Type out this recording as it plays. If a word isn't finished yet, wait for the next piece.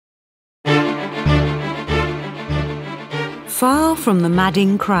Far from the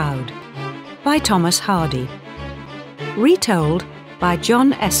Madding Crowd by Thomas Hardy. Retold by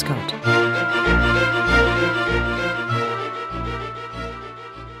John Escott.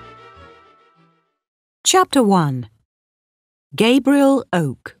 Chapter 1. Gabriel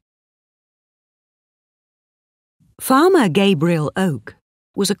Oak. Farmer Gabriel Oak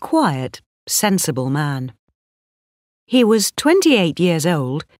was a quiet, sensible man. He was 28 years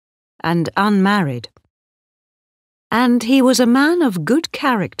old and unmarried. And he was a man of good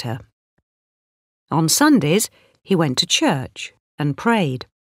character. On Sundays, he went to church and prayed.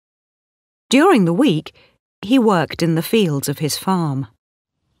 During the week, he worked in the fields of his farm.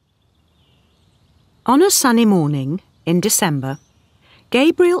 On a sunny morning in December,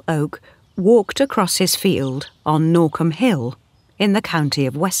 Gabriel Oak walked across his field on Norcombe Hill in the county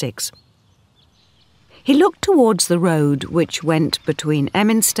of Wessex. He looked towards the road which went between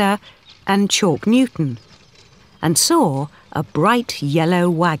Emminster and Chalk Newton and saw a bright yellow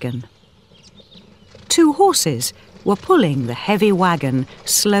wagon. 2 horses were pulling the heavy wagon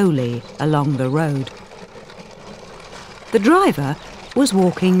slowly along the road. The driver was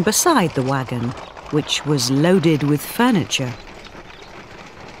walking beside the wagon, which was loaded with furniture.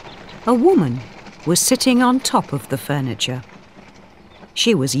 A woman was sitting on top of the furniture.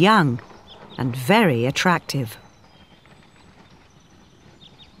 She was young and very attractive.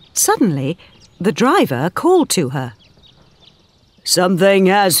 Suddenly, the driver called to her. "Something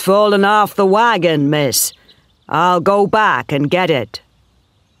has fallen off the wagon, miss. I'll go back and get it."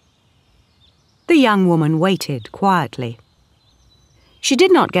 The young woman waited quietly. She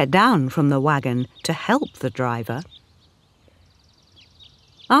did not get down from the wagon to help the driver.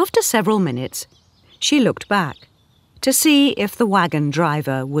 After several minutes, she looked back to see if the wagon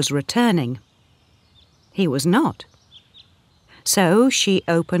driver was returning. He was not. So she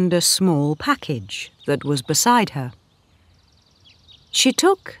opened a small package that was beside her. She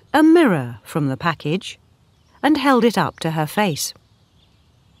took a mirror from the package and held it up to her face.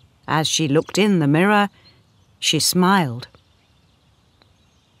 As she looked in the mirror, she smiled.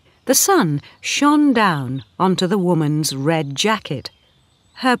 The sun shone down onto the woman's red jacket,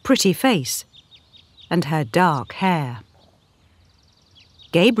 her pretty face, and her dark hair.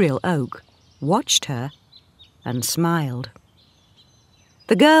 Gabriel Oak watched her and smiled.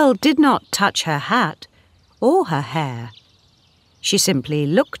 The girl did not touch her hat or her hair. She simply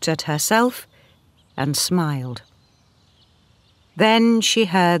looked at herself and smiled. Then she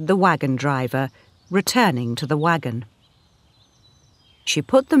heard the wagon driver returning to the wagon. She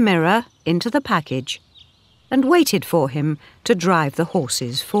put the mirror into the package and waited for him to drive the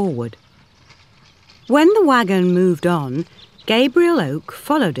horses forward. When the wagon moved on, Gabriel Oak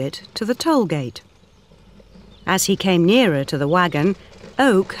followed it to the toll gate. As he came nearer to the wagon,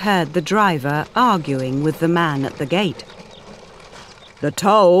 Oak heard the driver arguing with the man at the gate. "The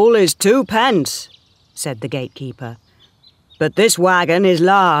toll is 2 pence, said the gatekeeper. "But this wagon is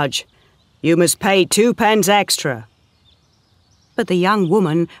large. You must pay 2 pence extra." But the young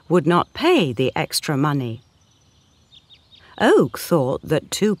woman would not pay the extra money. Oak thought that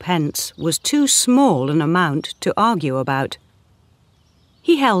 2 pence was too small an amount to argue about.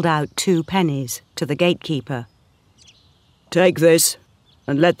 He held out 2 pennies to the gatekeeper. "Take this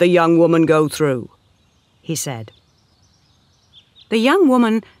and let the young woman go through," he said. The young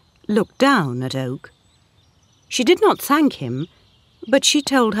woman looked down at Oak. She did not thank him, but she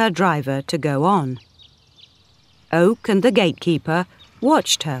told her driver to go on. Oak and the gatekeeper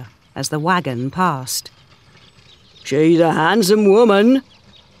watched her as the wagon passed. "She's a handsome woman,"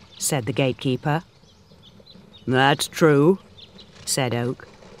 said the gatekeeper. "That's true," said Oak.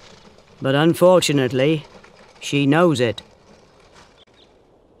 "But unfortunately, she knows it."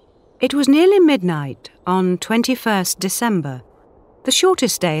 It was nearly midnight on 21st December, the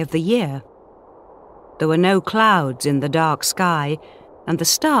shortest day of the year. There were no clouds in the dark sky, and the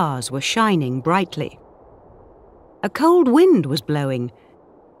stars were shining brightly. A cold wind was blowing,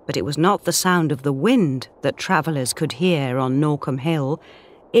 but it was not the sound of the wind that travellers could hear on Norcombe Hill.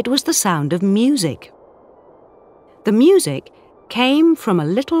 It was the sound of music. The music came from a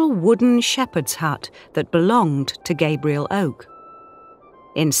little wooden shepherd's hut that belonged to Gabriel Oak.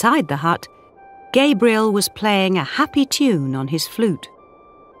 Inside the hut, Gabriel was playing a happy tune on his flute.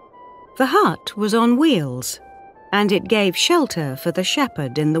 The hut was on wheels, and it gave shelter for the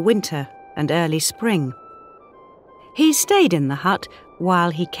shepherd in the winter and early spring. He stayed in the hut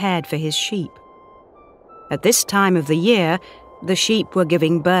while he cared for his sheep. At this time of the year, the sheep were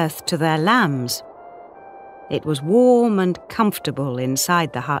giving birth to their lambs. It was warm and comfortable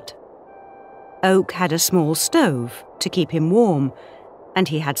inside the hut. Oak had a small stove to keep him warm, and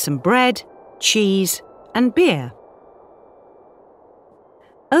he had some bread, cheese, and beer.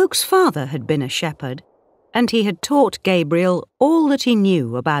 Oak's father had been a shepherd, and he had taught Gabriel all that he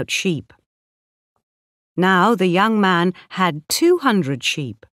knew about sheep. Now the young man had 200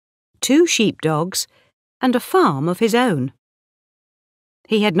 sheep, 2 sheepdogs, and a farm of his own.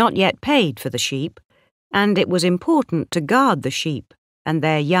 He had not yet paid for the sheep, and it was important to guard the sheep and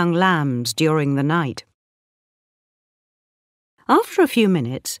their young lambs during the night. After a few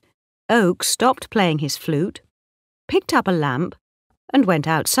minutes, Oak stopped playing his flute, picked up a lamp, and went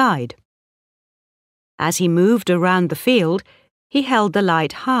outside. As he moved around the field, he held the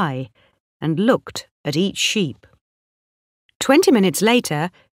light high and looked at each sheep. 20 minutes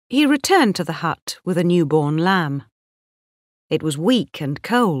later, he returned to the hut with a newborn lamb. It was weak and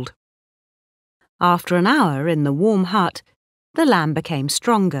cold. After an hour in the warm hut, the lamb became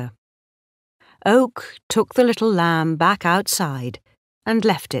stronger. Oak took the little lamb back outside and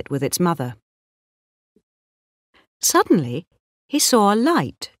left it with its mother. Suddenly, he saw a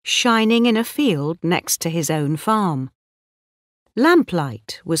light shining in a field next to his own farm.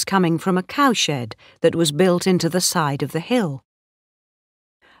 Lamplight was coming from a cowshed that was built into the side of the hill.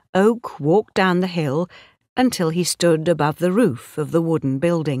 Oak walked down the hill until he stood above the roof of the wooden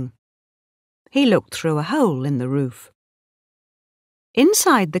building. He looked through a hole in the roof.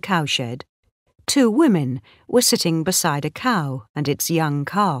 Inside the cowshed, 2 women were sitting beside a cow and its young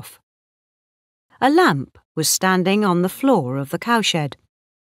calf. A lamp was standing on the floor of the cowshed.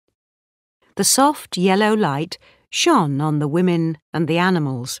 The soft yellow light shone on the women and the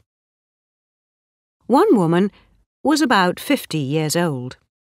animals. One woman was about 50 years old.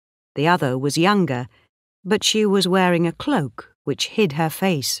 The other was younger, but she was wearing a cloak which hid her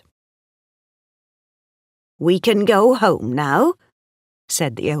face. "We can go home now,"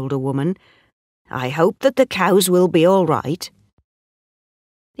 said the older woman. "I hope that the cows will be all right."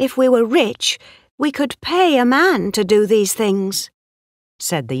 "If we were rich, we could pay a man to do these things,"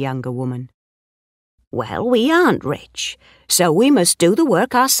 said the younger woman. "Well, we aren't rich, so we must do the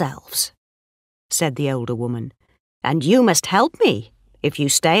work ourselves," said the older woman. "And you must help me if you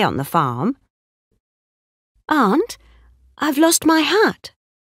stay on the farm." "Aunt, I've lost my hat,"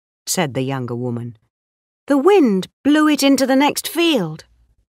 said the younger woman. "The wind blew it into the next field."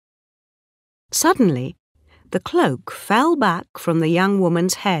 Suddenly, the cloak fell back from the young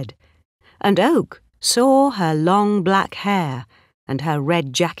woman's head, and Oak saw her long black hair and her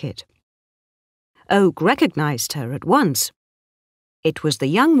red jacket. Oak recognized her at once. It was the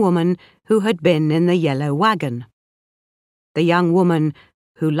young woman who had been in the yellow wagon. The young woman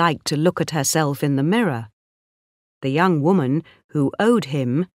who liked to look at herself in the mirror. The young woman who owed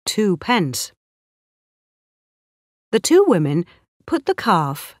him 2 pence. The 2 women put the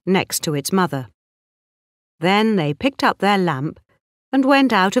calf next to its mother. Then they picked up their lamp and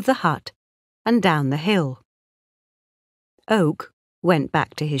went out of the hut and down the hill. Oak went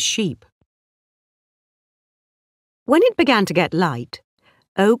back to his sheep. When it began to get light,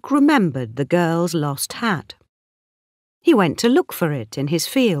 Oak remembered the girl's lost hat. He went to look for it in his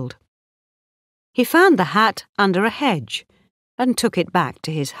field. He found the hat under a hedge and took it back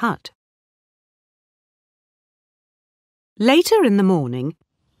to his hut. Later in the morning,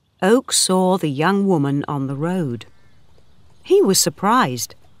 Oak saw the young woman on the road. He was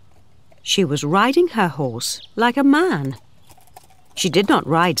surprised. She was riding her horse like a man. She did not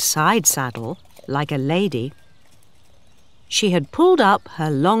ride side saddle like a lady. She had pulled up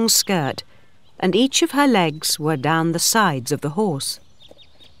her long skirt, and each of her legs were down the sides of the horse.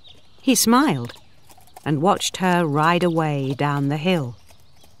 He smiled and watched her ride away down the hill.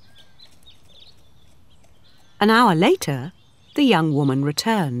 An hour later, the young woman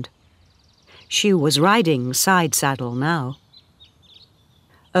returned. She was riding side saddle now.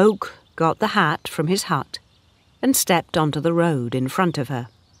 Oak got the hat from his hut and stepped onto the road in front of her.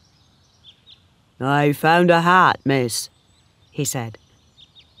 "I found a hat, miss," he said,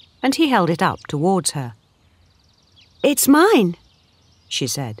 and he held it up towards her. "It's mine," she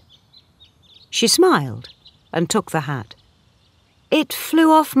said. She smiled and took the hat. "It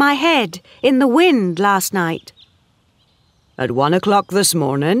flew off my head in the wind last night." "At 1 o'clock this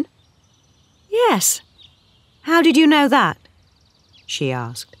morning?" "Yes." "How did you know that?" she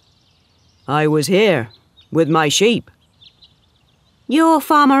asked. "I was here, with my sheep." "You're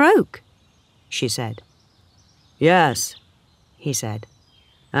Farmer Oak," she said. "Yes," he said.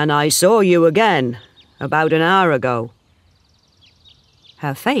 "And I saw you again, about an hour ago."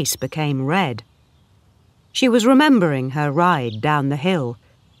 Her face became red. She was remembering her ride down the hill.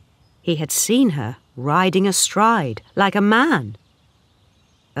 He had seen her riding astride, like a man.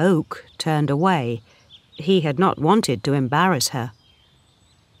 Oak turned away. He had not wanted to embarrass her.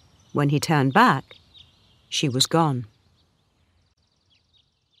 When he turned back, she was gone.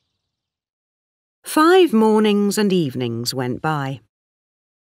 5 mornings and evenings went by.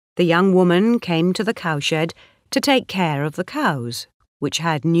 The young woman came to the cowshed to take care of the cows, which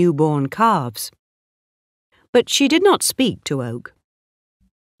had newborn calves. But she did not speak to Oak.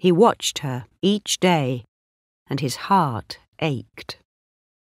 He watched her each day, and his heart ached.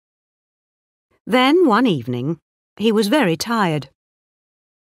 Then one evening, he was very tired.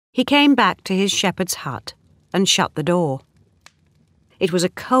 He came back to his shepherd's hut and shut the door. It was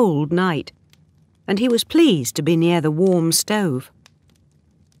a cold night, and he was pleased to be near the warm stove.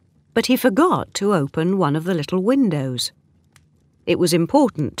 But he forgot to open one of the little windows. It was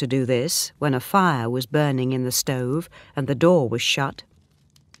important to do this when a fire was burning in the stove and the door was shut.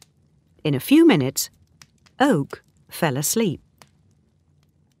 In a few minutes, Oak fell asleep.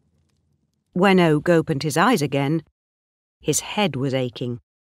 When Oak opened his eyes again, his head was aching.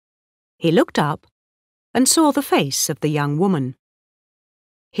 He looked up and saw the face of the young woman.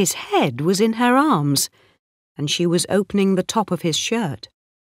 His head was in her arms, and she was opening the top of his shirt.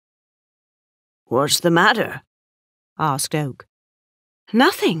 "What's the matter?" asked Oak.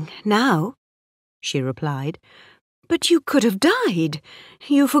 "Nothing now," she replied. "But you could have died.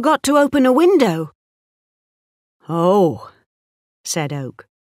 You forgot to open a window." "Oh," said Oak.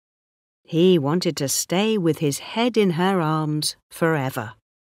 He wanted to stay with his head in her arms forever.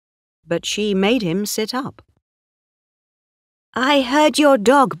 But she made him sit up. "I heard your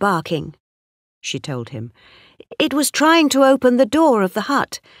dog barking," she told him. "It was trying to open the door of the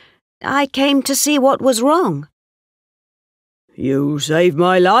hut. I came to see what was wrong." "You saved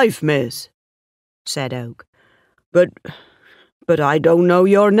my life, miss," said Oak. But I don't know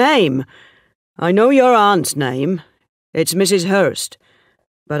your name. I know your aunt's name. It's Mrs. Hurst.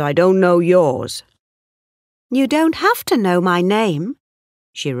 But I don't know yours." "You don't have to know my name,"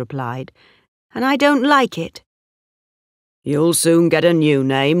 she replied, "and I don't like it." "You'll soon get a new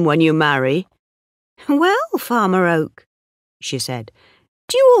name when you marry." "Well, Farmer Oak," she said,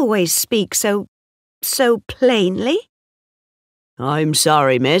 "do you always speak so plainly?" "I'm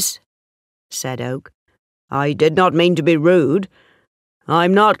sorry, miss," said Oak. "I did not mean to be rude.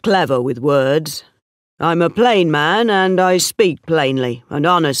 I'm not clever with words. I'm a plain man, and I speak plainly and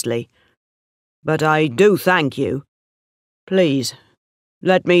honestly. But I do thank you. Please,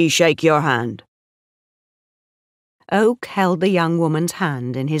 let me shake your hand." Oak held the young woman's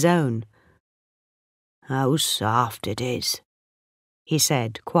hand in his own. "How soft it is," he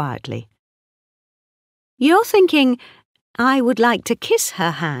said quietly. "You're thinking I would like to kiss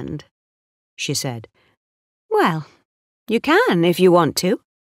her hand," she said. "Well, you can if you want to."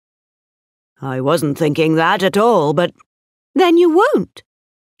 "I wasn't thinking that at all, but—" "Then you won't,"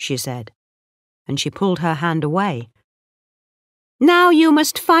 she said, and she pulled her hand away. "Now you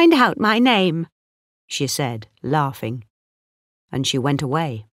must find out my name," she said, laughing, and she went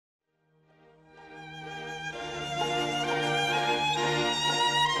away.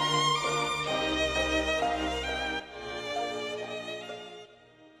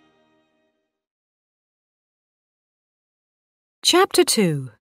 Chapter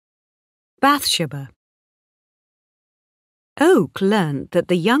 2. Bathsheba. Oak learnt that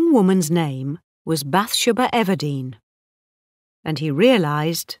the young woman's name was Bathsheba Everdeen, and he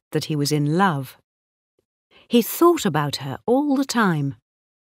realized that he was in love. He thought about her all the time.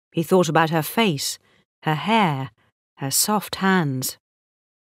 He thought about her face, her hair, her soft hands.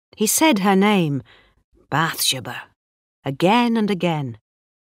 He said her name, Bathsheba, again and again.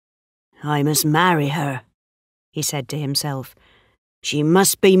 "I must marry her," he said to himself. "She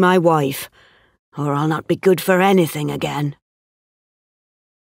must be my wife, or I'll not be good for anything again."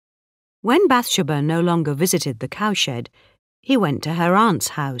 When Bathsheba no longer visited the cowshed, he went to her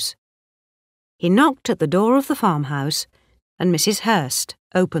aunt's house. He knocked at the door of the farmhouse, and Mrs. Hurst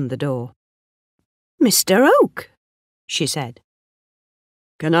opened the door. "Mr. Oak," she said.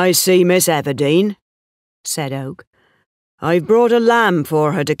 "Can I see Miss Everdeen?" said Oak. "I've brought a lamb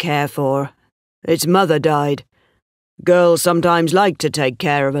for her to care for. Its mother died. Girls sometimes like to take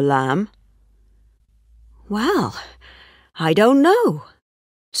care of a lamb." "Well, I don't know,"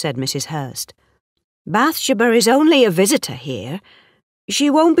 said Mrs. Hurst. "Bathsheba is only a visitor here. She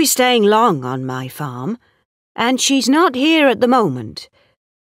won't be staying long on my farm, and she's not here at the moment.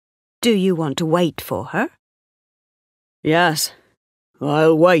 Do you want to wait for her?" "Yes,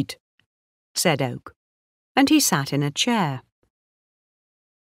 I'll wait," said Oak, and he sat in a chair.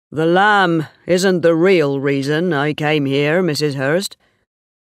 "The lamb isn't the real reason I came here, Mrs. Hurst.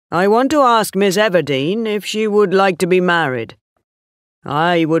 I want to ask Miss Everdeen if she would like to be married.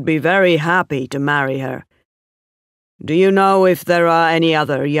 I would be very happy to marry her. Do you know if there are any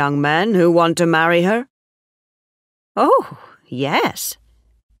other young men who want to marry her?" "Oh, yes,"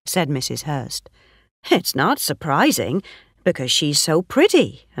 said Mrs. Hurst. It's not surprising, because she's so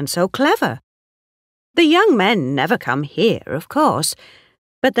pretty and so clever. The young men never come here, of course,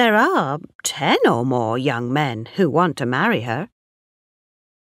 but there are 10 or more young men who want to marry her."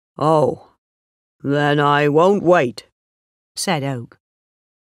 "Oh, then I won't wait," said Oak.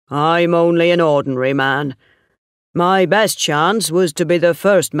 "I'm only an ordinary man. My best chance was to be the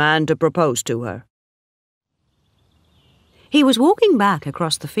first man to propose to her." He was walking back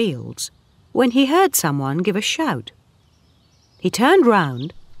across the fields when he heard someone give a shout. He turned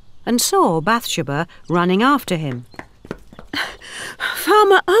round and saw Bathsheba running after him.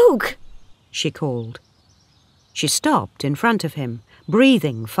 "Farmer Oak!" she called. She stopped in front of him,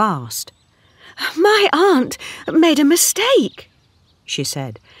 breathing fast. "My aunt made a mistake," she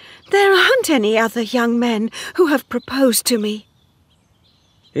said. "There aren't any other young men who have proposed to me."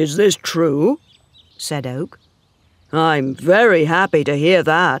 "Is this true?" said Oak. "I'm very happy to hear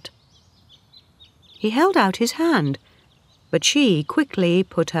that." He held out his hand, but she quickly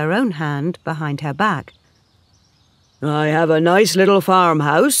put her own hand behind her back. "I have a nice little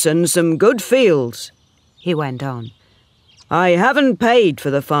farmhouse and some good fields," he went on. "I haven't paid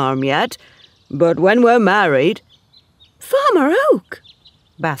for the farm yet, but when we're married—" "Farmer Oak,"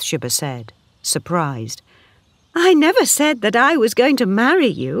 Bathsheba said, surprised. "I never said that I was going to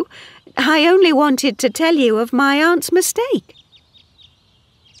marry you. I only wanted to tell you of my aunt's mistake."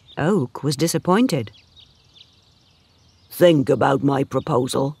 Oak was disappointed. "Think about my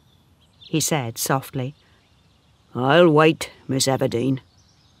proposal," he said softly. "I'll wait, Miss Everdeen.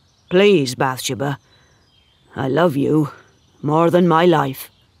 Please, Bathsheba. I love you more than my life."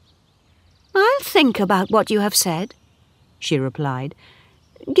 "I'll think about what you have said," she replied.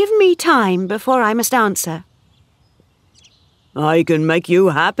 "Give me time before I must answer." "I can make you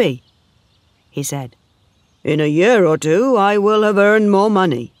happy," he said. "In a year or two I will have earned more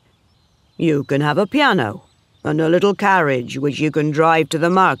money. You can have a piano and a little carriage which you can drive to the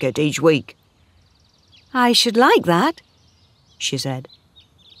market each week." "I should like that," she said.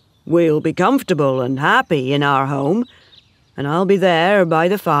 "We'll be comfortable and happy in our home, and I'll be there by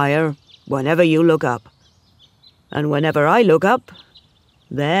the fire whenever you look up. And whenever I look up,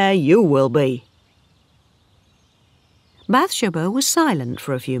 there you will be." Bathsheba was silent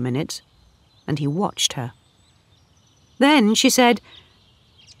for a few minutes, and he watched her. Then she said,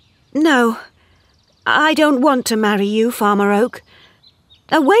 "No, I don't want to marry you, Farmer Oak.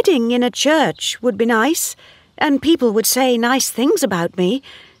 A wedding in a church would be nice, and people would say nice things about me.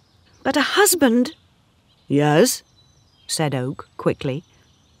 But a husband—" "Yes?" said Oak quickly.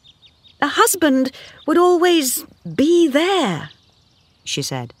 "A husband would always be there," she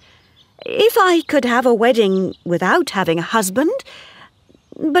said. "If I could have a wedding without having a husband,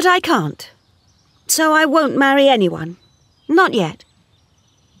 but I can't. So I won't marry anyone. Not yet."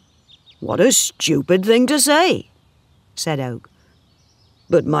 "What a stupid thing to say," said Oak.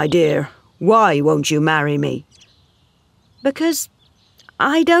 "But, my dear, why won't you marry me?" "Because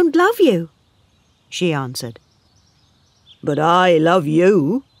I don't love you," she answered. "But I love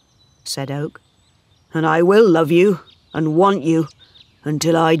you," said Oak. "And I will love you and want you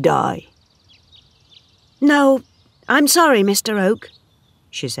until I die." "No, I'm sorry, Mr. Oak,"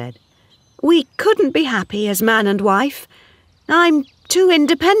 she said. "We couldn't be happy as man and wife. I'm too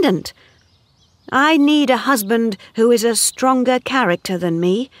independent. I need a husband who is a stronger character than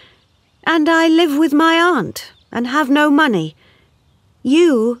me, and I live with my aunt and have no money.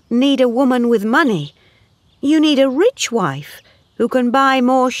 You need a woman with money. You need a rich wife who can buy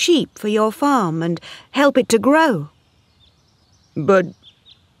more sheep for your farm and help it to grow." "But—"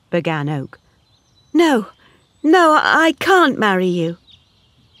 began Oak. No, I can't marry you,"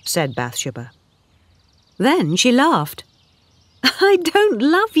 said Bathsheba. Then she laughed. "I don't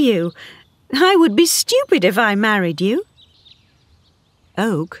love you. I would be stupid if I married you."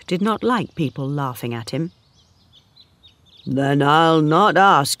 Oak did not like people laughing at him. "Then I'll not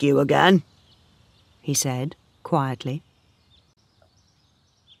ask you again," he said quietly.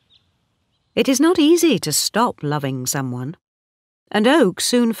 It is not easy to stop loving someone, and Oak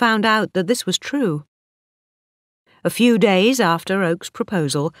soon found out that this was true. A few days after Oak's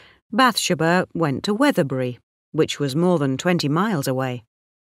proposal, Bathsheba went to Weatherbury, which was more than 20 miles away.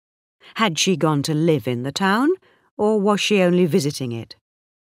 Had she gone to live in the town, or was she only visiting it?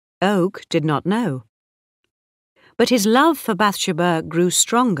 Oak did not know. But his love for Bathsheba grew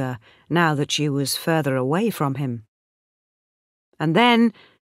stronger now that she was further away from him. And then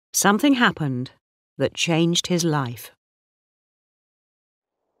something happened that changed his life.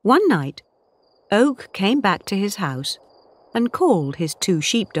 One night, Oak came back to his house and called his 2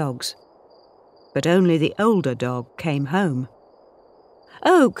 sheepdogs. But only the older dog came home.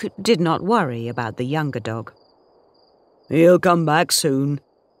 Oak did not worry about the younger dog. "He'll come back soon,"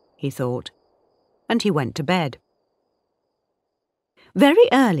 he thought, and he went to bed. Very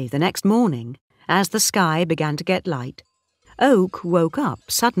early the next morning, as the sky began to get light, Oak woke up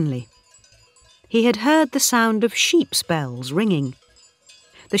suddenly. He had heard the sound of sheep's bells ringing.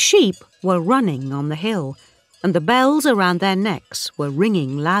 The sheep were running on the hill, and the bells around their necks were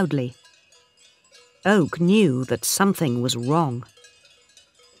ringing loudly. Oak knew that something was wrong.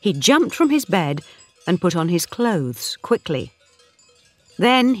 He jumped from his bed and put on his clothes quickly.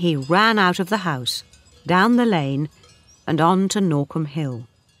 Then he ran out of the house, down the lane, and on to Norcombe Hill.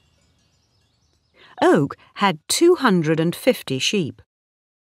 Oak had 250 sheep.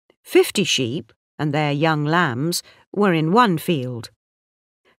 50 sheep and their young lambs were in one field.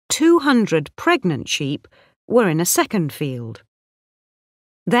 200 pregnant sheep were in a second field.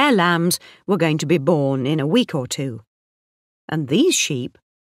 Their lambs were going to be born in a week or two, and these sheep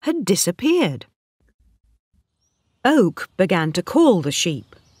had disappeared. Oak began to call the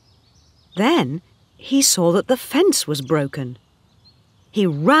sheep. Then he saw that the fence was broken. He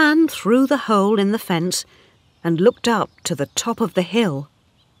ran through the hole in the fence and looked up to the top of the hill.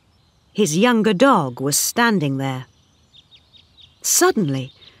 His younger dog was standing there.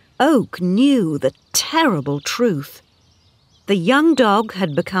 Suddenly, Oak knew the terrible truth. The young dog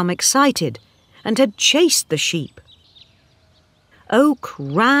had become excited and had chased the sheep. Oak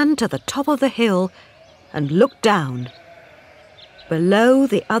ran to the top of the hill and looked down. Below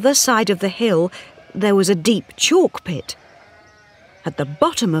the other side of the hill, there was a deep chalk pit. At the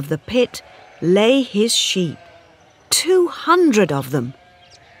bottom of the pit lay his sheep, 200 of them.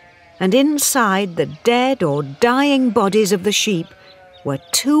 And inside the dead or dying bodies of the sheep were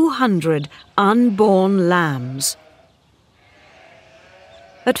 200 unborn lambs.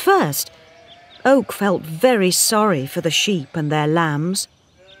 At first, Oak felt very sorry for the sheep and their lambs.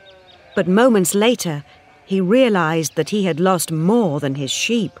 But moments later, he realized that he had lost more than his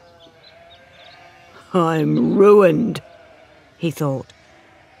sheep. "I'm ruined," he thought.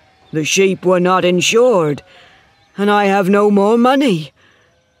 "The sheep were not insured, and I have no more money.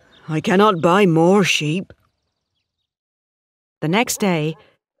 I cannot buy more sheep." The next day,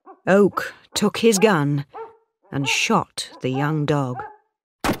 Oak took his gun and shot the young dog.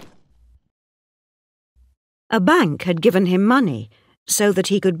 A bank had given him money so that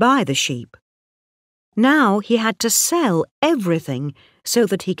he could buy the sheep. Now he had to sell everything so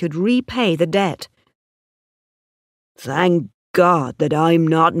that he could repay the debt. "Thank God that I'm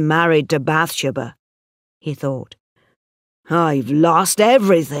not married to Bathsheba," he thought. "I've lost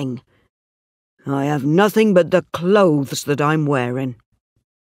everything. I have nothing but the clothes that I'm wearing."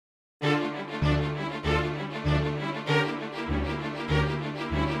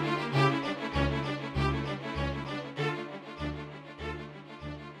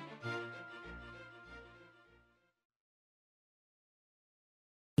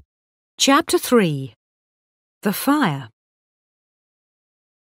 Chapter 3. The Fire.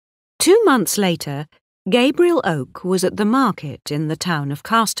 2 months later, Gabriel Oak was at the market in the town of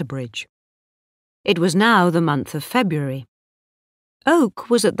Casterbridge. It was now the month of February. Oak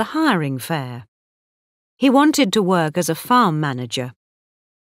was at the hiring fair. He wanted to work as a farm manager,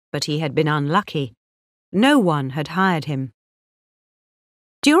 but he had been unlucky. No one had hired him.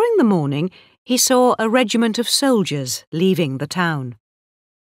 During the morning, he saw a regiment of soldiers leaving the town.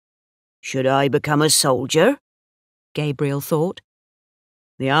 "Should I become a soldier?" Gabriel thought.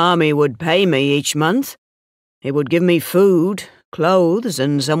 "The army would pay me each month. It would give me food, clothes,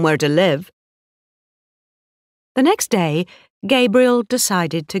 and somewhere to live." The next day, Gabriel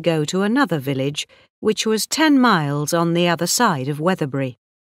decided to go to another village, which was 10 miles on the other side of Weatherbury.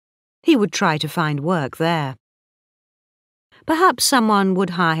 He would try to find work there. Perhaps someone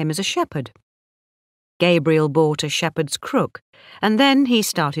would hire him as a shepherd. Gabriel bought a shepherd's crook, and then he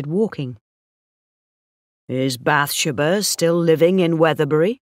started walking. "Is Bathsheba still living in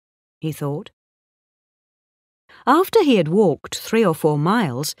Weatherbury?" he thought. After he had walked 3 or 4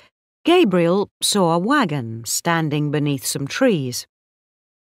 miles, Gabriel saw a wagon standing beneath some trees.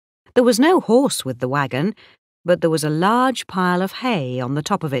 There was no horse with the wagon, but there was a large pile of hay on the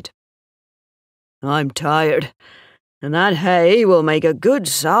top of it. "I'm tired, and that hay will make a good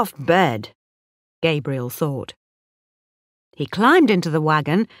soft bed," Gabriel thought. He climbed into the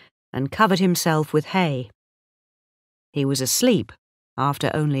wagon and covered himself with hay. He was asleep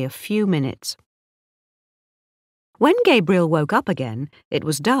after only a few minutes. When Gabriel woke up again, it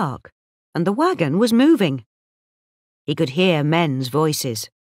was dark, and the wagon was moving. He could hear men's voices.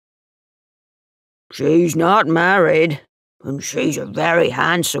 "She's not married, and she's a very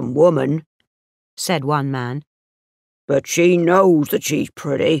handsome woman," said one man. but she knows that she's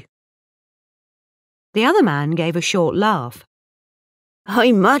pretty. The other man gave a short laugh.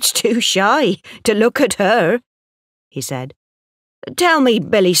 I'm much too shy to look at her, he said. Tell me,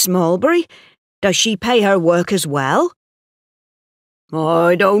 Billy Smallbury, does she pay her workers well?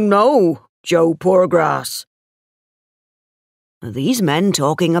 I don't know, Joe Poorgrass. Are these men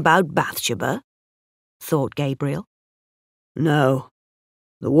talking about Bathsheba? Thought Gabriel. No,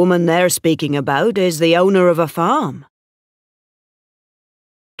 the woman they're speaking about is the owner of a farm.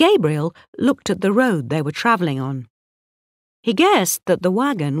 Gabriel looked at the road they were travelling on. He guessed that the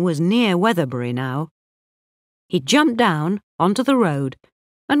wagon was near Weatherbury now. He jumped down onto the road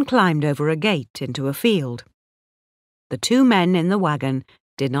and climbed over a gate into a field. The two men in the wagon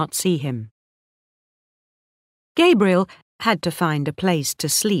did not see him. Gabriel had to find a place to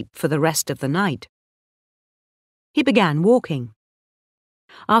sleep for the rest of the night. He began walking.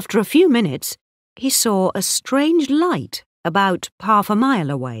 After a few minutes, he saw a strange light about half a mile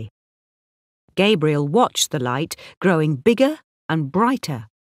away. Gabriel watched the light growing bigger and brighter.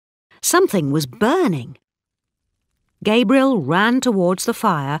 Something was burning. Gabriel ran towards the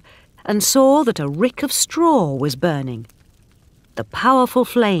fire and saw that a rick of straw was burning. The powerful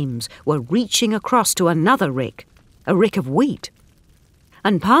flames were reaching across to another rick, a rick of wheat.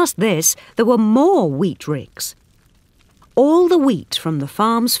 And past this, there were more wheat ricks. All the wheat from the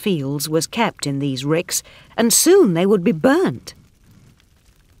farm's fields was kept in these ricks, and soon they would be burnt.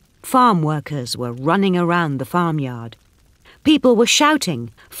 Farm workers were running around the farmyard. People were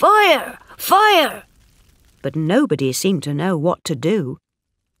shouting, "Fire! Fire!" But nobody seemed to know what to do.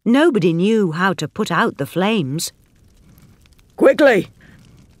 Nobody knew how to put out the flames. Quickly!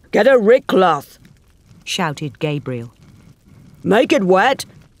 Get a rick cloth, shouted Gabriel. Make it wet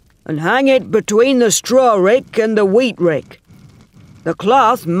and hang it between the straw rick and the wheat rick. The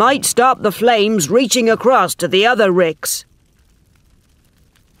cloth might stop the flames reaching across to the other ricks.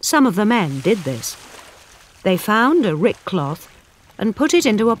 Some of the men did this. They found a rick cloth and put it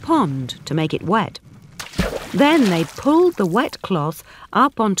into a pond to make it wet. Then they pulled the wet cloth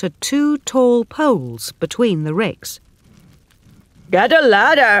up onto two tall poles between the ricks. Get a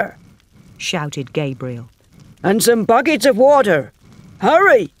ladder, shouted Gabriel. And some buckets of water.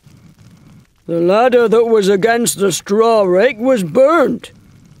 Hurry! The ladder that was against the straw rick was burnt,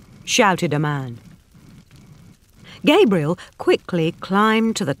 shouted a man. Gabriel quickly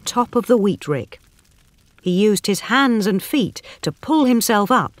climbed to the top of the wheat rick. He used his hands and feet to pull himself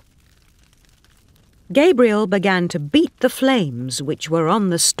up. Gabriel began to beat the flames which were on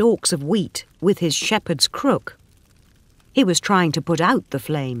the stalks of wheat with his shepherd's crook. He was trying to put out the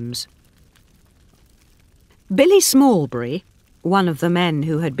flames. Billy Smallbury, one of the men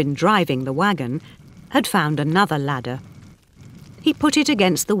who had been driving the wagon, had found another ladder. He put it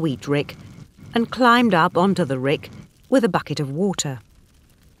against the wheat rick and climbed up onto the rick with a bucket of water.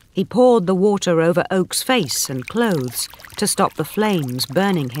 He poured the water over Oak's face and clothes to stop the flames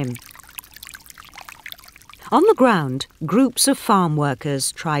burning him. On the ground, groups of farm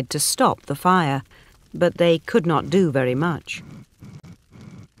workers tried to stop the fire, but they could not do very much.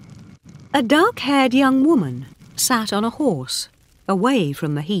 A dark-haired young woman sat on a horse, away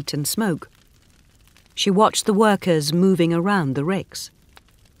from the heat and smoke. She watched the workers moving around the ricks.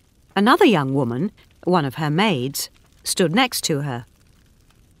 Another young woman, one of her maids, stood next to her.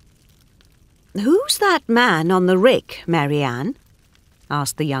 "Who's that man on the rick, Mary Ann?"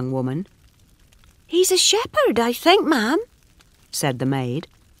 asked the young woman. "He's a shepherd, I think, ma'am," said the maid.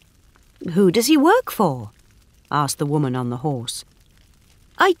 "Who does he work for?" asked the woman on the horse.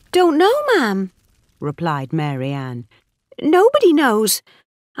 "I don't know, ma'am," replied Mary Ann. "Nobody knows.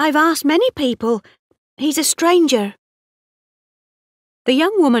 I've asked many people. He's a stranger." The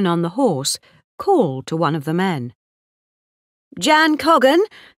young woman on the horse called to one of the men. "Jan Coggan,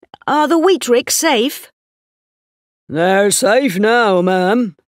 are the wheat ricks safe?" "They're safe now,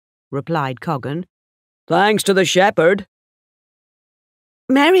 ma'am," replied Coggan. "Thanks to the shepherd."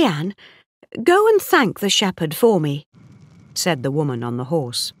 "Mary Ann, go and thank the shepherd for me," said the woman on the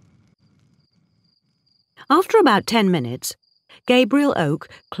horse. After about 10 minutes, Gabriel Oak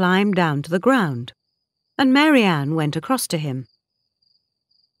climbed down to the ground, and Mary Ann went across to him.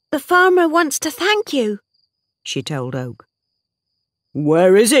 "The farmer wants to thank you," she told Oak.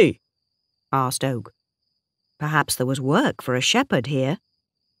 "Where is he?" asked Oak. Perhaps there was work for a shepherd here.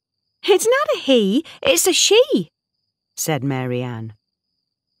 "It's not a he, it's a she," said Mary Ann.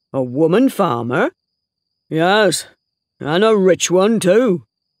 "A woman farmer?" "Yes, and a rich one too,"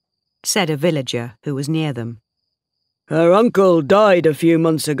 said a villager who was near them. "Her uncle died a few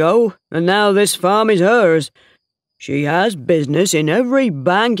months ago, and now this farm is hers. She has business in every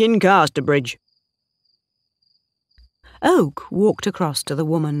bank in Casterbridge." Oak walked across to the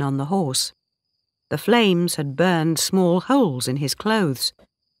woman on the horse. The flames had burned small holes in his clothes.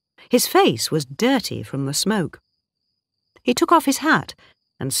 His face was dirty from the smoke. He took off his hat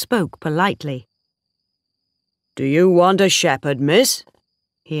and spoke politely. "Do you want a shepherd, miss?"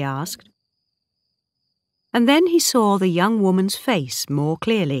 he asked. And then he saw the young woman's face more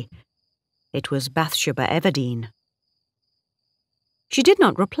clearly. It was Bathsheba Everdene. She did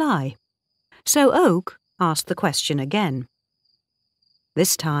not reply, so Oak asked the question again.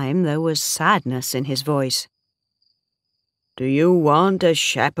 This time there was sadness in his voice. "Do you want a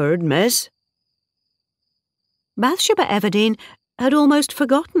shepherd, miss?" Bathsheba Everdene had almost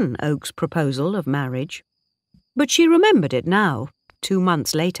forgotten Oak's proposal of marriage, but she remembered it now, 2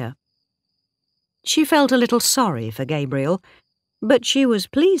 months later. She felt a little sorry for Gabriel, but she was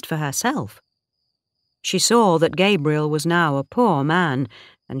pleased for herself. She saw that Gabriel was now a poor man,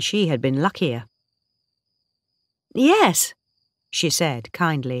 and she had been luckier. "Yes," she said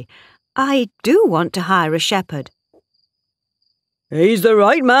kindly, "I do want to hire a shepherd." "He's the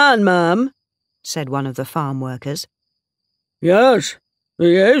right man, ma'am," said one of the farm workers. "Yes,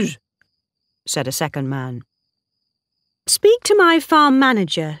 he is," said a second man. "Speak to my farm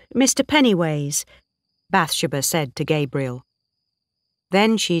manager, Mr. Pennyways," Bathsheba said to Gabriel.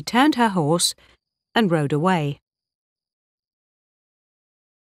 Then she turned her horse and rode away.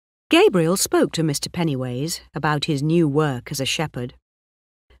 Gabriel spoke to Mr. Pennyways about his new work as a shepherd.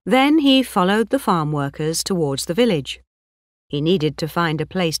 Then he followed the farm workers towards the village. He needed to find a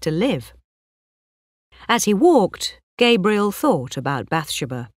place to live. As he walked, Gabriel thought about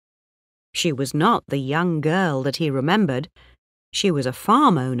Bathsheba. She was not the young girl that he remembered. She was a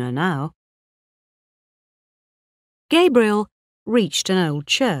farm owner now. Gabriel reached an old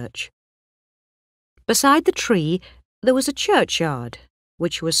church. Beside the tree there was a churchyard,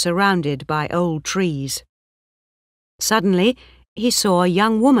 which was surrounded by old trees. Suddenly he saw a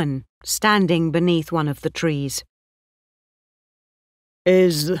young woman standing beneath one of the trees.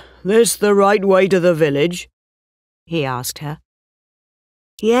 "Is this the right way to the village?" he asked her.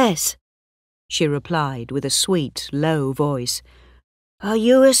 "Yes," she replied with a sweet, low voice. "Are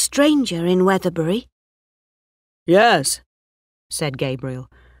you a stranger in Weatherbury?" "Yes," said Gabriel.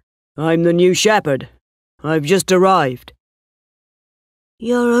 "I'm the new shepherd. I've just arrived."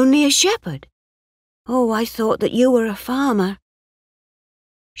 "You're only a shepherd? Oh, I thought that you were a farmer."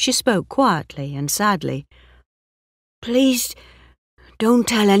 She spoke quietly and sadly. "Please don't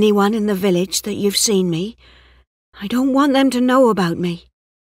tell anyone in the village that you've seen me. I don't want them to know about me."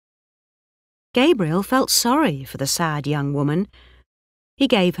 Gabriel felt sorry for the sad young woman. He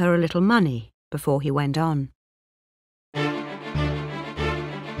gave her a little money before he went on.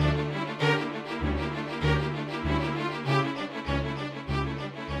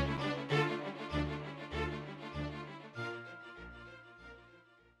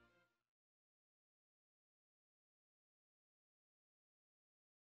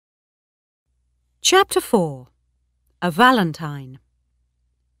 Chapter 4. A Valentine.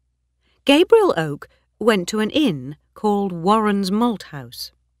 Gabriel Oak went to an inn called Warren's Malt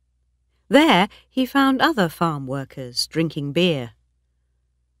House. There he found other farm workers drinking beer.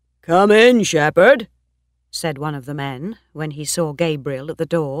 "Come in, shepherd," said one of the men when he saw Gabriel at the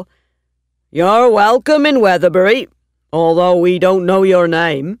door. "You're welcome in Weatherbury, although we don't know your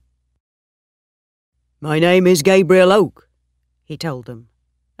name." "My name is Gabriel Oak," he told them,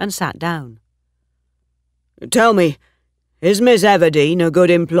 and sat down. "Tell me, is Miss Everdene a good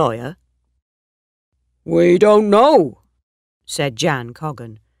employer?" "We don't know," said Jan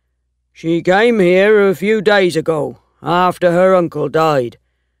Coggan. "She came here a few days ago, after her uncle died.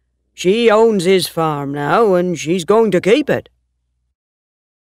 She owns his farm now, and she's going to keep it."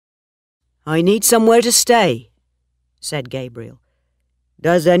 "I need somewhere to stay," said Gabriel.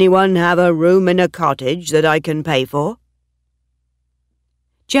 "Does anyone have a room in a cottage that I can pay for?"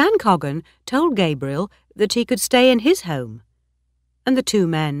 Jan Coggan told Gabriel that he could stay in his home, and the two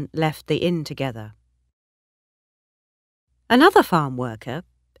men left the inn together. Another farm worker,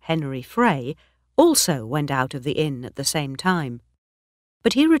 Henry Frey, also went out of the inn at the same time,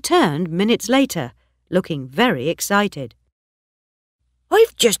 but he returned minutes later, looking very excited.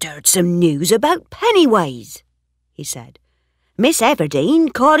 "I've just heard some news about Pennyways," he said. "Miss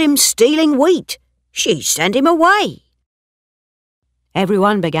Everdene caught him stealing wheat. She sent him away."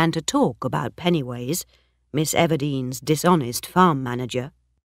 Everyone began to talk about Pennyways, Miss Everdene's dishonest farm manager.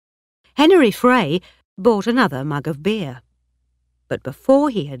 Henry Frey bought another mug of beer. But before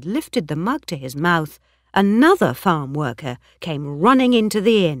he had lifted the mug to his mouth, another farm worker came running into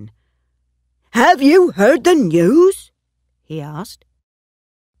the inn. "Have you heard the news?" he asked.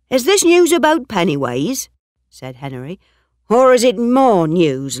 "Is this news about Pennyways?" said Henry. Or is it more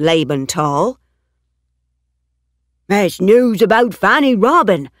news, Laban Tall?" "It's news about Fanny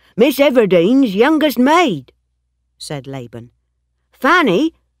Robin, Miss Everdene's youngest maid," said Laban.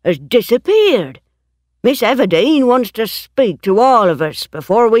 "Fanny has disappeared. Miss Everdene wants to speak to all of us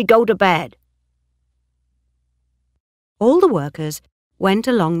before we go to bed." All the workers went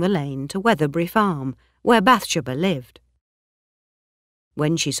along the lane to Weatherbury Farm, where Bathsheba lived.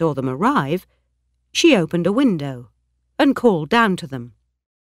 When she saw them arrive, she opened a window and called down to them.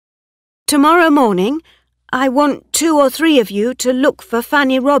 "Tomorrow morning, I want 2 or 3 of you to look for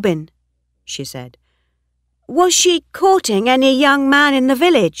Fanny Robin," she said. "Was she courting any young man in the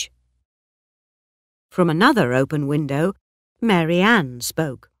village?" From another open window, Mary Ann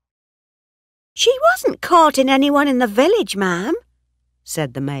spoke. "She wasn't courting anyone in the village, ma'am,"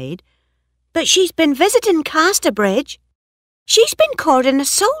 said the maid. "But she's been visiting Casterbridge. She's been courting a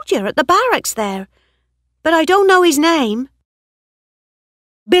soldier at the barracks there, but I don't know his name."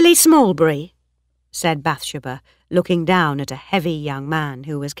 "Billy Smallbury," said Bathsheba, looking down at a heavy young man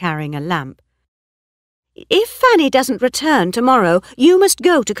who was carrying a lamp. "If Fanny doesn't return tomorrow, you must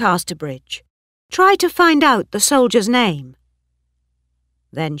go to Casterbridge. Try to find out the soldier's name."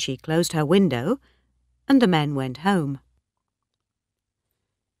 Then she closed her window, and the men went home.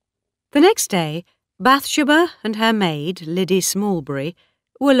 The next day, Bathsheba and her maid, Liddy Smallbury,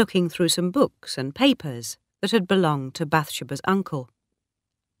 were looking through some books and papers that had belonged to Bathsheba's uncle.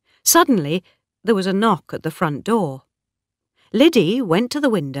 Suddenly, there was a knock at the front door. Liddy went to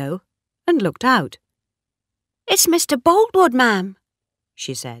the window and looked out. "It's Mr. Boldwood, ma'am,"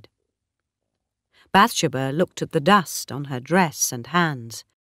 she said. Bathsheba looked at the dust on her dress and hands.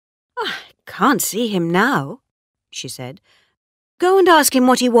 "I can't see him now," she said. "Go and ask him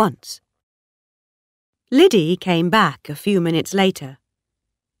what he wants." Liddy came back a few minutes later.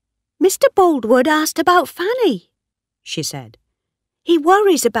 "Mr. Boldwood asked about Fanny," she said. "He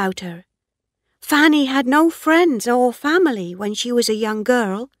worries about her. Fanny had no friends or family when she was a young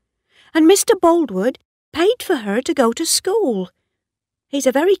girl, and Mr. Boldwood paid for her to go to school. He's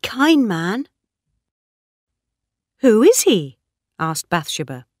a very kind man." "Who is he?" asked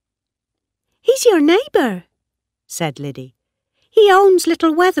Bathsheba. "He's your neighbour," said Liddy. "He owns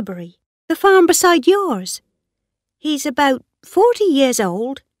Little Weatherbury, the farm beside yours. He's about 40 years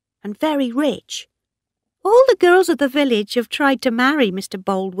old and very rich. All the girls of the village have tried to marry Mr.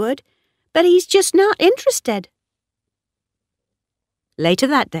 Boldwood, but he's just not interested." Later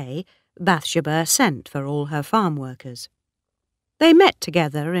that day, Bathsheba sent for all her farm workers. They met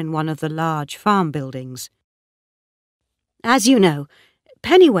together in one of the large farm buildings. "As you know,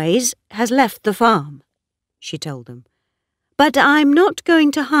 Pennyways has left the farm," she told them. "But I'm not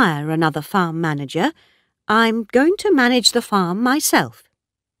going to hire another farm manager. I'm going to manage the farm myself."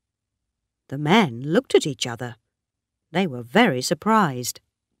 The men looked at each other. They were very surprised.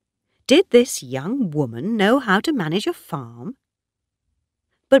 Did this young woman know how to manage a farm?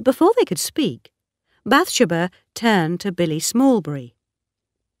 But before they could speak, Bathsheba turned to Billy Smallbury.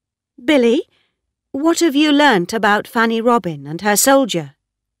 "Billy, what have you learnt about Fanny Robin and her soldier?"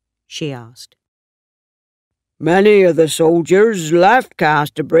 she asked. "Many of the soldiers left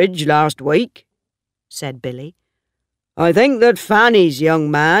Casterbridge last week," said Billy. "I think that Fanny's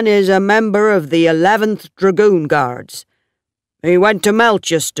young man is a member of the 11th Dragoon Guards. He went to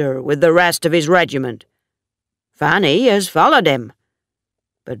Melchester with the rest of his regiment. Fanny has followed him,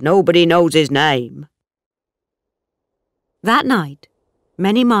 but nobody knows his name." That night,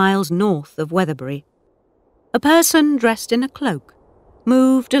 many miles north of Weatherbury, a person dressed in a cloak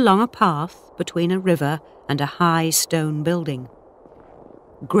moved along a path between a river and a high stone building.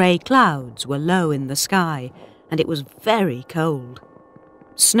 Grey clouds were low in the sky, and it was very cold.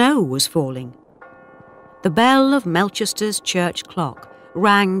 Snow was falling. The bell of Melchester's church clock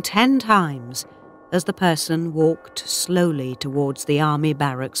rang 10 times as the person walked slowly towards the army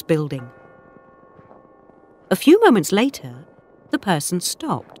barracks building. A few moments later, the person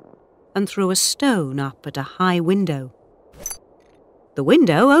stopped and threw a stone up at a high window. The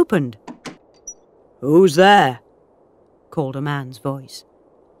window opened. "Who's there?" called a man's voice.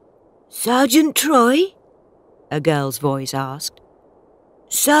 "Sergeant Troy?" a girl's voice asked.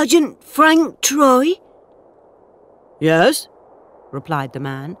 "Sergeant Frank Troy?" "Yes?" replied the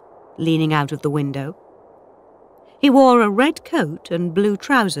man, leaning out of the window. He wore a red coat and blue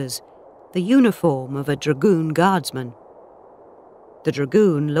trousers, the uniform of a dragoon guardsman. The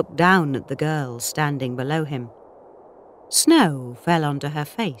dragoon looked down at the girl standing below him. Snow fell onto her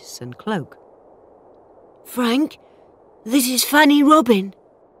face and cloak. "Frank, this is Fanny Robin."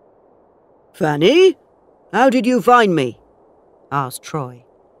 "Fanny? How did you find me?" asked Troy.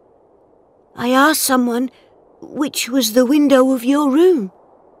 "I asked someone which was the window of your room,"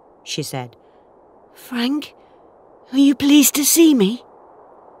 she said. "Frank, are you pleased to see me?"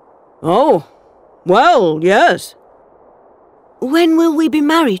 "Oh, well, yes." "When will we be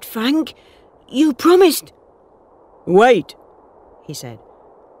married, Frank? You promised—" "Wait," he said.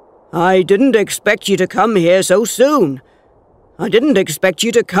 "I didn't expect you to come here so soon. I didn't expect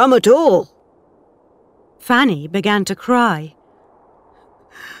you to come at all." Fanny began to cry.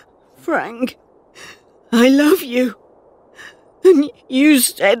 "Frank, I love you. And you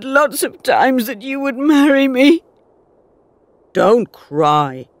said lots of times that you would marry me." "Don't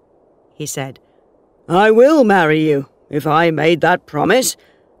cry," he said. "I will marry you, if I made that promise.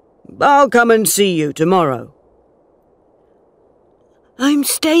 I'll come and see you tomorrow." "I'm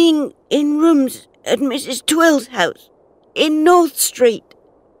staying in rooms at Mrs. Twill's house, in North Street,"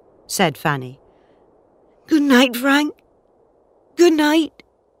 said Fanny. "Good night, Frank. Good night."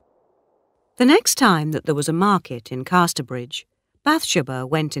 The next time that there was a market in Casterbridge, Bathsheba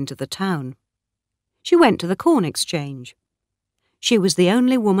went into the town. She went to the corn exchange. She was the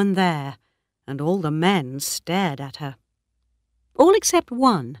only woman there, and all the men stared at her. All except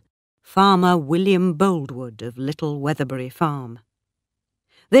one, Farmer William Boldwood of Little Weatherbury Farm.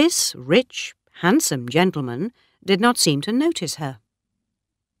 This rich, handsome gentleman did not seem to notice her.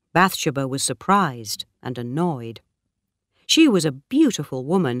 Bathsheba was surprised and annoyed. She was a beautiful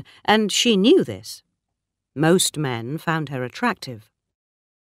woman, and she knew this. Most men found her attractive.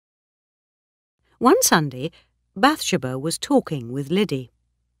 One Sunday, Bathsheba was talking with Liddy.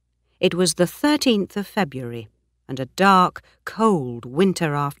 It was the 13th of February, and a dark, cold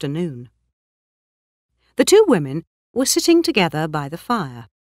winter afternoon. The two women were sitting together by the fire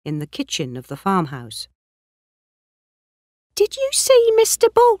in the kitchen of the farmhouse. "Did you see Mr.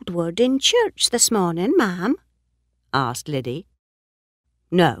 Boldwood in church this morning, ma'am?" asked Liddy.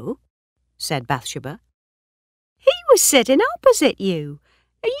 "No," said Bathsheba. "He was sitting opposite you.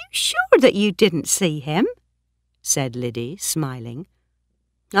 Are you sure that you didn't see him?" said Liddy, smiling.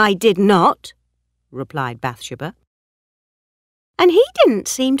 "I did not," replied Bathsheba. "And he didn't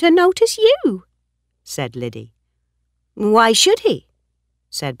seem to notice you," said Liddy. "Why should he?"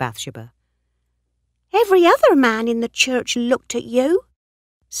 said Bathsheba. "Every other man in the church looked at you,"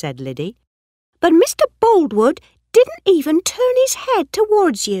 said Liddy, "but Mr. Boldwood didn't even turn his head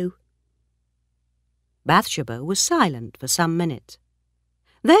towards you." Bathsheba was silent for some minutes.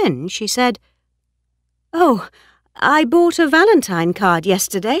 Then she said, "Oh, I bought a Valentine card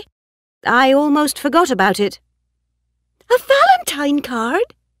yesterday. I almost forgot about it." "A Valentine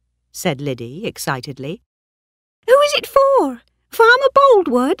card?" said Liddy excitedly. "Who is it for? Farmer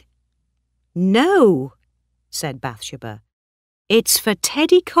Boldwood?" "No," said Bathsheba. "It's for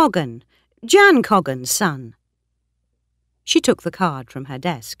Teddy Coggan, Jan Coggan's son." She took the card from her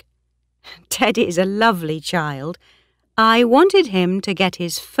desk. "Teddy's a lovely child. I wanted him to get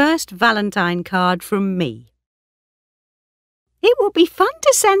his first Valentine card from me." "It will be fun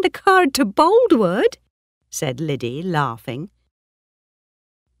to send a card to Boldwood," said Liddy, laughing.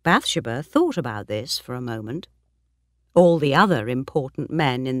 Bathsheba thought about this for a moment. All the other important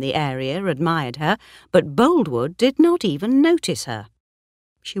men in the area admired her, but Boldwood did not even notice her.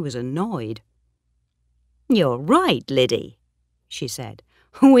 She was annoyed. "You're right, Liddy," she said.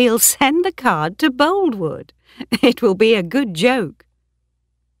 "We'll send the card to Boldwood. It will be a good joke."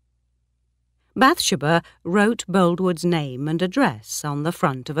 Bathsheba wrote Boldwood's name and address on the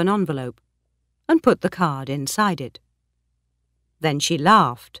front of an envelope and put the card inside it. Then she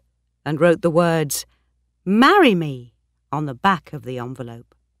laughed and wrote the words, "Marry me," on the back of the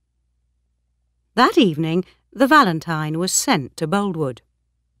envelope. That evening, the Valentine was sent to Boldwood.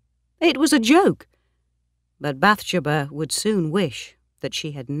 It was a joke, but Bathsheba would soon wish that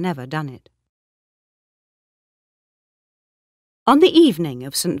she had never done it. On the evening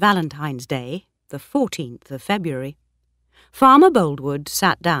of St. Valentine's Day, the 14th of February, Farmer Boldwood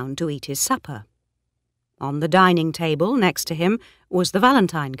sat down to eat his supper. On the dining table next to him was the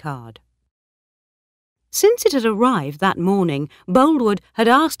Valentine card. Since it had arrived that morning, Boldwood had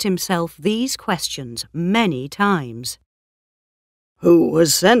asked himself these questions many times. Who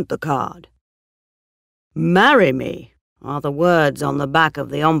has sent the card? Marry me are the words on the back of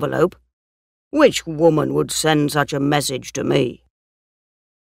the envelope. Which woman would send such a message to me?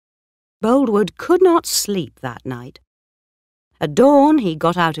 Boldwood could not sleep that night. At dawn he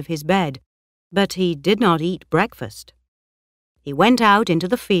got out of his bed, but he did not eat breakfast. He went out into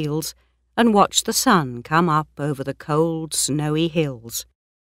the fields and watched the sun come up over the cold, snowy hills.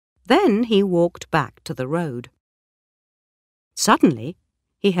 Then he walked back to the road. Suddenly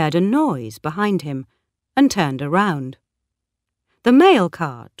he heard a noise behind him and turned around. The mail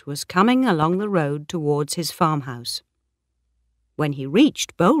cart was coming along the road towards his farmhouse. When he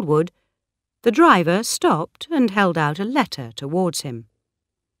reached Boldwood, the driver stopped and held out a letter towards him.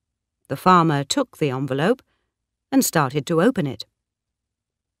 The farmer took the envelope and started to open it.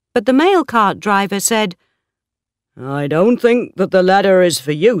 But the mail cart driver said, "I don't think that the letter is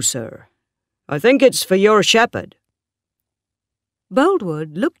for you, sir. I think it's for your shepherd."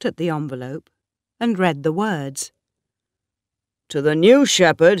 Boldwood looked at the envelope and read the words. "To the new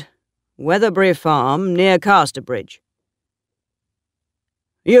shepherd, Weatherbury Farm, near Casterbridge."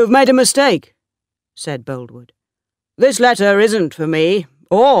 "You've made a mistake," said Boldwood. "This letter isn't for me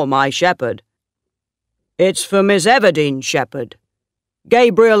or my shepherd. It's for Miss Everdene's shepherd,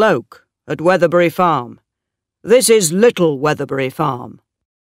 Gabriel Oak, at Weatherbury Farm. This is Little Weatherbury Farm."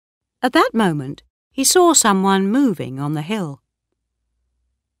 At that moment, he saw someone moving on the hill.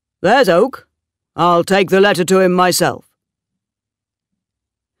 "There's Oak. I'll take the letter to him myself."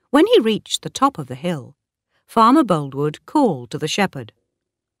 When he reached the top of the hill, Farmer Boldwood called to the shepherd.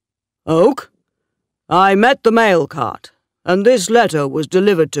 "Oak, I met the mail cart, and this letter was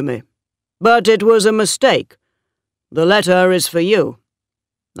delivered to me. But it was a mistake. The letter is for you.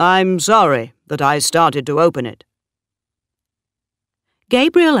 I'm sorry that I started to open it."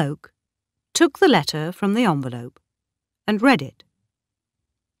 Gabriel Oak took the letter from the envelope and read it.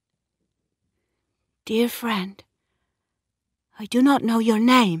 Dear friend, I do not know your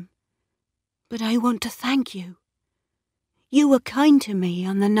name, but I want to thank you. You were kind to me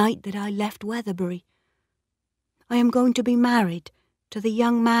on the night that I left Weatherbury. I am going to be married to the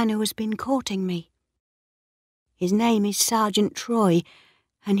young man who has been courting me. His name is Sergeant Troy,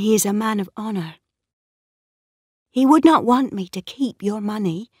 and he is a man of honour. He would not want me to keep your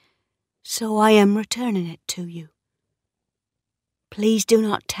money, so I am returning it to you. Please do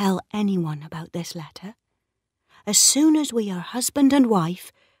not tell anyone about this letter. As soon as we are husband and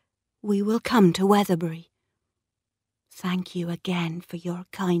wife, we will come to Weatherbury. Thank you again for your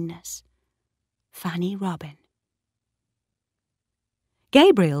kindness. Fanny Robin.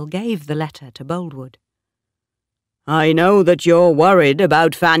 Gabriel gave the letter to Boldwood. "I know that you're worried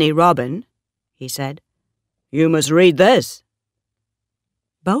about Fanny Robin," he said. "You must read this."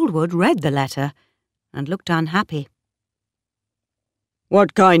 Boldwood read the letter and looked unhappy.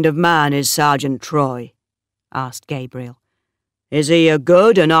 "What kind of man is Sergeant Troy?" asked Gabriel. "Is he a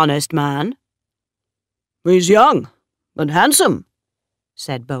good and honest man?" "He's young and handsome,"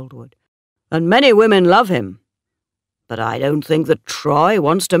 said Boldwood, "and many women love him. But I don't think that Troy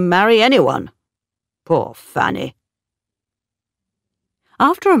wants to marry anyone. Poor Fanny."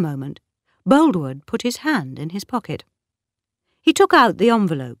 After a moment, Boldwood put his hand in his pocket. He took out the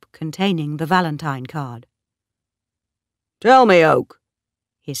envelope containing the Valentine card. "Tell me, Oak,"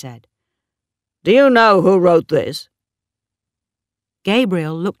 he said, "do you know who wrote this?"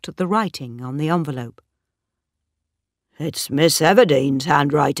 Gabriel looked at the writing on the envelope. "It's Miss Everdene's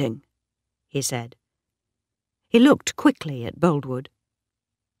handwriting," he said. He looked quickly at Boldwood.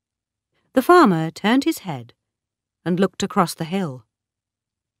 The farmer turned his head and looked across the hill.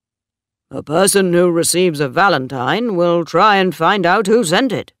 "A person who receives a valentine will try and find out who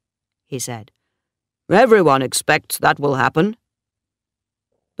sent it," he said. "Everyone expects that will happen."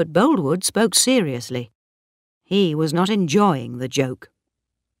 But Boldwood spoke seriously. He was not enjoying the joke.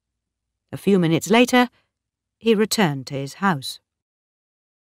 A few minutes later, he returned to his house.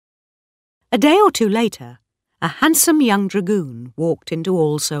 A day or two later, a handsome young dragoon walked into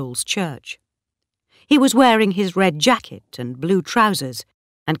All Souls Church. He was wearing his red jacket and blue trousers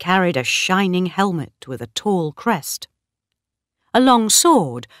and carried a shining helmet with a tall crest. A long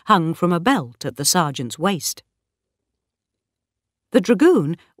sword hung from a belt at the sergeant's waist. The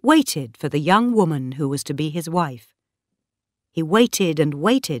dragoon waited for the young woman who was to be his wife. He waited and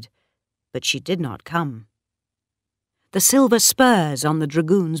waited, but she did not come. The silver spurs on the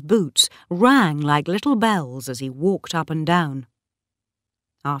dragoon's boots rang like little bells as he walked up and down.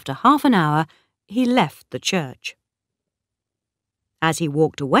 After half an hour, he left the church. As he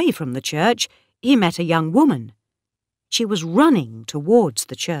walked away from the church, he met a young woman. She was running towards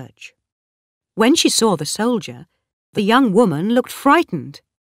the church. When she saw the soldier, the young woman looked frightened.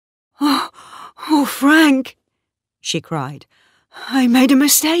 Oh, Frank," she cried. "I made a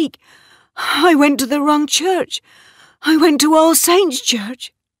mistake. I went to the wrong church. I went to All Saints'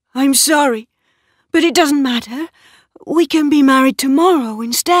 Church. I'm sorry, but it doesn't matter. We can be married tomorrow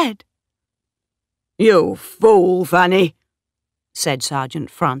instead." "You fool, Fanny," said Sergeant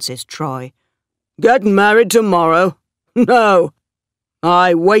Francis Troy. "Get married tomorrow? No.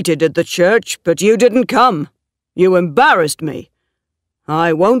 I waited at the church, but you didn't come. You embarrassed me.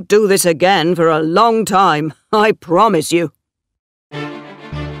 I won't do this again for a long time, I promise you."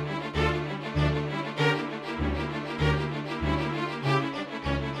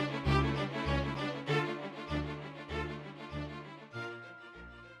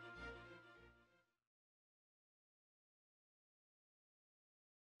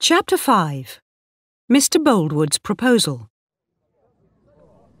 Chapter 5. Mr. Boldwood's Proposal.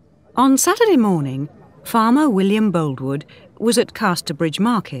 On Saturday morning, Farmer William Boldwood was at Casterbridge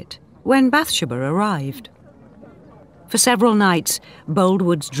Market when Bathsheba arrived. For several nights,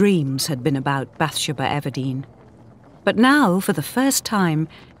 Boldwood's dreams had been about Bathsheba Everdene. But now, for the first time,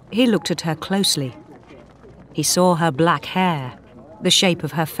 he looked at her closely. He saw her black hair, the shape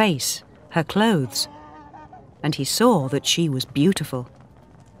of her face, her clothes, and he saw that she was beautiful.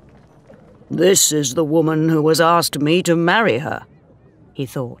 "This is the woman who has asked me to marry her," he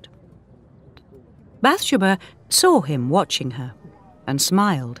thought. Bathsheba saw him watching her and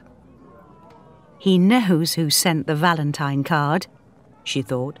smiled. He knows who sent the Valentine card, she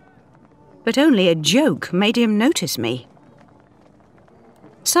thought, but only a joke made him notice me.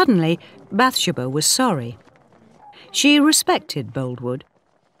 Suddenly, Bathsheba was sorry. She respected Boldwood.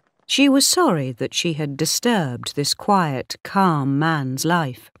 She was sorry that she had disturbed this quiet, calm man's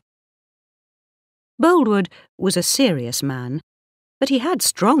life. Boldwood was a serious man, but he had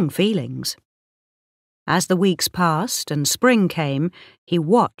strong feelings. As the weeks passed and spring came, he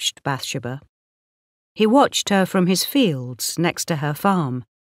watched Bathsheba. He watched her from his fields next to her farm.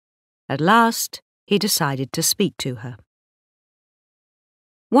 At last, he decided to speak to her.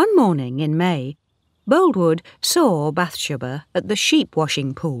 One morning in May, Boldwood saw Bathsheba at the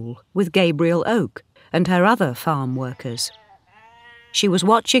sheep-washing pool with Gabriel Oak and her other farm workers. She was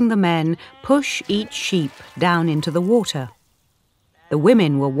watching the men push each sheep down into the water. The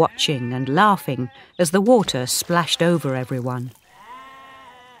women were watching and laughing as the water splashed over everyone.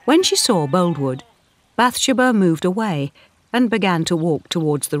 When she saw Boldwood, Bathsheba moved away and began to walk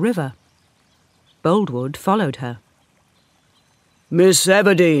towards the river. Boldwood followed her. "Miss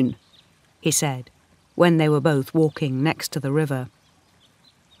Everdene," he said, when they were both walking next to the river.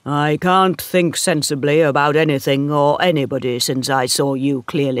 "I can't think sensibly about anything or anybody since I saw you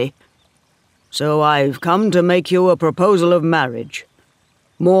clearly. So I've come to make you a proposal of marriage.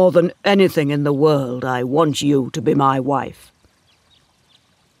 More than anything in the world, I want you to be my wife."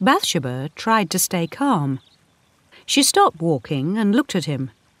 Bathsheba tried to stay calm. She stopped walking and looked at him.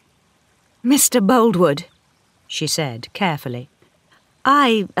 "Mr. Boldwood," she said carefully,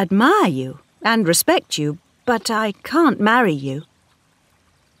 "I admire you and respect you, but I can't marry you."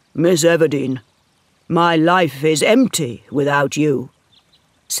 "Miss Everdene, my life is empty without you,"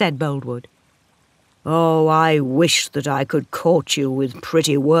 said Boldwood. "Oh, I wish that I could court you with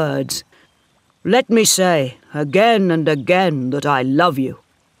pretty words. Let me say, again and again, that I love you.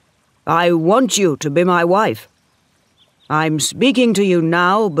 I want you to be my wife. I'm speaking to you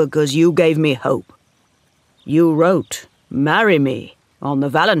now because you gave me hope. You wrote, 'Marry me,' on the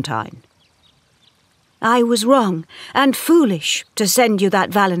Valentine." "I was wrong and foolish to send you that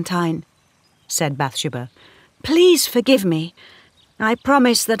Valentine," said Bathsheba. "Please forgive me. I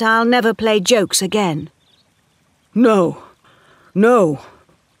promise that I'll never play jokes again." "No, no,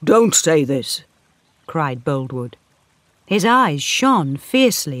 don't say this," cried Boldwood. His eyes shone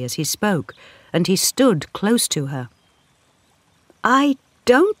fiercely as he spoke, and he stood close to her. "I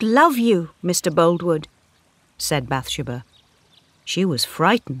don't love you, Mr. Boldwood," said Bathsheba. She was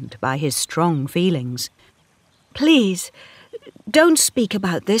frightened by his strong feelings. "Please, don't speak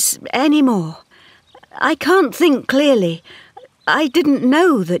about this any more. I can't think clearly. I didn't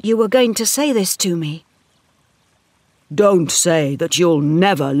know that you were going to say this to me." "Don't say that you'll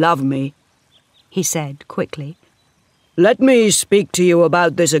never love me," he said quickly. "Let me speak to you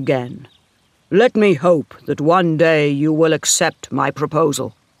about this again. Let me hope that one day you will accept my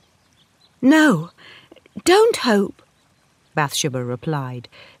proposal." "No, don't hope," Bathsheba replied.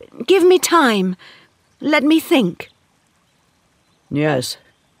 "Give me time. Let me think." "Yes,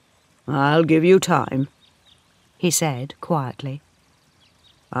 I'll give you time," he said quietly.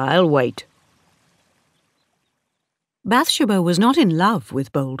 "I'll wait." Bathsheba was not in love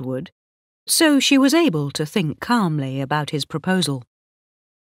with Boldwood, so she was able to think calmly about his proposal.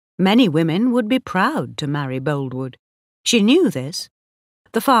 Many women would be proud to marry Boldwood. She knew this.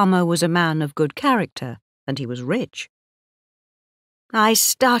 The farmer was a man of good character, and he was rich. "I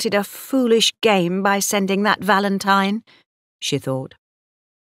started a foolish game by sending that Valentine," she thought.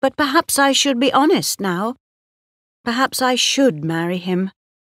 "But perhaps I should be honest now. Perhaps I should marry him.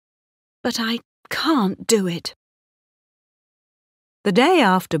 But I can't do it." The day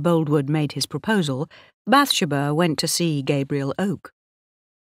after Boldwood made his proposal, Bathsheba went to see Gabriel Oak.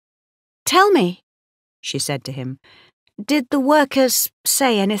 "Tell me," she said to him, "did the workers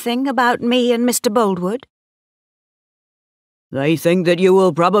say anything about me and Mr. Boldwood?" "They think that you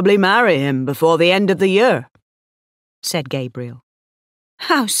will probably marry him before the end of the year," said Gabriel.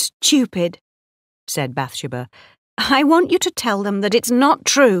 "How stupid," said Bathsheba, I want you to tell them that it's not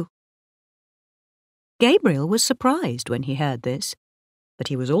true." Gabriel was surprised when he heard this, but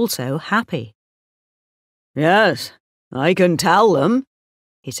he was also happy. "Yes, I can tell them,"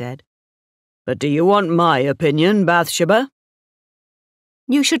 he said. "But do you want my opinion, Bathsheba?"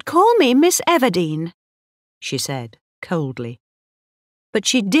 "You should call me Miss Everdeen," she said coldly. But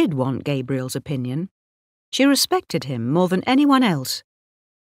she did want Gabriel's opinion. She respected him more than anyone else.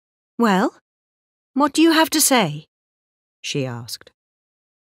 "Well, what do you have to say?" she asked.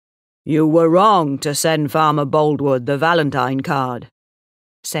 "You were wrong to send Farmer Boldwood the Valentine card,"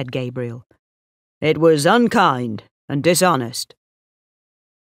 said Gabriel. "It was unkind and dishonest."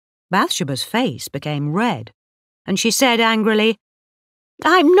 Bathsheba's face became red, and she said angrily,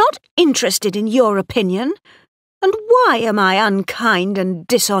 "I'm not interested in your opinion. And why am I unkind and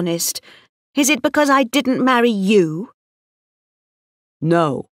dishonest? Is it because I didn't marry you?"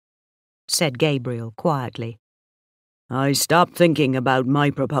 "No," said Gabriel quietly. "I stopped thinking about my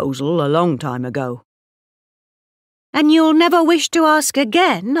proposal a long time ago." "And you'll never wish to ask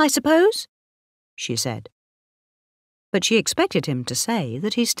again, I suppose?" she said. But she expected him to say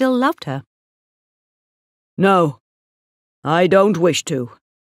that he still loved her. "No, I don't wish to,"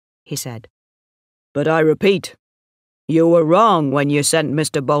 he said. "But I repeat, you were wrong when you sent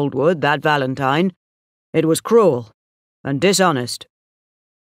Mr. Boldwood that valentine. It was cruel and dishonest."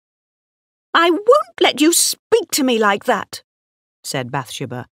 "I won't let you speak to me like that," said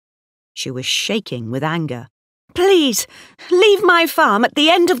Bathsheba. She was shaking with anger. "Please, leave my farm at the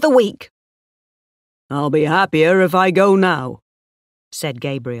end of the week." "I'll be happier if I go now," said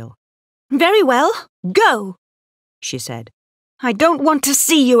Gabriel. "Very well, go," she said. "I don't want to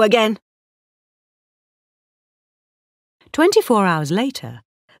see you again." 24 hours later,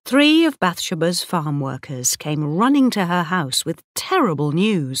 3 of Bathsheba's farm workers came running to her house with terrible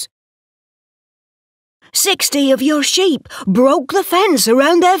news. 60 of your sheep broke the fence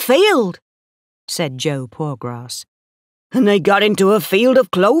around their field," said Joe Poorgrass. "and they got into a field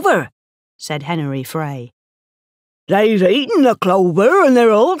of clover," said Henry Frey. "They've eaten the clover and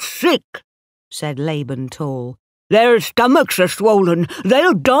they're all sick," said Laban Tall. "Their stomachs are swollen.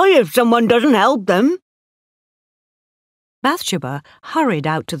 They'll die if someone doesn't help them." Bathsheba hurried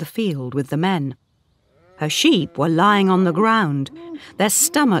out to the field with the men. Her sheep were lying on the ground. Their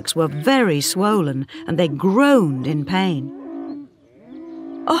stomachs were very swollen, and they groaned in pain.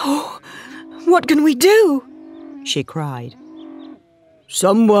 "Oh, what can we do?" she cried.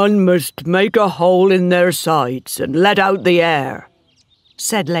 "Someone must make a hole in their sides and let out the air,"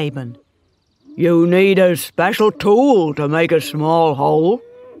 said Laban. "You need a special tool to make a small hole."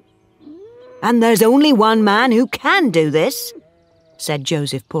 "And there's only one man who can do this," said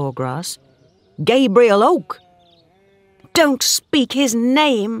Joseph Poorgrass. "Gabriel Oak." "Don't speak his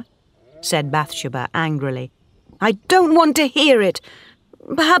name," said Bathsheba angrily. "I don't want to hear it.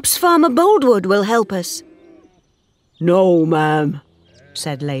 Perhaps Farmer Boldwood will help us." "No, ma'am,"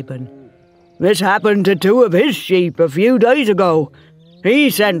 said Laban. "This happened to 2 of his sheep a few days ago. He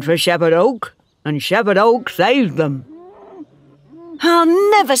sent for Shepherd Oak, and Shepherd Oak saved them." "I'll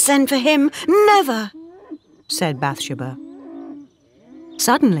never send for him, never," said Bathsheba.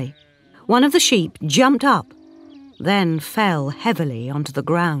 Suddenly, one of the sheep jumped up, then fell heavily onto the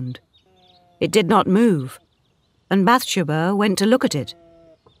ground. It did not move, and Bathsheba went to look at it.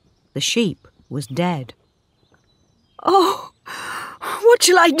 The sheep was dead. "Oh, what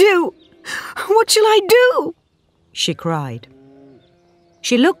shall I do? What shall I do?" she cried.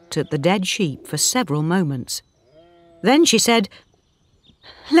 She looked at the dead sheep for several moments. Then she said,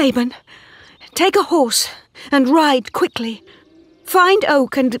 "Laban, take a horse and ride quickly. Find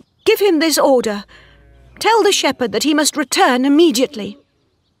Oak and give him this order. Tell the shepherd that he must return immediately."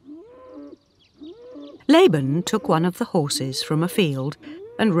 Laban took one of the horses from a field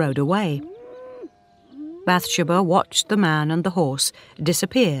and rode away. Bathsheba watched the man and the horse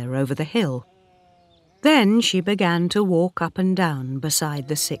disappear over the hill. Then she began to walk up and down beside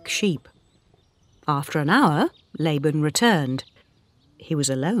the sick sheep. After an hour, Laban returned. He was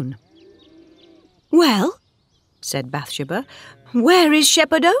alone. "Well," said Bathsheba, "where is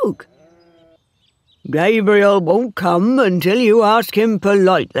Shepherd Oak?" "Gabriel won't come until you ask him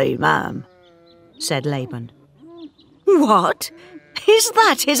politely, ma'am," said Laban. "What? Is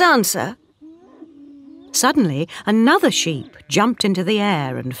that his answer?" Suddenly, another sheep jumped into the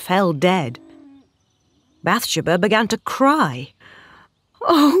air and fell dead. Bathsheba began to cry.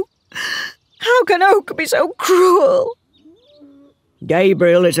 "Oh, how can Oak be so cruel?"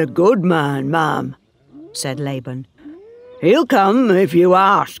 "Gabriel is a good man, ma'am," said Laban. "He'll come if you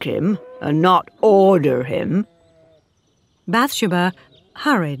ask him and not order him." Bathsheba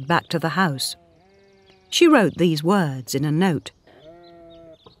hurried back to the house. She wrote these words in a note.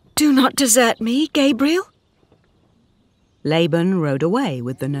 "Do not desert me, Gabriel." Laban rode away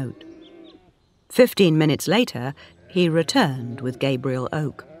with the note. 15 minutes later, he returned with Gabriel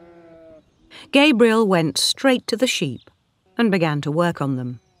Oak. Gabriel went straight to the sheep and began to work on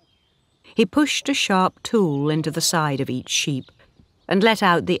them. He pushed a sharp tool into the side of each sheep and let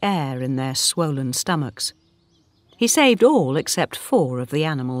out the air in their swollen stomachs. He saved all except 4 of the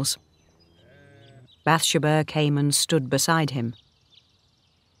animals. Bathsheba came and stood beside him.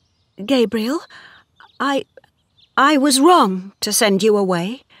 "Gabriel, I was wrong to send you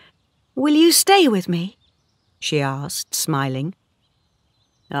away. Will you stay with me?" she asked, smiling.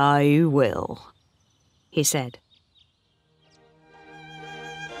 "I will," he said.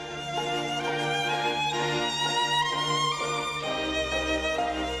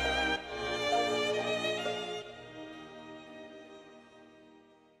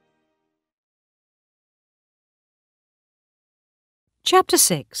 Chapter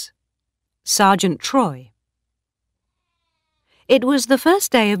 6. Sergeant Troy. It was the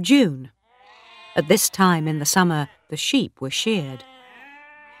first day of June. At this time in the summer, the sheep were sheared.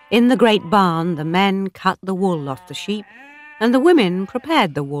 In the great barn, the men cut the wool off the sheep, and the women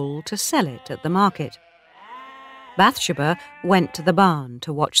prepared the wool to sell it at the market. Bathsheba went to the barn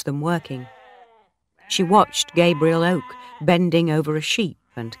to watch them working. She watched Gabriel Oak bending over a sheep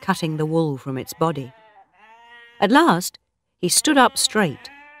and cutting the wool from its body. At last, he stood up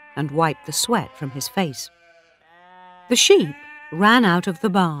straight and wiped the sweat from his face. The sheep ran out of the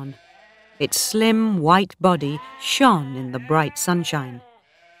barn. Its slim white body shone in the bright sunshine.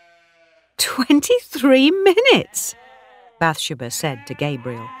 23 minutes, Bathsheba said to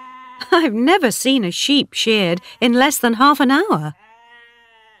Gabriel. I've never seen a sheep sheared in less than half an hour.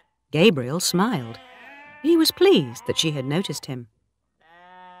 Gabriel smiled. He was pleased that she had noticed him.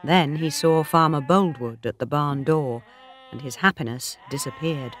 Then he saw Farmer Boldwood at the barn door, and his happiness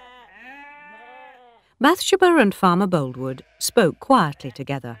disappeared. Bathsheba and Farmer Boldwood spoke quietly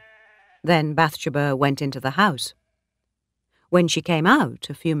together. Then Bathsheba went into the house. When she came out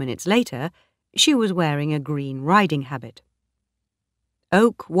a few minutes later, she was wearing a green riding habit.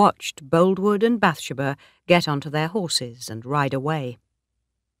 Oak watched Boldwood and Bathsheba get onto their horses and ride away.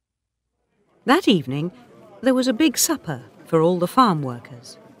 That evening, there was a big supper for all the farm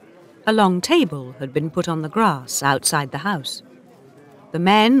workers. A long table had been put on the grass outside the house. The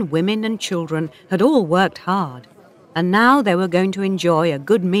men, women and children had all worked hard, and now they were going to enjoy a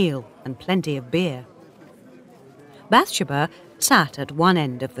good meal and plenty of beer. Bathsheba sat at one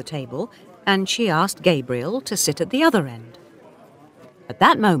end of the table, and she asked Gabriel to sit at the other end. At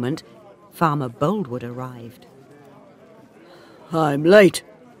that moment, Farmer Boldwood arrived. "I'm late,"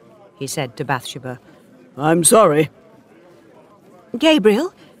 he said to Bathsheba. "I'm sorry."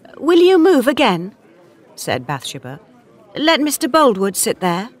 "Gabriel, will you move again?" said Bathsheba. "Let Mr. Boldwood sit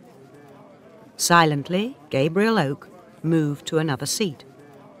there." Silently, Gabriel Oak moved to another seat.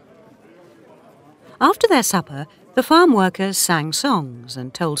 After their supper, the farm workers sang songs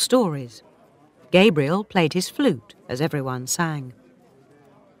and told stories. Gabriel played his flute as everyone sang.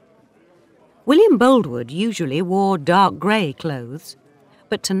 William Boldwood usually wore dark grey clothes,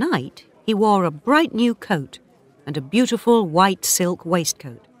 but tonight he wore a bright new coat and a beautiful white silk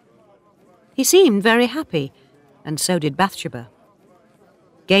waistcoat. He seemed very happy, and so did Bathsheba.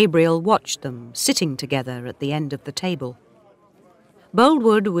 Gabriel watched them sitting together at the end of the table.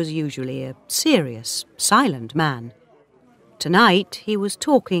 Boldwood was usually a serious, silent man. Tonight he was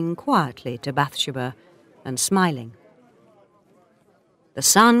talking quietly to Bathsheba and smiling. The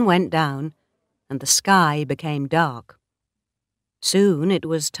sun went down and the sky became dark. Soon it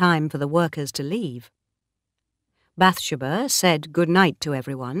was time for the workers to leave. Bathsheba said good night to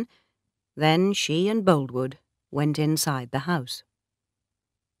everyone. Then she and Boldwood went inside the house.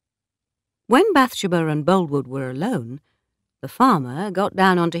 When Bathsheba and Boldwood were alone, the farmer got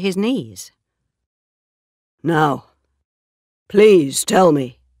down onto his knees. "Now, please tell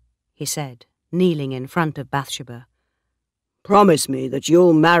me," he said, kneeling in front of Bathsheba. "Promise me that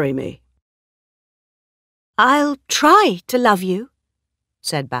you'll marry me." "I'll try to love you,"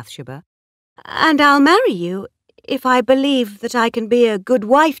 said Bathsheba, "and I'll marry you if I believe that I can be a good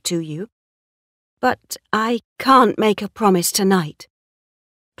wife to you. But I can't make a promise tonight.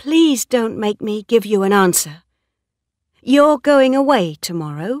 Please don't make me give you an answer. You're going away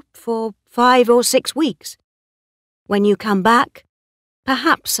tomorrow for 5 or 6 weeks. When you come back,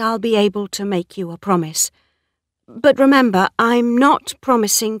 perhaps I'll be able to make you a promise. But remember, I'm not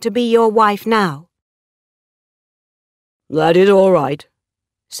promising to be your wife now." "That is all right,"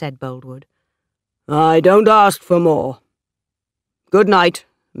 said Boldwood. "I don't ask for more. Good night,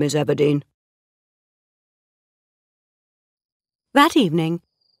 Miss Everdeen." That evening,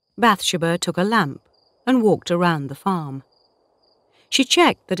 Bathsheba took a lamp and walked around the farm. She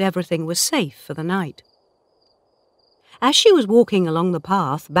checked that everything was safe for the night. As she was walking along the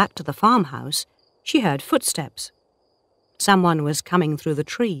path back to the farmhouse, she heard footsteps. Someone was coming through the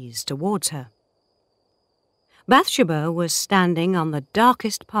trees towards her. Bathsheba was standing on the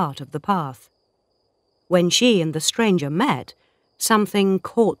darkest part of the path. When she and the stranger met, something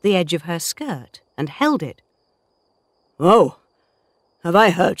caught the edge of her skirt and held it. "Oh, have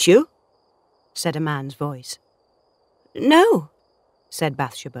I hurt you?" said a man's voice. "No," said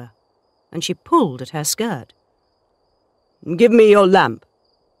Bathsheba, and she pulled at her skirt. "Give me your lamp,"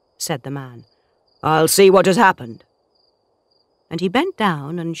 said the man. "I'll see what has happened." And he bent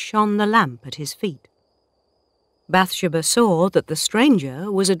down and shone the lamp at his feet. Bathsheba saw that the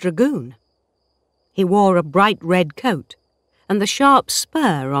stranger was a dragoon. He wore a bright red coat, and the sharp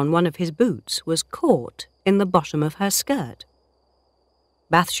spur on one of his boots was caught in the bottom of her skirt.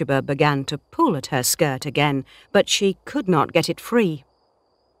 Bathsheba began to pull at her skirt again, but she could not get it free.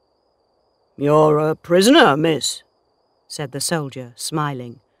 "You're a prisoner, miss," said the soldier,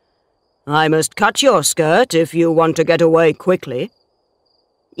 smiling. "I must cut your skirt if you want to get away quickly."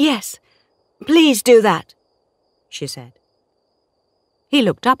 "Yes, please do that," she said. He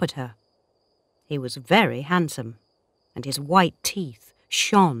looked up at her. He was very handsome, and his white teeth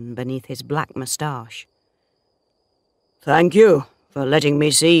shone beneath his black moustache. "Thank you for letting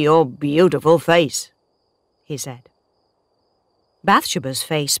me see your beautiful face," he said. Bathsheba's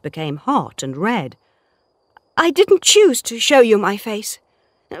face became hot and red. "I didn't choose to show you my face.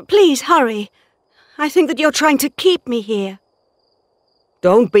 Please hurry. I think that you're trying to keep me here."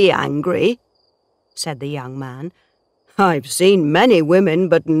 "Don't be angry," said the young man. "I've seen many women,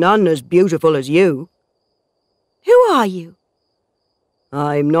 but none as beautiful as you." "Who are you?"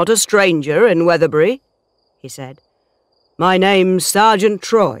 "I'm not a stranger in Weatherbury," he said. "My name's Sergeant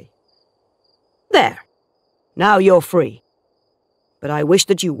Troy. There, now you're free. But I wish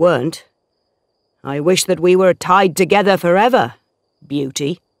that you weren't. I wish that we were tied together forever,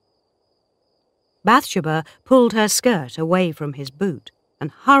 beauty." Bathsheba pulled her skirt away from his boot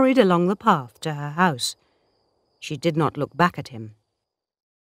and hurried along the path to her house. She did not look back at him.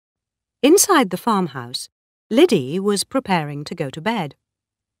 Inside the farmhouse, Liddy was preparing to go to bed.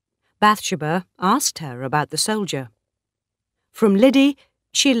 Bathsheba asked her about the soldier. From Liddy,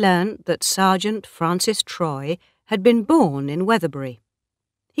 she learnt that Sergeant Francis Troy had been born in Weatherbury.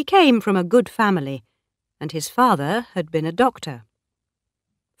 He came from a good family, and his father had been a doctor.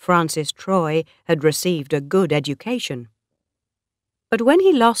 Francis Troy had received a good education. But when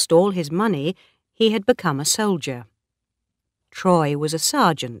he lost all his money, he had become a soldier. Troy was a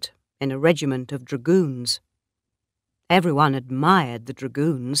sergeant in a regiment of dragoons. Everyone admired the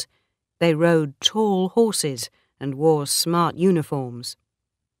dragoons. They rode tall horses and wore smart uniforms.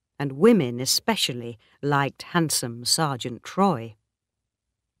 And women especially liked handsome Sergeant Troy.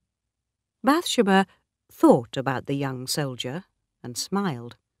 Bathsheba thought about the young soldier and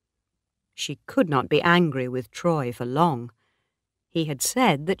smiled. She could not be angry with Troy for long. He had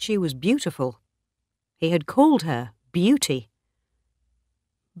said that she was beautiful. He had called her Beauty.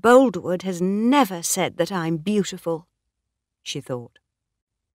 "Boldwood has never said that I'm beautiful," she thought.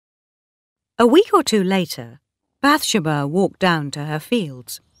 A week or two later, Bathsheba walked down to her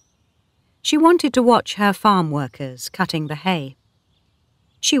fields. She wanted to watch her farm workers cutting the hay.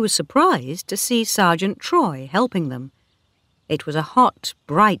 She was surprised to see Sergeant Troy helping them. It was a hot,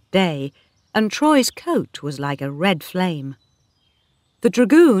 bright day, and Troy's coat was like a red flame. The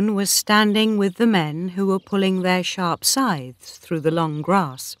dragoon was standing with the men who were pulling their sharp scythes through the long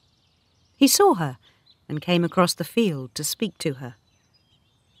grass. He saw her and came across the field to speak to her.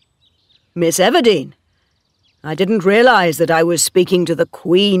 "Miss Everdeen, I didn't realize that I was speaking to the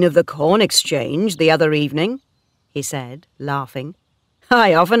Queen of the Corn Exchange the other evening," he said, laughing.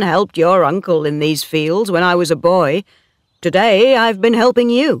 "I often helped your uncle in these fields when I was a boy. Today I've been helping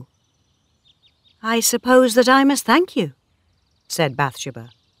you." "I suppose that I must thank you," said Bathsheba.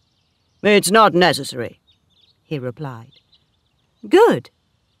 "It's not necessary," he replied. "Good,"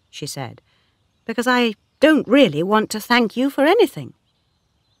 she said, "because I don't really want to thank you for anything."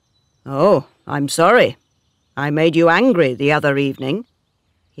 "Oh, I'm sorry. I made you angry the other evening,"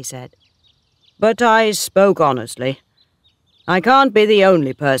 he said. "But I spoke honestly. I can't be the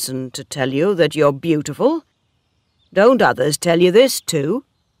only person to tell you that you're beautiful. Don't others tell you this too?"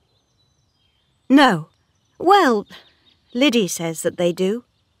 "No. Well, Liddy says that they do,"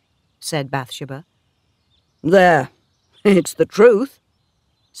 said Bathsheba. "There, it's the truth,"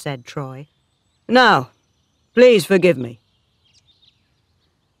 said Troy. "Now, please forgive me."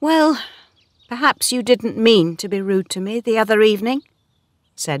 "Well, Perhaps you didn't mean to be rude to me the other evening,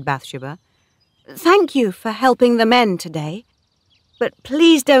 said Bathsheba. Thank you for helping the men today, but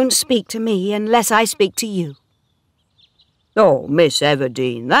please don't speak to me unless I speak to you. Oh, Miss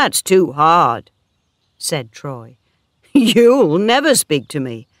Everdeen, that's too hard, said Troy. You'll never speak to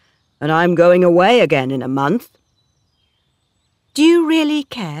me, and I'm going away again in a month. Do you really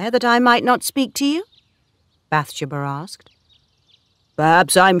care that I might not speak to you? Bathsheba asked.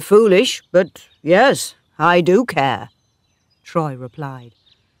 Perhaps I'm foolish, but yes, I do care, Troy replied.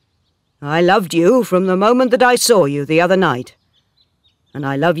 I loved you from the moment that I saw you the other night, and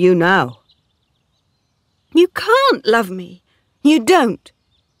I love you now. You can't love me. You don't,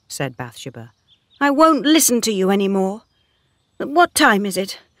 said Bathsheba. I won't listen to you any more. What time is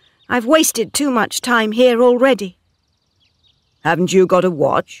it? I've wasted too much time here already. Haven't you got a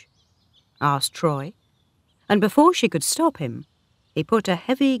watch? Asked Troy, and before she could stop him, he put a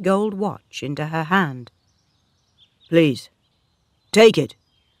heavy gold watch into her hand. Please, take it,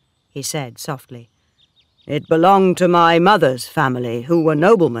 he said softly. It belonged to my mother's family, who were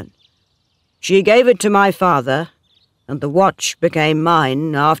noblemen. She gave it to my father, and the watch became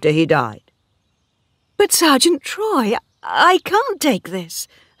mine after he died. But Sergeant Troy, I can't take this.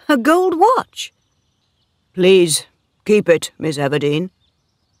 A gold watch. Please, keep it, Miss Everdeen,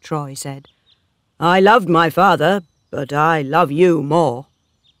 Troy said. I loved my father, but I love you more.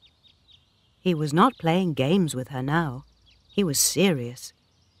 He was not playing games with her now. He was serious.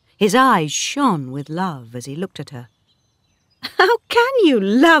 His eyes shone with love as he looked at her. How can you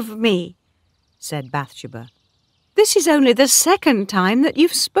love me? Said Bathsheba. This is only the second time that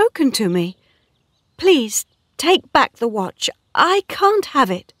you've spoken to me. Please, take back the watch. I can't have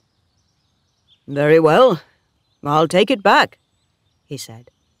it. Very well. I'll take it back, he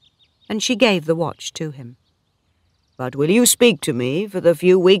said, and she gave the watch to him. But will you speak to me for the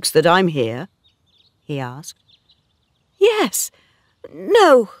few weeks that I'm here? He asked. Yes.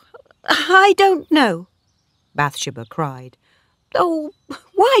 No, I don't know, Bathsheba cried. Oh,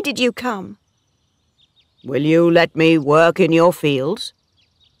 why did you come? Will you let me work in your fields?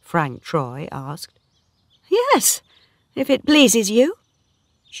 Frank Troy asked. Yes, if it pleases you,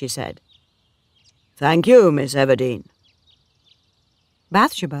 she said. Thank you, Miss Everdeen.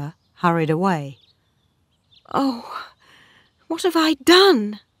 Bathsheba hurried away. Oh, what have I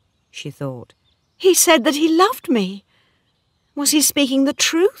done? She thought. He said that he loved me. Was he speaking the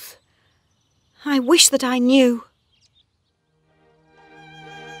truth? I wish that I knew.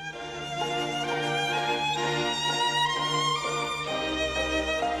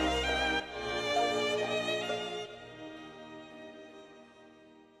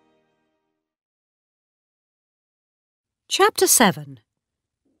 Chapter 7.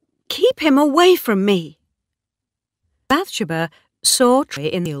 Keep him away from me. Bathsheba saw Troy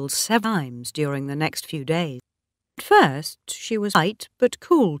in the fields several times during the next few days. At first she was light but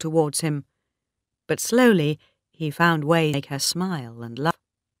cool towards him, but slowly he found ways to make her smile and laugh.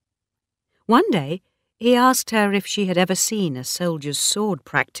 One day he asked her if she had ever seen a soldier's sword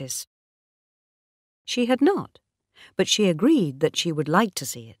practice. She had not, but she agreed that she would like to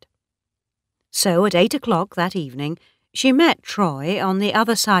see it. So at 8 o'clock that evening she met Troy on the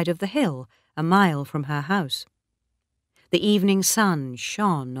other side of the hill, a mile from her house. The evening sun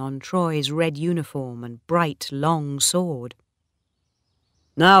shone on Troy's red uniform and bright, long sword.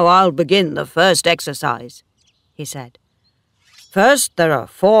 Now I'll begin the first exercise, he said. First there are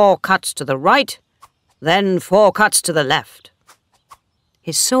 4 cuts to the right, then 4 cuts to the left.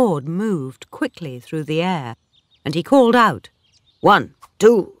 His sword moved quickly through the air, and he called out, 1,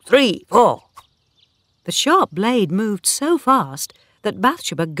 2, 3, 4. The sharp blade moved so fast that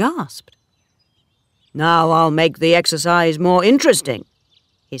Bathsheba gasped. Now I'll make the exercise more interesting,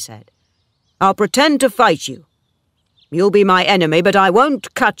 he said. I'll pretend to fight you. You'll be my enemy, but I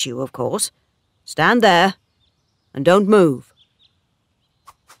won't cut you, of course. Stand there and don't move.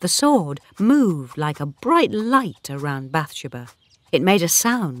 The sword moved like a bright light around Bathsheba. It made a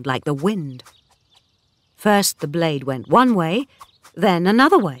sound like the wind. First the blade went one way, then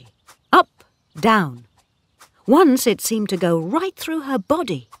another way, up, down. Once it seemed to go right through her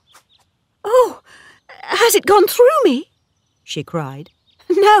body. Oh, has it gone through me? She cried.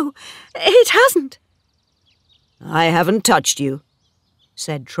 No, it hasn't. I haven't touched you,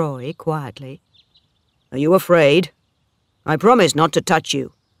 said Troy quietly. Are you afraid? I promise not to touch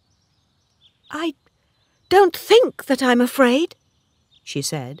you. I don't think that I'm afraid, she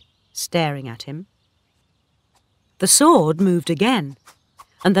said, staring at him. The sword moved again,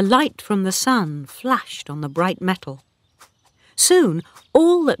 and the light from the sun flashed on the bright metal. Soon,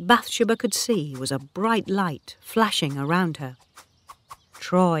 all that Bathsheba could see was a bright light flashing around her.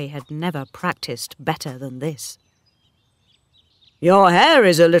 Troy had never practised better than this. "Your hair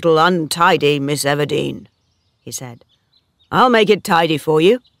is a little untidy, Miss Everdeen," he said. "I'll make it tidy for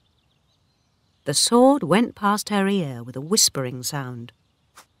you." The sword went past her ear with a whispering sound.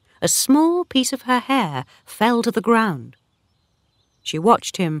 A small piece of her hair fell to the ground. She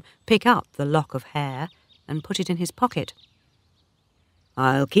watched him pick up the lock of hair and put it in his pocket.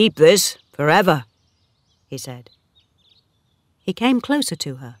 "I'll keep this forever," he said. He came closer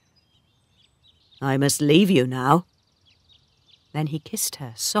to her. "I must leave you now." Then he kissed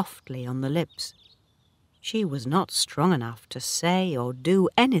her softly on the lips. She was not strong enough to say or do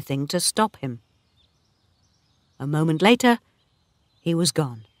anything to stop him. A moment later, he was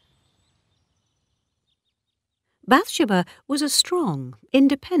gone. Bathsheba was a strong,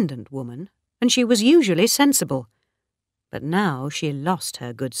 independent woman, and she was usually sensible. But now she lost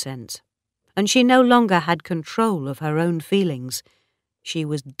her good sense, and she no longer had control of her own feelings. She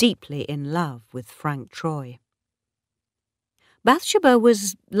was deeply in love with Frank Troy. Bathsheba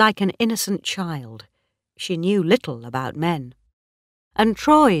was like an innocent child. She knew little about men, and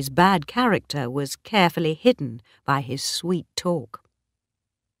Troy's bad character was carefully hidden by his sweet talk.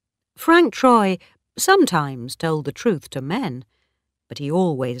 Frank Troy sometimes told the truth to men, but he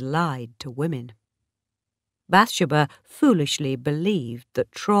always lied to women. Bathsheba foolishly believed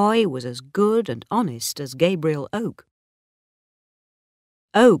that Troy was as good and honest as Gabriel Oak.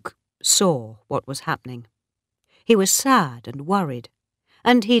 Oak saw what was happening. He was sad and worried,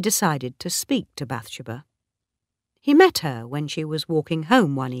 and he decided to speak to Bathsheba. He met her when she was walking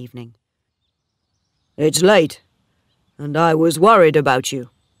home one evening. "It's late, and I was worried about you,"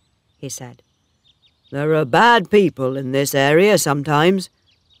 he said. "There are bad people in this area sometimes,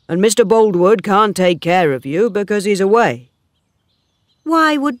 and Mr. Boldwood can't take care of you because he's away."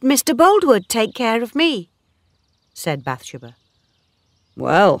 "Why would Mr. Boldwood take care of me?" said Bathsheba.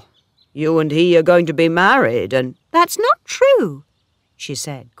 "Well, you and he are going to be married, and—" "That's not true," she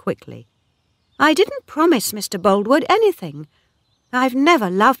said quickly. "I didn't promise Mr. Boldwood anything. I've never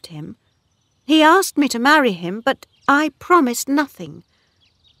loved him. He asked me to marry him, but I promised nothing.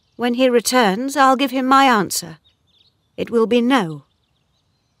 When he returns, I'll give him my answer. It will be no."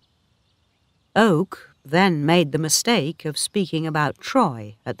 Oak then made the mistake of speaking about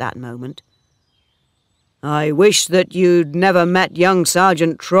Troy at that moment. "I wish that you'd never met young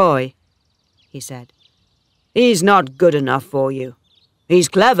Sergeant Troy," he said. "He's not good enough for you. He's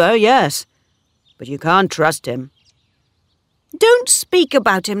clever, yes, but you can't trust him." "Don't speak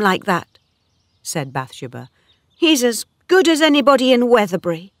about him like that," said Bathsheba. "He's as good as anybody in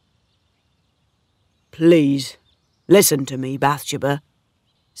Weatherbury." "Please, listen to me, Bathsheba,"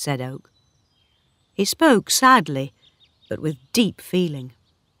 said Oak. He spoke sadly, but with deep feeling.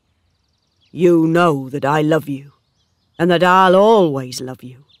 "You know that I love you, and that I'll always love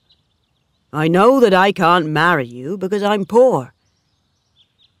you. I know that I can't marry you because I'm poor,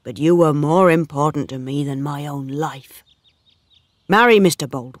 but you are more important to me than my own life. Marry Mr.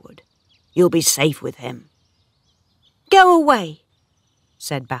 Boldwood. You'll be safe with him." "Go away,"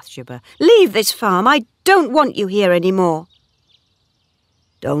 said Bathsheba. "Leave this farm. I don't want you here any more."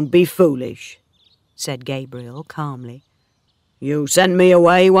 "Don't be foolish," said Gabriel calmly. "You sent me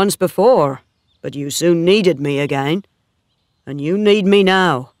away once before, but you soon needed me again, and you need me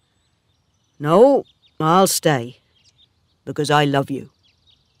now. No, I'll stay, because I love you."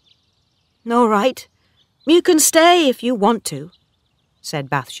 "All right. You can stay if you want to," said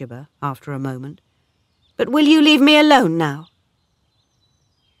Bathsheba after a moment. "But will you leave me alone now?"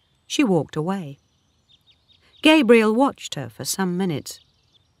 She walked away. Gabriel watched her for some minutes.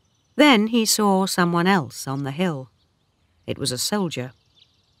 Then he saw someone else on the hill. It was a soldier.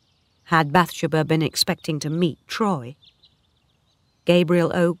 Had Bathsheba been expecting to meet Troy?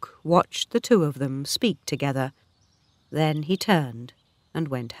 Gabriel Oak watched the two of them speak together. Then he turned and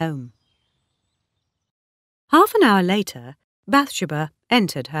went home. Half an hour later, Bathsheba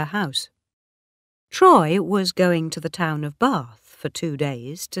entered her house. Troy was going to the town of Bath for 2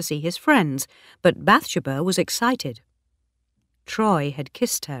 days to see his friends, but Bathsheba was excited. Troy had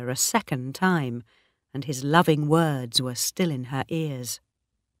kissed her a second time, and his loving words were still in her ears.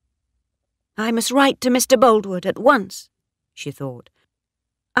 "I must write to Mr. Boldwood at once," she thought.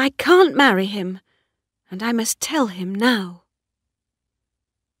 "I can't marry him, and I must tell him now."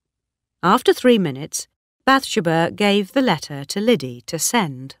 After 3 minutes, Bathsheba gave the letter to Liddy to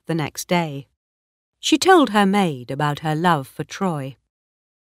send the next day. She told her maid about her love for Troy.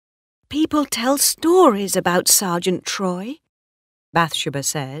 "People tell stories about Sergeant Troy," Bathsheba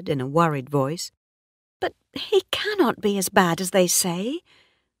said in a worried voice. "but he cannot be as bad as they say.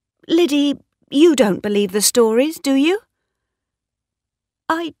 Liddy, you don't believe the stories, do you?"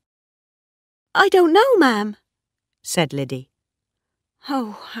 I don't know, ma'am, said Liddy.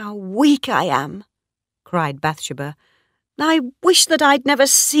 Oh, how weak I am, cried Bathsheba. I wish that I'd never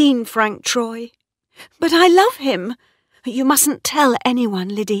seen Frank Troy. But I love him. You mustn't tell anyone,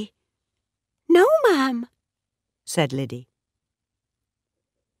 Liddy. No, ma'am, said Liddy.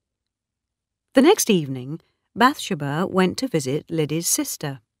 The next evening, Bathsheba went to visit Liddy's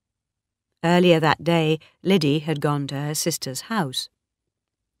sister. Earlier that day, Liddy had gone to her sister's house.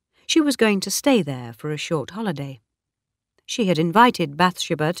 She was going to stay there for a short holiday. She had invited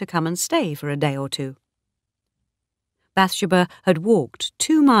Bathsheba to come and stay for a day or two. Bathsheba had walked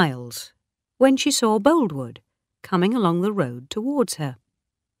 2 miles when she saw Boldwood coming along the road towards her.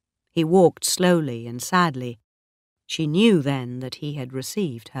 He walked slowly and sadly. She knew then that he had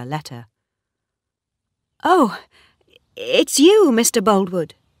received her letter. "Oh, it's you, Mr.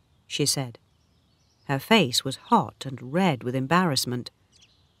 Boldwood," she said. Her face was hot and red with embarrassment.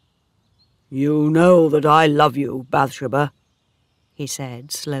 "You know that I love you, Bathsheba," he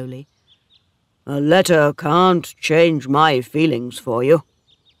said slowly. "A letter can't change my feelings for you."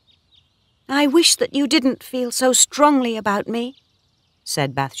 "I wish that you didn't feel so strongly about me,"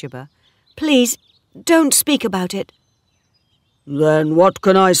 said Bathsheba. "Please, don't speak about it." "Then what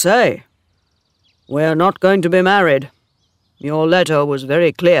can I say? We're not going to be married. Your letter was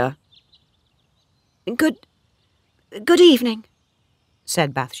very clear." Good evening,"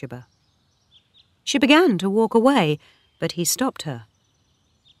 said Bathsheba. She began to walk away, but he stopped her.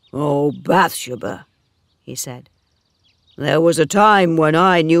 "Oh, Bathsheba," he said, "there was a time when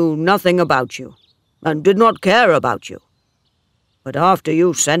I knew nothing about you, and did not care about you. But after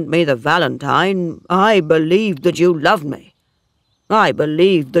you sent me the valentine, I believed that you loved me. I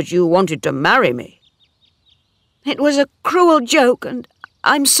believed that you wanted to marry me." "It was a cruel joke, and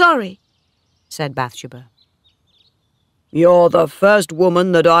I'm sorry," said Bathsheba. "You're the first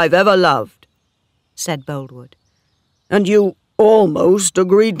woman that I've ever loved," said Boldwood, "and you almost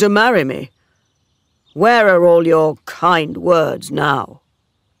agreed to marry me. Where are all your kind words now?"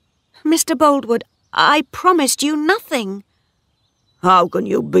 "Mr. Boldwood, I promised you nothing." "How can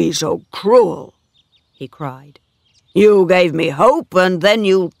you be so cruel?" he cried. "You gave me hope, and then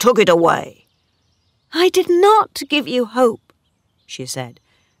you took it away." "I did not give you hope," she said.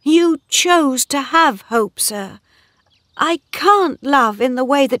 "You chose to have hope, sir. I can't love in the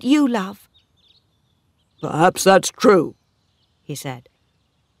way that you love." "Perhaps that's true," he said.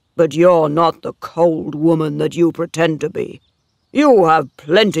 "But you're not the cold woman that you pretend to be. You have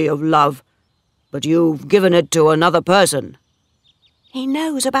plenty of love, but you've given it to another person." "He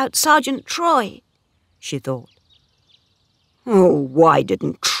knows about Sergeant Troy," she thought. "Oh, why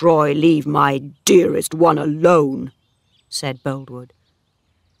didn't Troy leave my dearest one alone?" said Boldwood.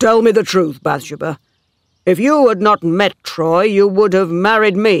 "Tell me the truth, Bathsheba. If you had not met Troy, you would have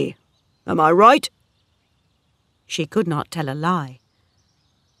married me. Am I right?" She could not tell a lie.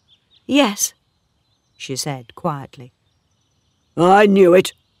 "Yes," she said quietly. "I knew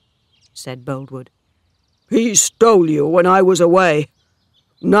it," said Boldwood. "He stole you when I was away.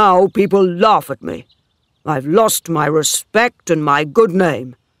 Now people laugh at me. I've lost my respect and my good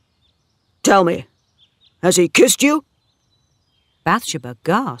name. Tell me, has he kissed you?" Bathsheba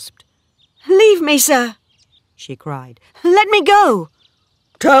gasped. "Leave me, sir," she cried. "Let me go."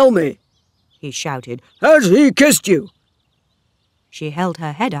 "Tell me," he shouted, "has he kissed you?" She held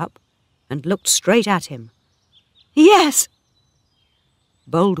her head up and looked straight at him. "Yes."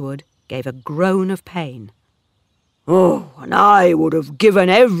 Boldwood gave a groan of pain. "Oh, and I would have given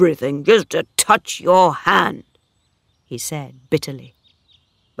everything just to touch your hand," he said bitterly.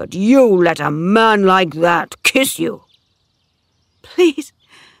 "But you let a man like that kiss you." "Please,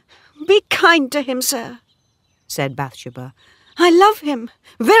 be kind to him, sir," said Bathsheba. "I love him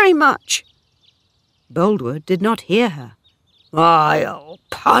very much." Boldwood did not hear her. "I'll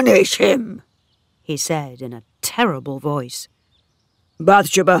punish him," he said in a terrible voice.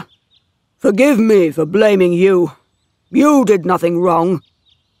 "Bathsheba, forgive me for blaming you. You did nothing wrong.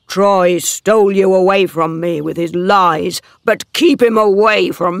 Troy stole you away from me with his lies, but keep him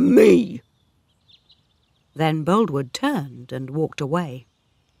away from me." Then Boldwood turned and walked away.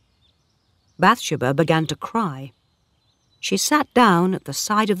 Bathsheba began to cry. She sat down at the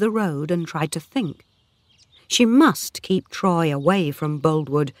side of the road and tried to think. She must keep Troy away from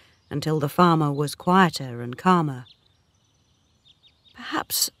Boldwood until the farmer was quieter and calmer.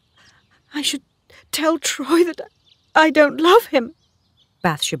 "Perhaps I should tell Troy that I don't love him,"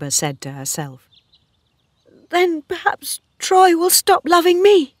 Bathsheba said to herself. "Then perhaps Troy will stop loving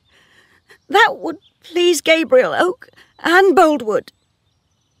me. That would please Gabriel Oak and Boldwood.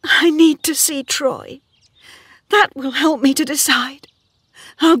 I need to see Troy. That will help me to decide.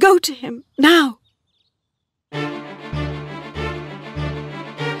 I'll go to him now.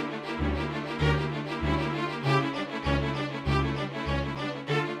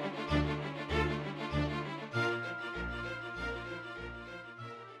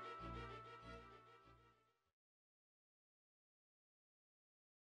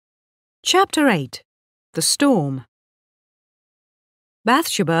 Chapter 8. The Storm.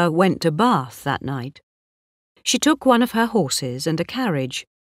 Bathsheba went to Bath that night. She took one of her horses and a carriage,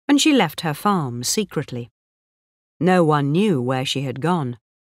 and she left her farm secretly. No one knew where she had gone.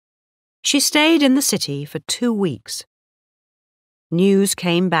 She stayed in the city for 2 weeks. News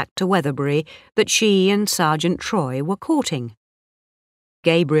came back to Weatherbury that she and Sergeant Troy were courting.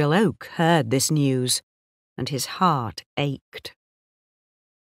 Gabriel Oak heard this news, and his heart ached.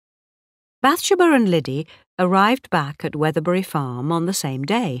 Bathsheba and Liddy arrived back at Weatherbury Farm on the same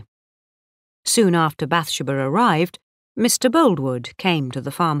day. Soon after Bathsheba arrived, Mr. Boldwood came to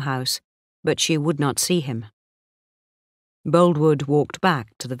the farmhouse, but she would not see him. Boldwood walked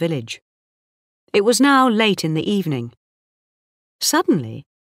back to the village. It was now late in the evening. Suddenly,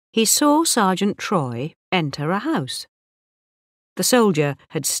 he saw Sergeant Troy enter a house. The soldier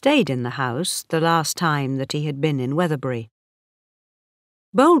had stayed in the house the last time that he had been in Weatherbury.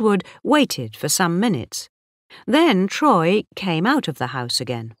 Boldwood waited for some minutes. Then Troy came out of the house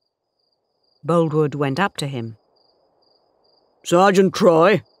again. Boldwood went up to him. Sergeant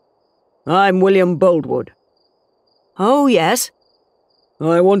Troy, I'm William Boldwood. Oh, yes,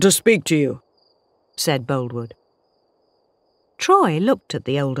 I want to speak to you, said Boldwood. Troy looked at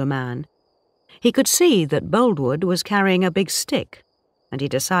the older man. He could see that Boldwood was carrying a big stick, and he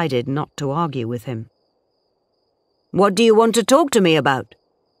decided not to argue with him. What do you want to talk to me about?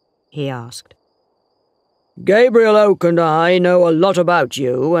 He asked. Gabriel Oak and I know a lot about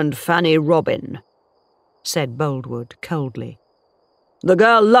you and Fanny Robin, said Boldwood coldly. The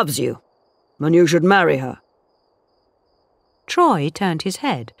girl loves you, and you should marry her. Troy turned his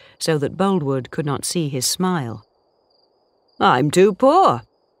head so that Boldwood could not see his smile. I'm too poor,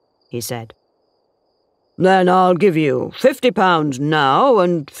 he said. Then I'll give you £50 now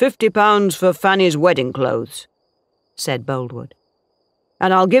and £50 for Fanny's wedding clothes, said Boldwood.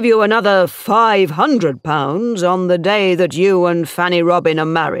 And I'll give you another £500 on the day that you and Fanny Robin are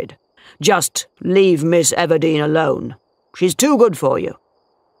married. Just leave Miss Everdene alone. She's too good for you.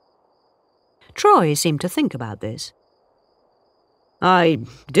 Troy seemed to think about this. I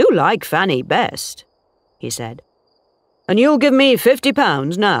do like Fanny best, he said. And you'll give me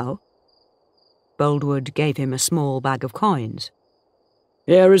 £50 now? Boldwood gave him a small bag of coins.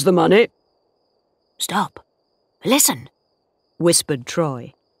 Here is the money. Stop. Listen, whispered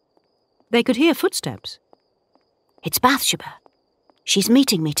Troy. They could hear footsteps. It's Bathsheba. She's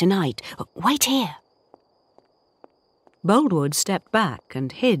meeting me tonight. Wait here. Boldwood stepped back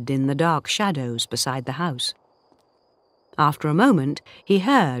and hid in the dark shadows beside the house. After a moment, he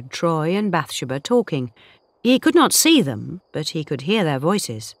heard Troy and Bathsheba talking. He could not see them, but he could hear their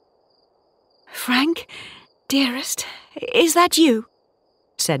voices. Frank, dearest, is that you?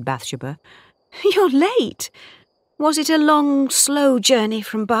 Said Bathsheba. You're late. Was it a long, slow journey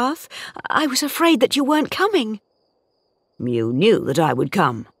from Bath? I was afraid that you weren't coming. You knew that I would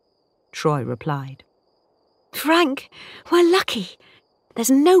come, Troy replied. Frank, we're lucky.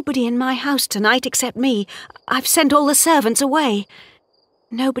 There's nobody in my house tonight except me. I've sent all the servants away.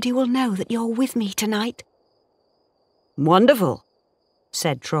 Nobody will know that you're with me tonight. Wonderful,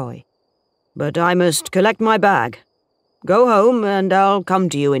 said Troy. But I must collect my bag. Go home and I'll come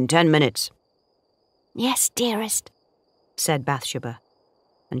to you in 10 minutes. Yes, dearest, said Bathsheba,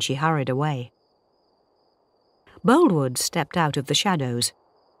 and she hurried away. Boldwood stepped out of the shadows.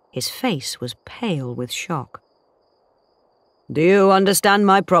 His face was pale with shock. Do you understand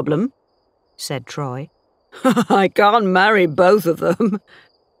my problem? Said Troy. I can't marry both of them.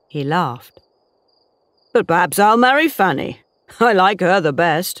 He laughed. But perhaps I'll marry Fanny. I like her the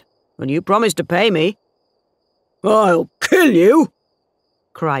best, and you promised to pay me. I'll kill you,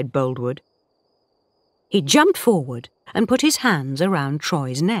 cried Boldwood. He jumped forward and put his hands around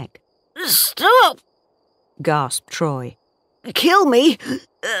Troy's neck. Stop, gasped Troy. Kill me,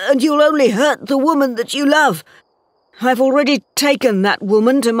 and you'll only hurt the woman that you love. I've already taken that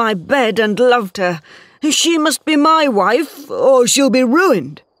woman to my bed and loved her. She must be my wife, or she'll be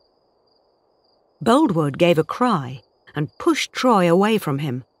ruined. Boldwood gave a cry and pushed Troy away from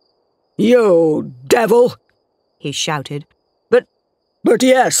him. You devil, he shouted. But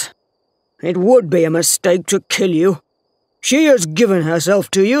yes, it would be a mistake to kill you. She has given herself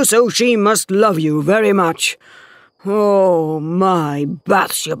to you, so she must love you very much. Oh, my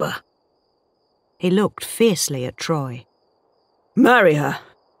Bathsheba. He looked fiercely at Troy. Marry her,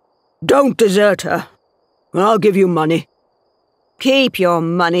 Don't desert her. I'll give you money. Keep your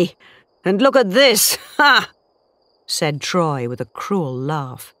money, and look at this, ha! Said Troy with a cruel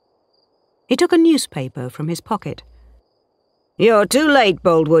laugh. He took a newspaper from his pocket. You're too late,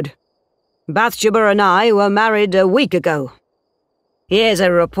 Boldwood. Bathsheba and I were married a week ago. Here's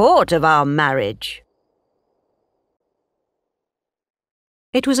a report of our marriage.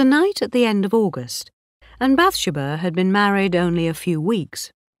 It was a night at the end of August, and Bathsheba had been married only a few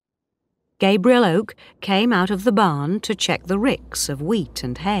weeks. Gabriel Oak came out of the barn to check the ricks of wheat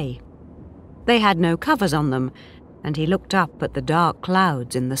and hay. They had no covers on them, and he looked up at the dark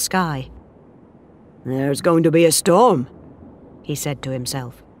clouds in the sky. There's going to be a storm, he said to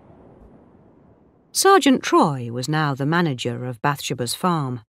himself. Sergeant Troy was now the manager of Bathsheba's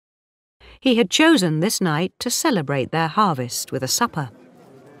farm. He had chosen this night to celebrate their harvest with a supper.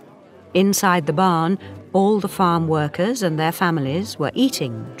 Inside the barn, all the farm workers and their families were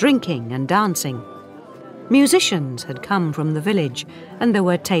eating, drinking, and dancing. Musicians had come from the village, and there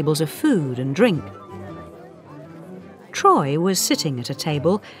were tables of food and drink. Troy was sitting at a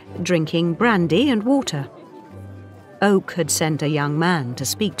table, drinking brandy and water. Oak had sent a young man to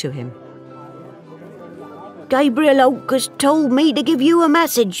speak to him. Gabriel Oak has told me to give you a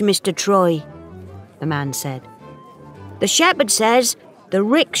message, Mr. Troy, the man said. The shepherd says the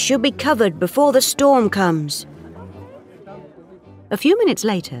ricks should be covered before the storm comes. A few minutes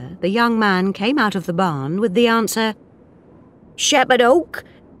later, the young man came out of the barn with the answer, Shepherd Oak,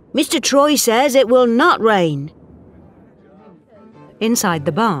 Mr. Troy says it will not rain. Inside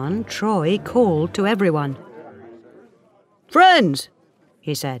the barn, Troy called to everyone. Friends,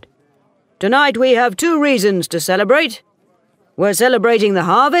 he said, tonight we have 2 reasons to celebrate. We're celebrating the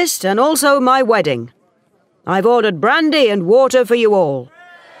harvest and also my wedding. I've ordered brandy and water for you all.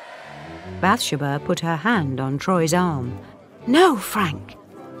 Bathsheba put her hand on Troy's arm. No, Frank,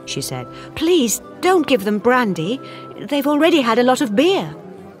 she said. Please don't give them brandy. They've already had a lot of beer.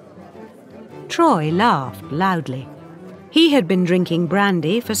 Troy laughed loudly. He had been drinking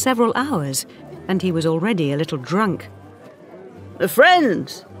brandy for several hours, and he was already a little drunk.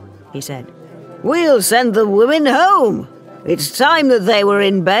 Friends, he said, we'll send the women home. It's time that they were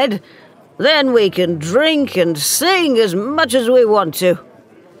in bed. Then we can drink and sing as much as we want to.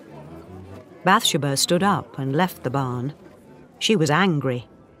 Bathsheba stood up and left the barn. She was angry.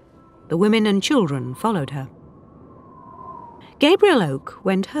 The women and children followed her. Gabriel Oak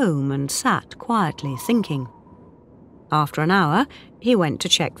went home and sat quietly thinking. After an hour, he went to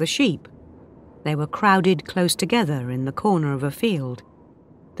check the sheep. They were crowded close together in the corner of a field.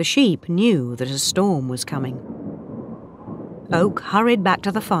 The sheep knew that a storm was coming. Oak hurried back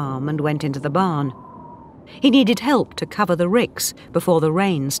to the farm and went into the barn. He needed help to cover the ricks before the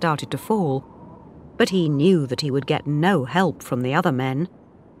rain started to fall, but he knew that he would get no help from the other men.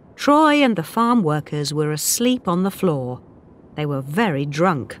 Troy and the farm workers were asleep on the floor. They were very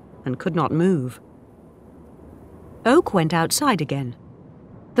drunk and could not move. Oak went outside again.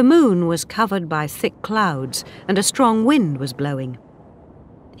 The moon was covered by thick clouds and a strong wind was blowing.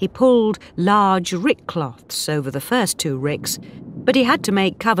 He pulled large rick cloths over the first 2 ricks, but he had to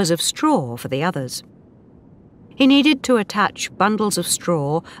make covers of straw for the others. He needed to attach bundles of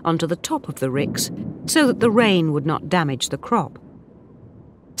straw onto the top of the ricks so that the rain would not damage the crop.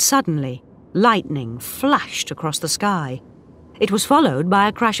 Suddenly, lightning flashed across the sky. It was followed by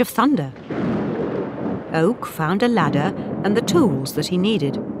a crash of thunder. Oak found a ladder and the tools that he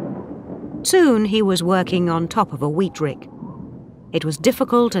needed. Soon he was working on top of a wheat rick. It was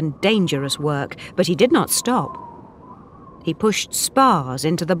difficult and dangerous work, but he did not stop. He pushed spars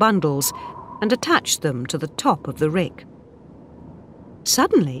into the bundles and attached them to the top of the rick.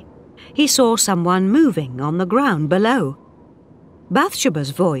 Suddenly, he saw someone moving on the ground below. Bathsheba's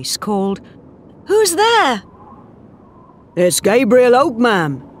voice called, "Who's there?" It's Gabriel Oak,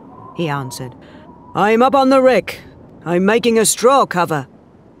 ma'am, he answered. I'm up on the rick. I'm making a straw cover.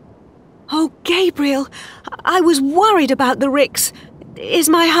 Oh, Gabriel, I was worried about the ricks. Is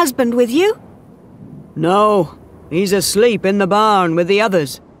my husband with you? No, he's asleep in the barn with the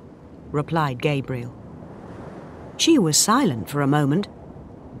others, replied Gabriel. She was silent for a moment.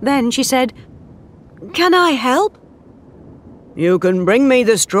 Then she said, Can I help? You can bring me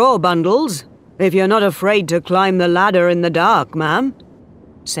the straw bundles, if you're not afraid to climb the ladder in the dark, ma'am,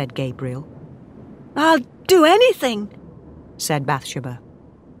 said Gabriel. I'll do anything, said Bathsheba.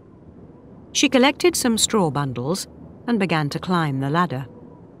 She collected some straw bundles and began to climb the ladder.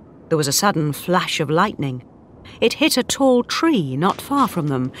 There was a sudden flash of lightning. It hit a tall tree not far from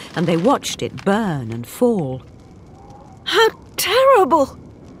them, and they watched it burn and fall. How terrible!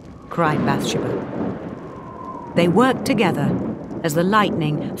 cried Bathsheba. They worked together, as the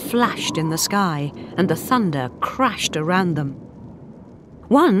lightning flashed in the sky and the thunder crashed around them.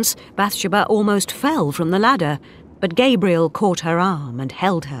 Once, Bathsheba almost fell from the ladder, but Gabriel caught her arm and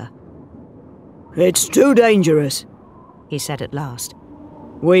held her. "It's too dangerous," he said at last.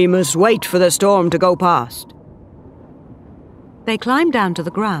 "We must wait for the storm to go past." They climbed down to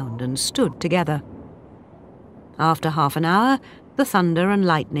the ground and stood together. After half an hour, the thunder and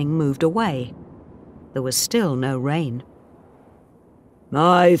lightning moved away. There was still no rain.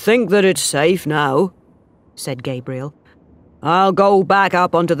 "I think that it's safe now," said Gabriel. "I'll go back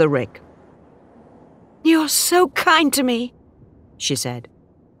up onto the rick." "You're so kind to me," she said.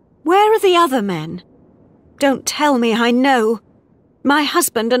 "Where are the other men? Don't tell me I know. My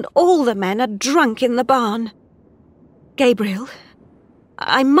husband and all the men are drunk in the barn. Gabriel,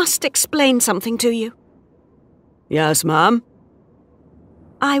 I must explain something to you." "Yes, ma'am?"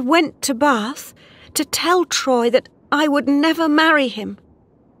 "I went to Bath to tell Troy that I would never marry him,"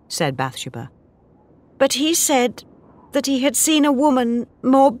 said Bathsheba. "But he said that he had seen a woman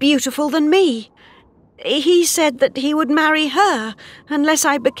more beautiful than me. He said that he would marry her unless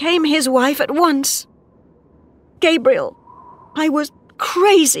I became his wife at once. Gabriel, I was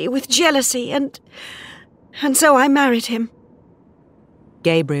crazy with jealousy and so I married him."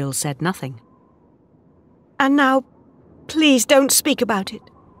 Gabriel said nothing. "And now, please don't speak about it,"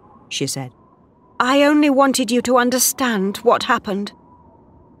 she said. "I only wanted you to understand what happened.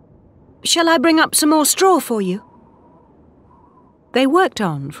 Shall I bring up some more straw for you?" They worked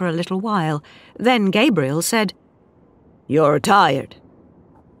on for a little while. Then Gabriel said, "You're tired.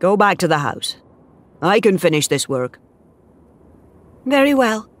 Go back to the house. I can finish this work." "Very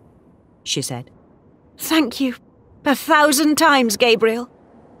well," she said. "Thank you 1,000 times, Gabriel.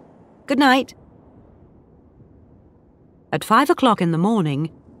 Good night." At 5 o'clock in the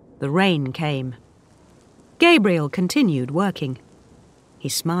morning, the rain came. Gabriel continued working. He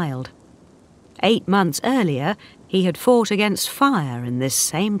smiled. 8 months earlier, he had fought against fire in this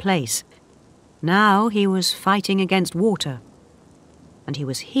same place. Now he was fighting against water. And he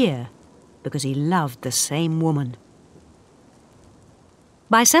was here because he loved the same woman.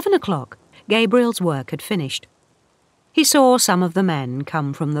 By 7 o'clock, Gabriel's work had finished. He saw some of the men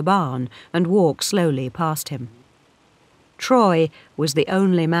come from the barn and walk slowly past him. Troy was the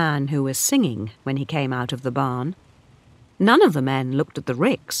only man who was singing when he came out of the barn. None of the men looked at the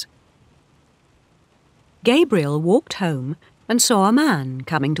ricks. Gabriel walked home and saw a man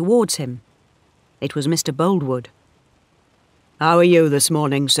coming towards him. It was Mr. Boldwood. "How are you this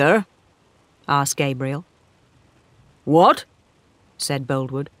morning, sir?" asked Gabriel. "What?" said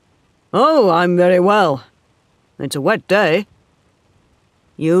Boldwood. "Oh, I'm very well. It's a wet day."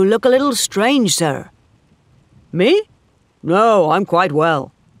 "You look a little strange, sir." "Me? No, I'm quite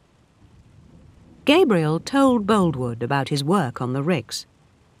well." Gabriel told Boldwood about his work on the ricks.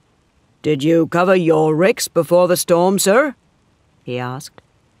 "Did you cover your ricks before the storm, sir?" he asked.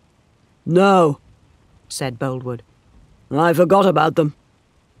 "No," said Boldwood. "I forgot about them."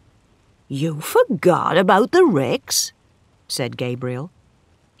 "You forgot about the ricks?" said Gabriel.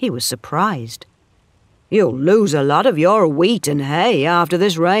 He was surprised. "You'll lose a lot of your wheat and hay after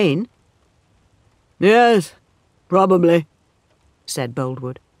this rain." "Yes, probably," said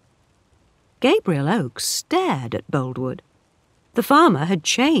Boldwood. Gabriel Oakes stared at Boldwood. The farmer had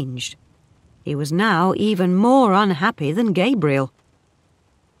changed. He was now even more unhappy than Gabriel.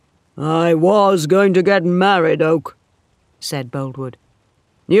 "I was going to get married, Oak," said Boldwood.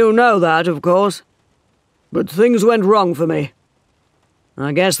 "You know that, of course. But things went wrong for me.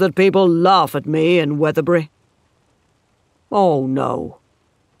 I guess that people laugh at me in Weatherbury." "Oh, no,"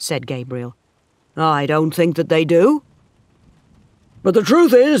 said Gabriel. "I don't think that they do. But the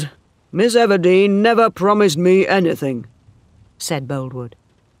truth is, Miss Everdene never promised me anything," said Boldwood.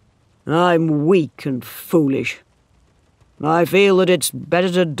 "I'm weak and foolish. I feel that it's better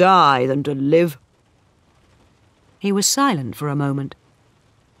to die than to live." He was silent for a moment.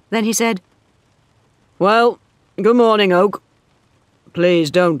 Then he said, "Well, good morning, Oak.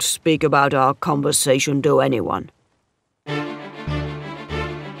 Please don't speak about our conversation to anyone."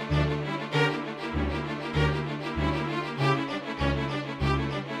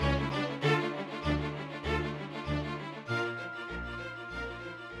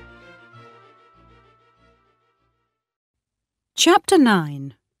 Chapter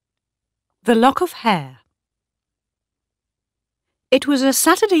 9. The Lock of Hair. It was a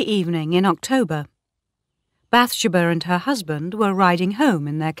Saturday evening in October. Bathsheba and her husband were riding home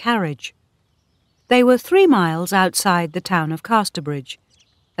in their carriage. They were 3 miles outside the town of Casterbridge,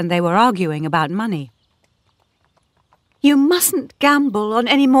 and they were arguing about money. "You mustn't gamble on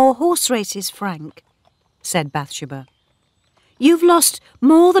any more horse races, Frank," said Bathsheba. You've lost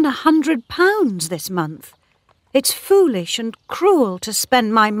more than £100 this month. It's foolish and cruel to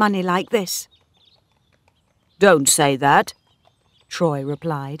spend my money like this. Don't say that, Troy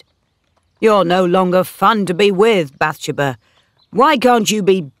replied. You're no longer fun to be with, Bathsheba. Why can't you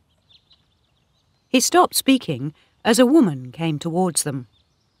be... He stopped speaking as a woman came towards them.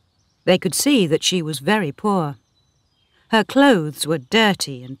 They could see that she was very poor. Her clothes were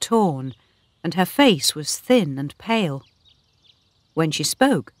dirty and torn, and her face was thin and pale. When she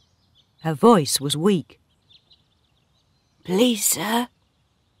spoke, her voice was weak. "Please, sir,"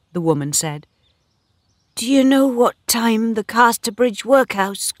 the woman said, "do you know what time the Casterbridge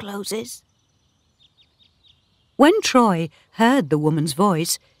workhouse closes?" When Troy heard the woman's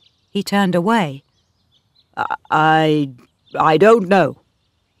voice, he turned away. I don't know,"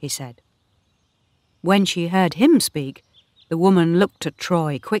 he said. When she heard him speak, the woman looked at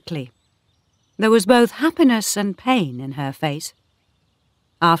Troy quickly. There was both happiness and pain in her face.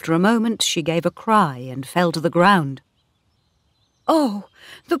 After a moment, she gave a cry and fell to the ground. "Oh,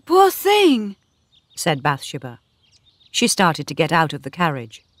 the poor thing," said Bathsheba. She started to get out of the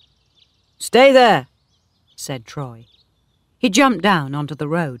carriage. "Stay there," said Troy. He jumped down onto the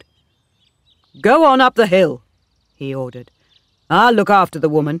road. "Go on up the hill," he ordered. "I'll look after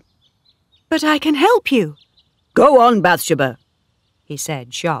the woman." "But I can help you." "Go on, Bathsheba," he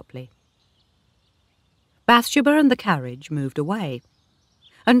said sharply. Bathsheba and the carriage moved away,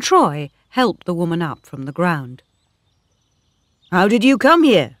 and Troy helped the woman up from the ground. "How did you come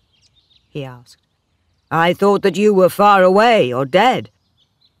here?" he asked. "I thought that you were far away or dead.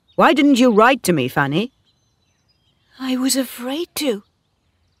 Why didn't you write to me, Fanny?" "I was afraid to,"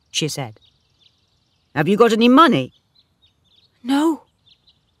 she said. "Have you got any money?" "No."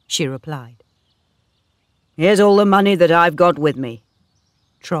 she replied. "Here's all the money that I've got with me,"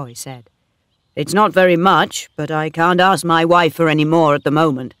 Troy said. "It's not very much, but I can't ask my wife for any more at the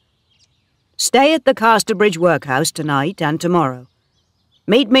moment. Stay at the Casterbridge workhouse tonight and tomorrow.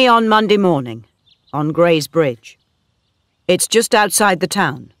 Meet me on Monday morning, on Gray's Bridge. It's just outside the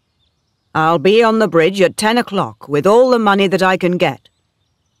town. I'll be on the bridge at 10 o'clock with all the money that I can get.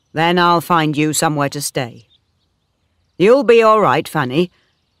 Then I'll find you somewhere to stay. You'll be all right, Fanny.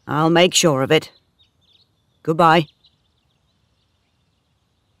 I'll make sure of it. Goodbye."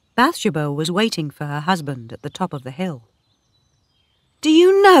 Bathsheba was waiting for her husband at the top of the hill. "Do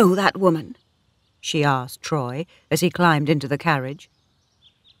you know that woman?" she asked Troy as he climbed into the carriage.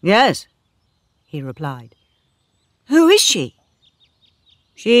 "Yes," he replied. "Who is she?"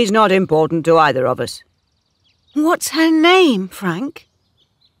 "She's not important to either of us." "What's her name, Frank?"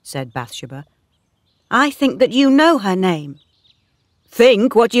 said Bathsheba. "I think that you know her name."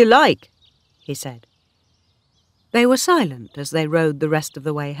 "Think what you like," he said. They were silent as they rode the rest of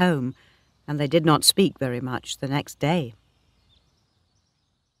the way home, and they did not speak very much the next day.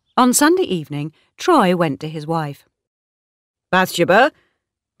 On Sunday evening, Troy went to his wife. "Bathsheba,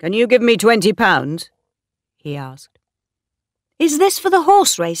 can you give me £20? he asked. "Is this for the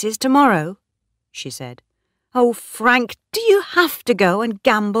horse races tomorrow?" she said. "Oh, Frank, do you have to go and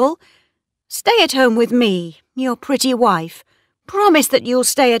gamble? Stay at home with me, your pretty wife. Promise that you'll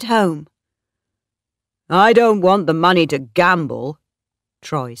stay at home." "I don't want the money to gamble,"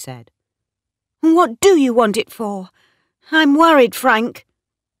 Troy said. "What do you want it for? I'm worried, Frank."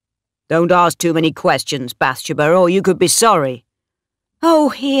 "Don't ask too many questions, Bathsheba, or you could be sorry." "Oh,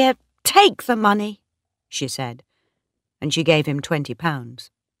 here, take the money," she said, and she gave him £20.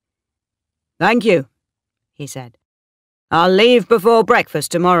 "Thank you," he said. "I'll leave before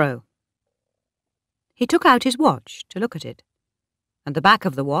breakfast tomorrow." He took out his watch to look at it, and the back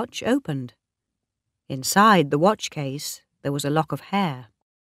of the watch opened. Inside the watch case there was a lock of hair.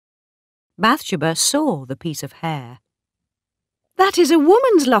 Bathsheba saw the piece of hair. "That is a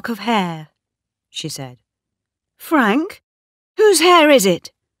woman's lock of hair," she said. "Frank, whose hair is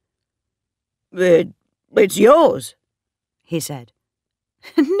it?" It's yours," he said.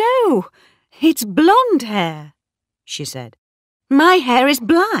 "No, it's blonde hair," she said. "My hair is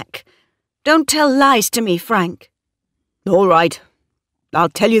black. Don't tell lies to me, Frank." "All right, I'll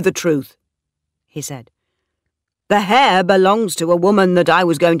tell you the truth," he said. "The hair belongs to a woman that I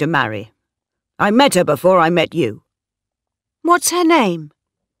was going to marry. I met her before I met you." "What's her name?"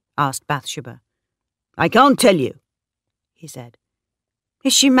 asked Bathsheba. "I can't tell you," he said.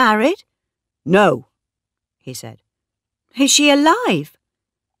 "Is she married?" "No," he said. "Is she alive?"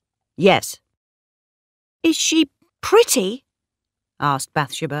 "Yes." "Is she pretty?" asked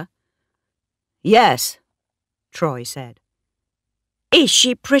Bathsheba. "Yes," Troy said. "Is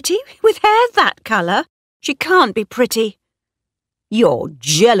she pretty, with hair that colour? She can't be pretty." "You're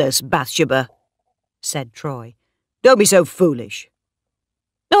jealous, Bathsheba," said Troy. Don't be so foolish.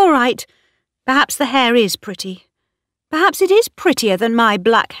 All right, perhaps the hair is pretty. Perhaps it is prettier than my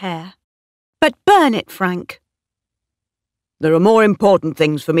black hair. But burn it, Frank. There are more important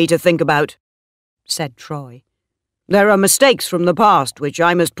things for me to think about, said Troy. There are mistakes from the past which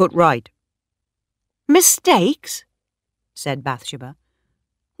I must put right. Mistakes? Said Bathsheba.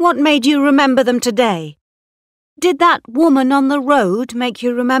 What made you remember them today? Did that woman on the road make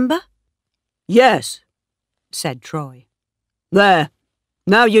you remember? Yes, said Troy. There,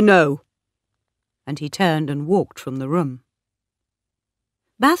 now you know. And he turned and walked from the room.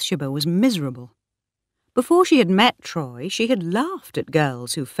 Bathsheba was miserable. Before she had met Troy, she had laughed at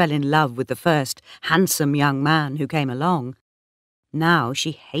girls who fell in love with the first handsome young man who came along. Now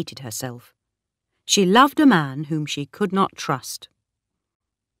she hated herself. She loved a man whom she could not trust.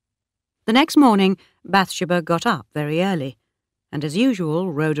 The next morning, Bathsheba got up very early, and as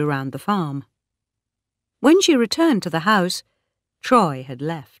usual rode around the farm. When she returned to the house, Troy had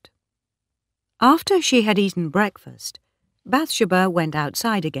left. After she had eaten breakfast, Bathsheba went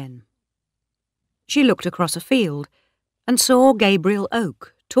outside again. She looked across a field and saw Gabriel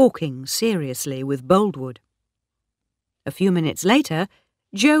Oak talking seriously with Boldwood. A few minutes later,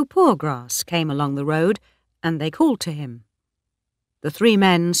 Joe Poorgrass came along the road and they called to him. The three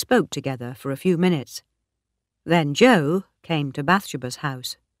men spoke together for a few minutes. Then Joe came to Bathsheba's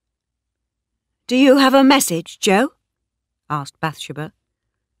house. "Do you have a message, Joe?" asked Bathsheba.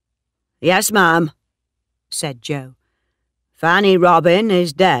 Yes, ma'am, said Joe. Fanny Robin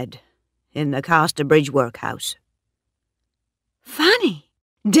is dead in the Casterbridge workhouse. Fanny?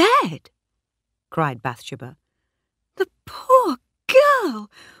 Dead? Cried Bathsheba. The poor girl!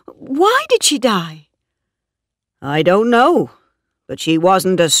 Why did she die? I don't know, but she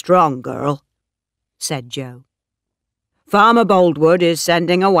wasn't a strong girl, said Joe. Farmer Boldwood is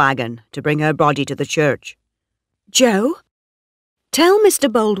sending a wagon to bring her body to the church. Joe, tell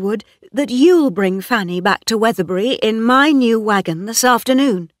Mr. Boldwood that you'll bring Fanny back to Weatherbury in my new wagon this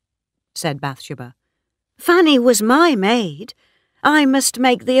afternoon, said Bathsheba. Fanny was my maid. I must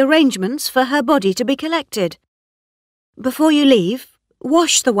make the arrangements for her body to be collected. Before you leave,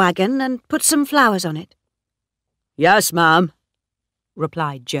 wash the wagon and put some flowers on it. Yes, ma'am,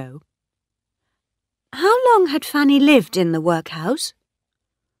 replied Joe. How long had Fanny lived in the workhouse?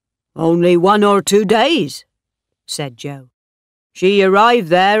 Only 1 or 2 days, said Joe. She arrived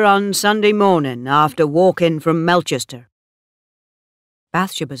there on Sunday morning after walking from Melchester.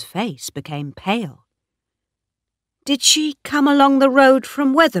 Bathsheba's face became pale. Did she come along the road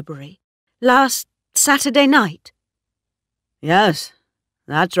from Weatherbury last Saturday night? Yes,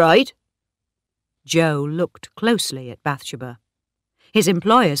 that's right. Joe looked closely at Bathsheba. His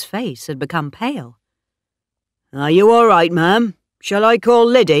employer's face had become pale. Are you all right, ma'am? Shall I call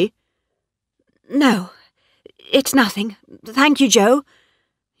Liddy? No, it's nothing. Thank you, Joe.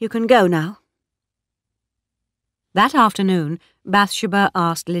 You can go now. That afternoon, Bathsheba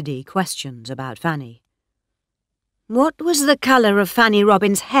asked Liddy questions about Fanny. What was the colour of Fanny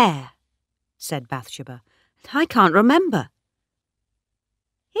Robin's hair? Said Bathsheba. I can't remember.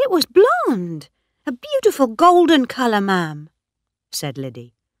 It was blonde, a beautiful golden colour, ma'am, said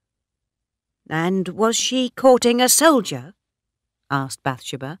Liddy. And was she courting a soldier? Asked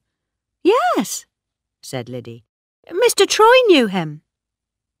Bathsheba. Yes, said Liddy. Mr. Troy knew him.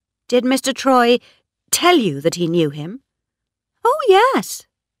 Did Mr. Troy tell you that he knew him? Oh, yes,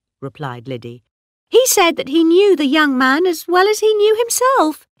 replied Liddy. He said that he knew the young man as well as he knew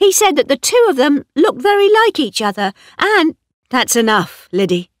himself. He said that the two of them looked very like each other, and— That's enough,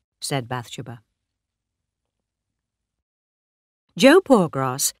 Liddy, said Bathsheba. Joe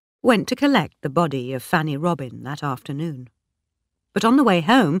Poorgrass went to collect the body of Fanny Robin that afternoon. But on the way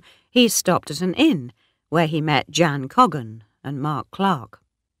home, he stopped at an inn, where he met Jan Coggan and Mark Clark.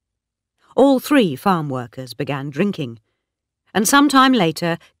 All 3 farm workers began drinking, and some time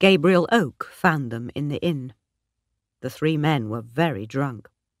later Gabriel Oak found them in the inn. The 3 men were very drunk.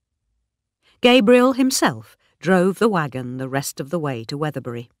 Gabriel himself drove the wagon the rest of the way to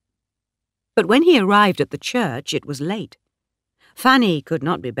Weatherbury. But when he arrived at the church, it was late. Fanny could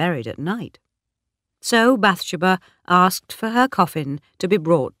not be buried at night. So Bathsheba asked for her coffin to be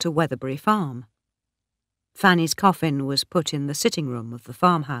brought to Weatherbury Farm. Fanny's coffin was put in the sitting room of the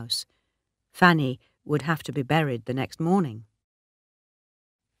farmhouse. Fanny would have to be buried the next morning.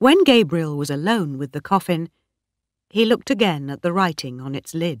 When Gabriel was alone with the coffin, he looked again at the writing on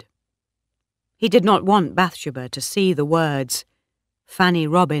its lid. He did not want Bathsheba to see the words, Fanny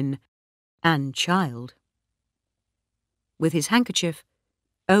Robin and child. With his handkerchief,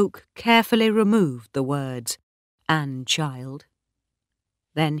 Oak carefully removed the words, and child.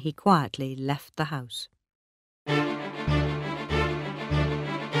 Then he quietly left the house.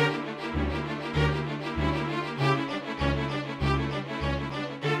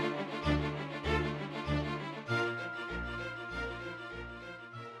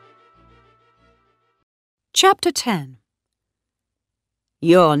 Chapter 10.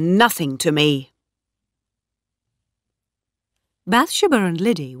 You're nothing to me. Bathsheba and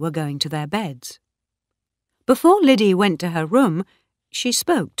Liddy were going to their beds. Before Liddy went to her room, she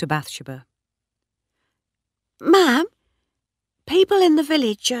spoke to Bathsheba. "Ma'am, people in the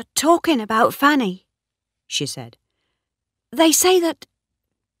village are talking about Fanny," she said. "They say that—"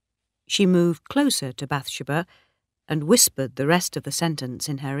 She moved closer to Bathsheba and whispered the rest of the sentence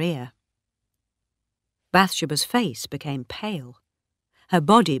in her ear. Bathsheba's face became pale. Her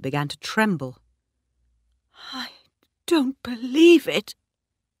body began to tremble. "I don't believe it,"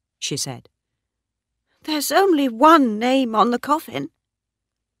 she said. "There's only one name on the coffin."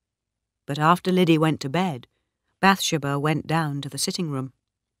 But after Liddy went to bed, Bathsheba went down to the sitting room.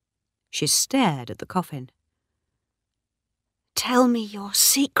 She stared at the coffin. "Tell me your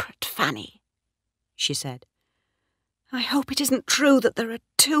secret, Fanny," she said. "I hope it isn't true that there are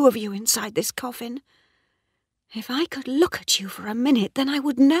two of you inside this coffin. If I could look at you for a minute, then I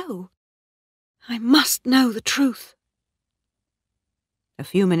would know. I must know the truth." A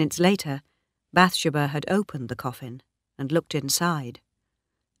few minutes later, Bathsheba had opened the coffin and looked inside.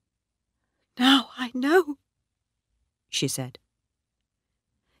 "Now I know," she said.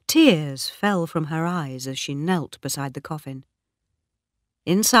 Tears fell from her eyes as she knelt beside the coffin.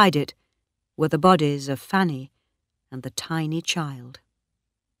 Inside it were the bodies of Fanny and the tiny child.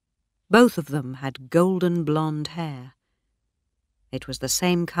 Both of them had golden blonde hair. It was the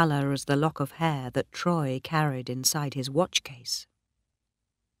same colour as the lock of hair that Troy carried inside his watch case.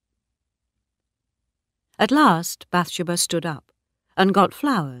 At last Bathsheba stood up and got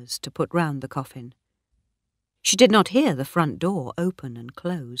flowers to put round the coffin. She did not hear the front door open and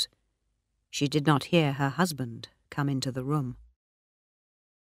close. She did not hear her husband come into the room.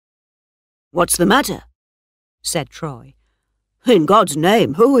 What's the matter? Said Troy. In God's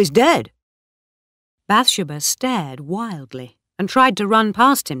name, who is dead? Bathsheba stared wildly and tried to run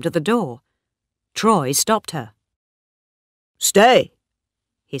past him to the door. Troy stopped her. Stay,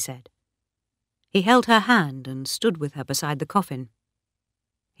 he said. He held her hand and stood with her beside the coffin.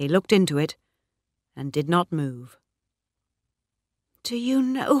 He looked into it and did not move. "Do you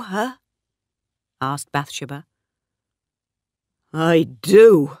know her?" asked Bathsheba. I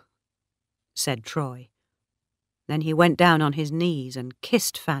do, said Troy. Then he went down on his knees and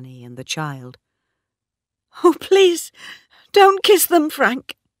kissed Fanny and the child. "Oh, please, don't kiss them,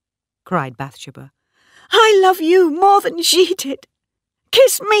 Frank," cried Bathsheba. "I love you more than she did.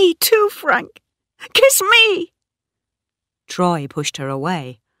 Kiss me too, Frank. Kiss me!" Troy pushed her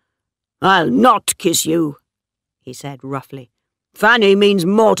away. I'll not kiss you, he said roughly. Fanny means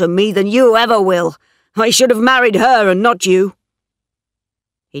more to me than you ever will. I should have married her and not you.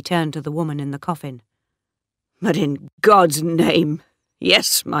 He turned to the woman in the coffin. But in God's name,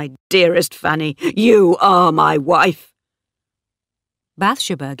 yes, my dearest Fanny, you are my wife.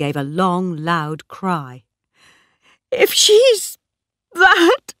 Bathsheba gave a long, loud cry. "If she's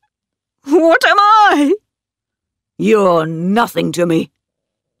that, what am I?" You're nothing to me,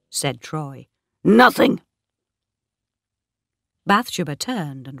 said Troy. Nothing. Bathsheba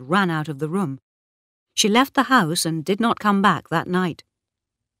turned and ran out of the room. She left the house and did not come back that night.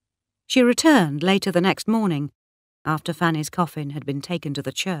 She returned later the next morning, after Fanny's coffin had been taken to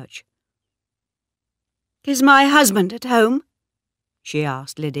the church. "Is my husband at home?" she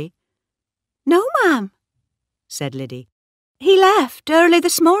asked Liddy. "No, ma'am," said Liddy. "He left early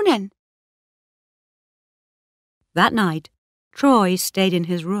this morning." That night, Troy stayed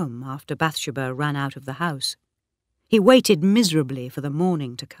in his room after Bathsheba ran out of the house. He waited miserably for the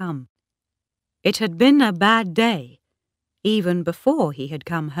morning to come. It had been a bad day, even before he had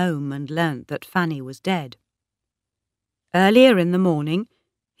come home and learnt that Fanny was dead. Earlier in the morning,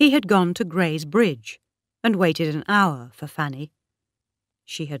 he had gone to Gray's Bridge and waited an hour for Fanny.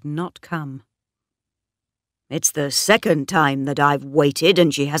 She had not come. It's the second time that I've waited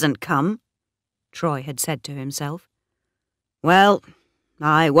and she hasn't come, Troy had said to himself. Well,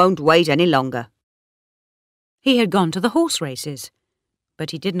 I won't wait any longer. He had gone to the horse races,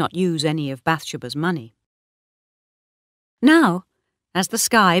 but he did not use any of Bathsheba's money. Now, as the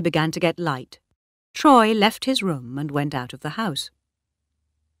sky began to get light, Troy left his room and went out of the house.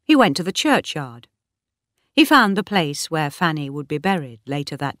 He went to the churchyard. He found the place where Fanny would be buried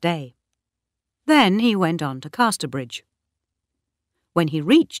later that day. Then he went on to Casterbridge. When he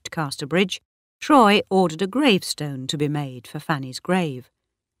reached Casterbridge, Troy ordered a gravestone to be made for Fanny's grave.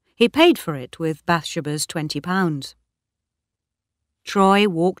 He paid for it with Bathsheba's £20. Troy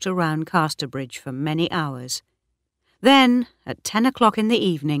walked around Casterbridge for many hours. Then, at 10 o'clock in the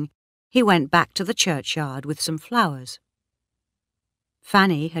evening, he went back to the churchyard with some flowers.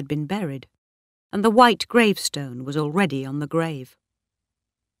 Fanny had been buried. and the white gravestone was already on the grave.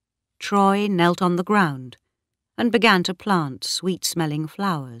 Troy knelt on the ground and began to plant sweet-smelling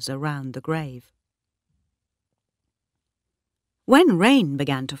flowers around the grave. When rain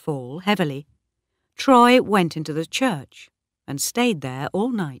began to fall heavily, Troy went into the church and stayed there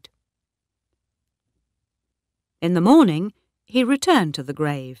all night. In the morning, he returned to the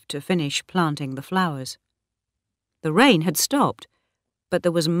grave to finish planting the flowers. The rain had stopped, but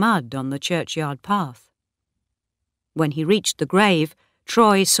there was mud on the churchyard path. When he reached the grave,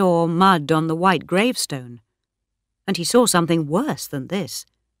 Troy saw mud on the white gravestone, and he saw something worse than this.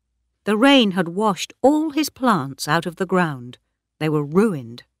 The rain had washed all his plants out of the ground. They were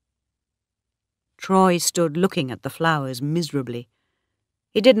ruined. Troy stood looking at the flowers miserably.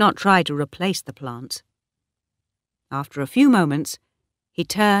 He did not try to replace the plants. After a few moments, he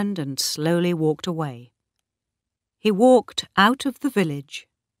turned and slowly walked away. He walked out of the village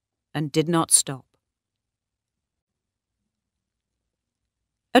and did not stop.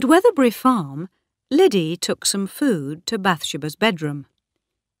 At Weatherbury Farm, Liddy took some food to Bathsheba's bedroom.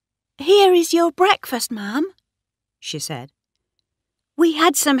 "Here is your breakfast, ma'am," she said. "We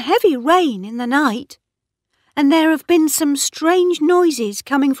had some heavy rain in the night, and there have been some strange noises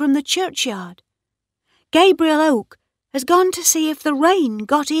coming from the churchyard. Gabriel Oak has gone to see if the rain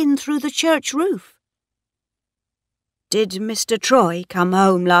got in through the church roof." "Did Mr. Troy come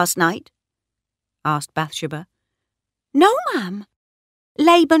home last night?" asked Bathsheba. "No, ma'am.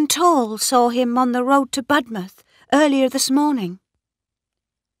 Laban Tall saw him on the road to Budmouth earlier this morning."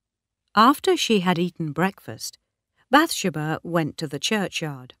 After she had eaten breakfast, Bathsheba went to the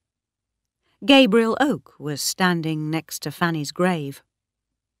churchyard. Gabriel Oak was standing next to Fanny's grave.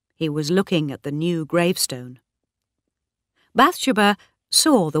 He was looking at the new gravestone. Bathsheba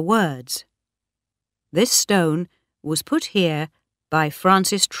saw the words. This stone was put here by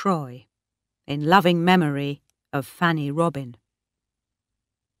Francis Troy, in loving memory of Fanny Robin.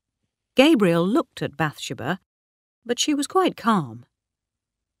 Gabriel looked at Bathsheba, but she was quite calm.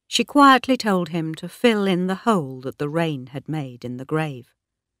 She quietly told him to fill in the hole that the rain had made in the grave.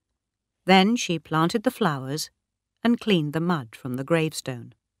 Then she planted the flowers and cleaned the mud from the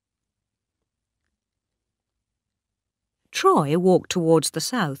gravestone. Troy walked towards the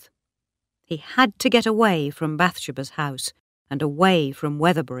south. He had to get away from Bathsheba's house and away from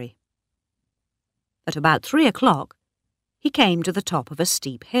Weatherbury. At about 3 o'clock, he came to the top of a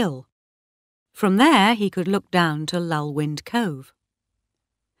steep hill. From there he could look down to Lulwind Cove.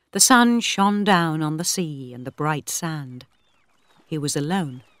 The sun shone down on the sea and the bright sand. He was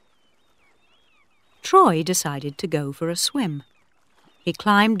alone. Troy decided to go for a swim. He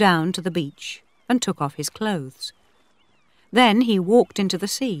climbed down to the beach and took off his clothes. Then he walked into the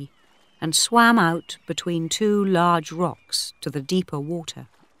sea and swam out between two large rocks to the deeper water.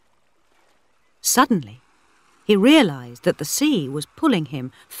 Suddenly, he realized that the sea was pulling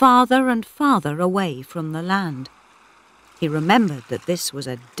him farther and farther away from the land. He remembered that this was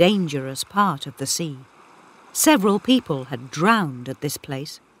a dangerous part of the sea. Several people had drowned at this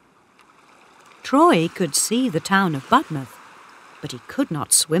place. Troy could see the town of Budmouth, but he could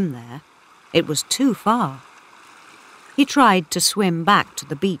not swim there. It was too far. He tried to swim back to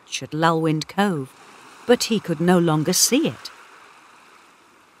the beach at Lulwind Cove, but he could no longer see it.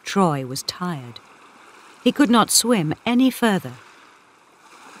 Troy was tired. He could not swim any further.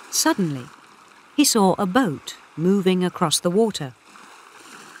 Suddenly, he saw a boat moving across the water.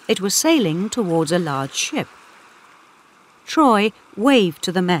 It was sailing towards a large ship. Troy waved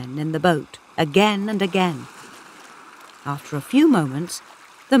to the men in the boat again and again. After a few moments,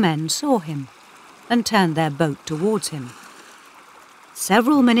 the men saw him and turned their boat towards him.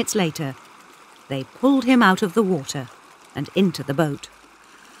 Several minutes later, they pulled him out of the water and into the boat.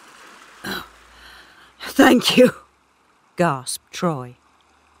 "Thank you," gasped Troy.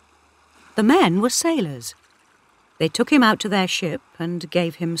 The men were sailors. They took him out to their ship and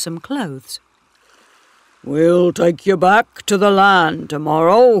gave him some clothes. "We'll take you back to the land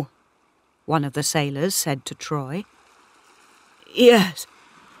tomorrow," one of the sailors said to Troy. "Yes,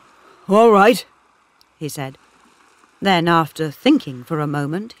 all right," he said. Then, after thinking for a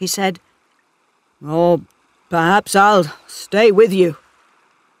moment, he said, "Oh, perhaps I'll stay with you."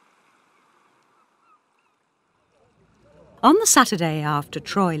 On the Saturday after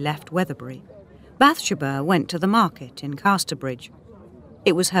Troy left Weatherbury, Bathsheba went to the market in Casterbridge.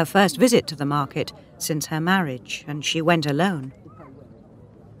 It was her first visit to the market since her marriage, and she went alone.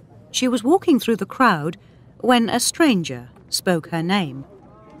 She was walking through the crowd when a stranger spoke her name.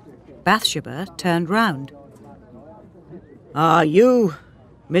 Bathsheba turned round. "Are you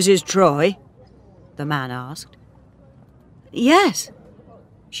Mrs. Troy?" the man asked. "Yes,"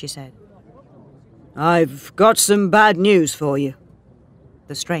 she said. "I've got some bad news for you,"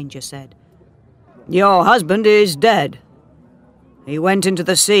 the stranger said. "Your husband is dead. He went into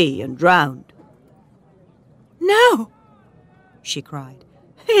the sea and drowned." "No!" she cried.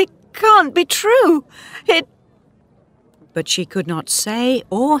 "It can't be true! But she could not say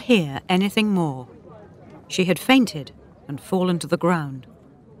or hear anything more. She had fainted and fallen to the ground.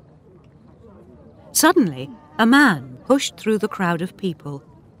 Suddenly, a man pushed through the crowd of people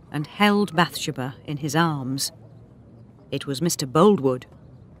and held Bathsheba in his arms. It was Mr. Boldwood.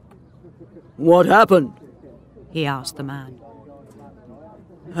 "What happened?" he asked the man.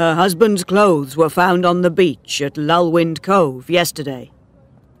 "Her husband's clothes were found on the beach at Lulwind Cove yesterday,"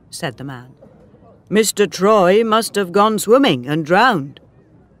 said the man. "Mr. Troy must have gone swimming and drowned.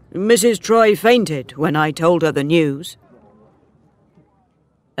 Mrs. Troy fainted when I told her the news."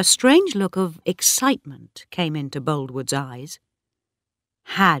 A strange look of excitement came into Boldwood's eyes.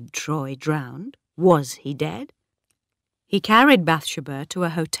 Had Troy drowned? Was he dead? He carried Bathsheba to a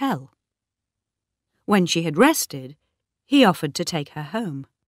hotel. When she had rested, he offered to take her home.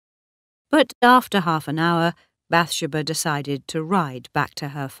 But after half an hour, Bathsheba decided to ride back to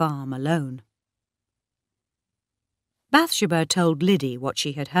her farm alone. Bathsheba told Liddy what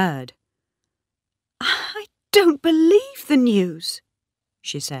she had heard. "I don't believe the news,"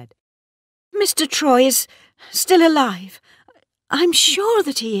 she said. "Mr. Troy is still alive. I'm sure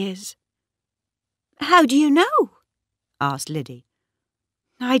that he is." "How do you know?" asked Liddy.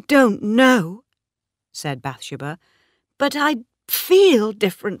 "I don't know," said Bathsheba, "but I'd feel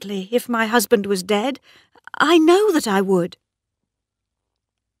differently if my husband was dead. I know that I would."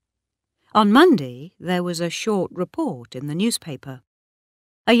 On Monday, there was a short report in the newspaper.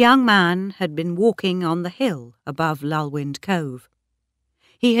 A young man had been walking on the hill above Lulwind Cove.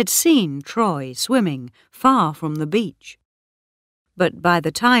 He had seen Troy swimming far from the beach. But by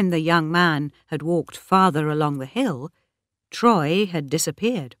the time the young man had walked farther along the hill, Troy had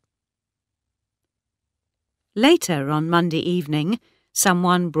disappeared. Later on Monday evening,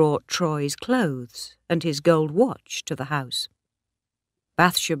 someone brought Troy's clothes and his gold watch to the house.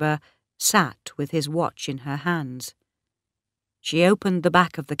 Bathsheba sat with his watch in her hands. She opened the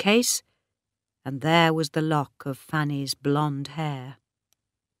back of the case, and there was the lock of Fanny's blonde hair.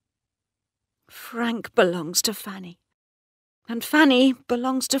 "Frank belongs to Fanny, and Fanny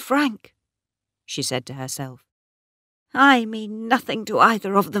belongs to Frank," she said to herself. "I mean nothing to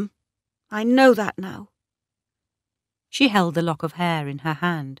either of them. I know that now." She held the lock of hair in her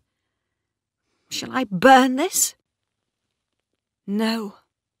hand. "Shall I burn this?" "No.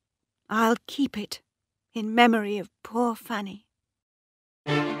 I'll keep it in memory of poor Fanny."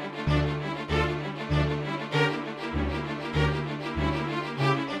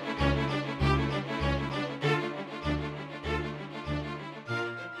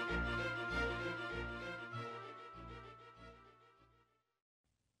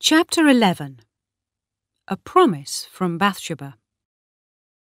 Chapter 11. A Promise from Bathsheba.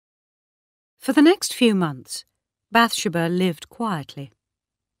 For the next few months, Bathsheba lived quietly.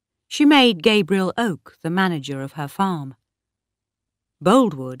 She made Gabriel Oak the manager of her farm.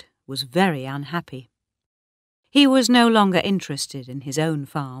 Boldwood was very unhappy. He was no longer interested in his own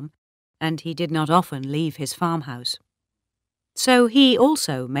farm, and he did not often leave his farmhouse. So he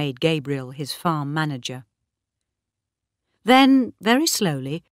also made Gabriel his farm manager. Then, very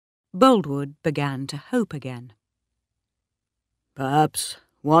slowly, Boldwood began to hope again. "Perhaps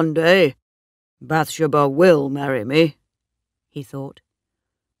one day Bathsheba will marry me," he thought.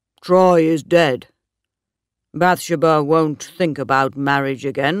 "Troy is dead. Bathsheba won't think about marriage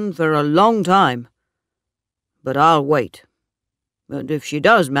again for a long time. But I'll wait. And if she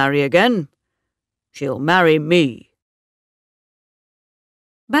does marry again, she'll marry me."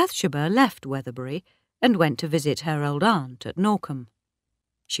 Bathsheba left Weatherbury and went to visit her old aunt at Norcombe.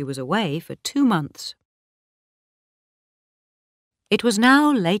 She was away for 2 months. It was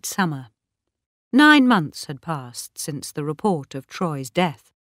now late summer. 9 months had passed since the report of Troy's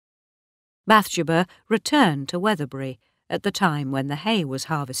death. Bathsheba returned to Weatherbury at the time when the hay was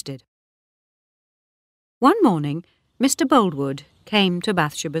harvested. One morning, Mr. Boldwood came to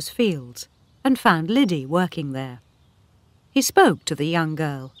Bathsheba's fields and found Liddy working there. He spoke to the young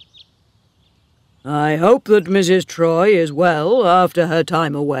girl. "I hope that Mrs. Troy is well after her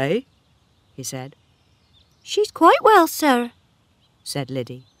time away," he said. "She's quite well, sir," said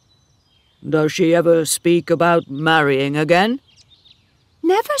Liddy. "Does she ever speak about marrying again?"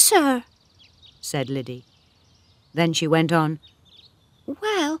 "Never, sir," said Liddy. Then she went on,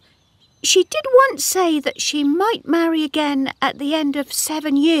 "Well, she did once say that she might marry again at the end of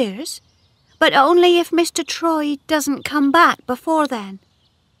 7 years, but only if Mr. Troy doesn't come back before then."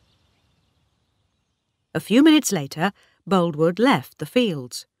 A few minutes later, Boldwood left the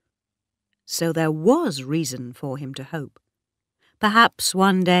fields. So there was reason for him to hope. Perhaps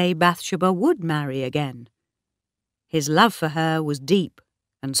one day Bathsheba would marry again. His love for her was deep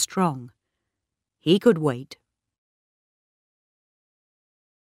and strong. He could wait.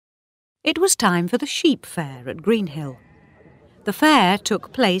 It was time for the sheep fair at Greenhill. The fair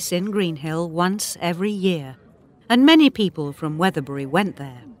took place in Greenhill once every year, and many people from Weatherbury went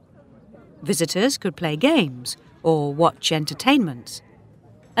there. Visitors could play games or watch entertainments,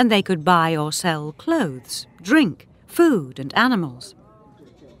 and they could buy or sell clothes, drink, food and animals.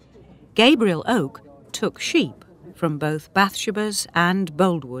 Gabriel Oak took sheep from both Bathsheba's and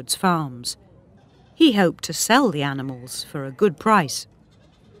Boldwood's farms. He hoped to sell the animals for a good price.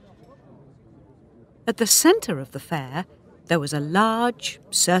 At the centre of the fair, there was a large,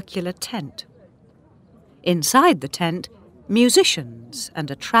 circular tent. Inside the tent, musicians and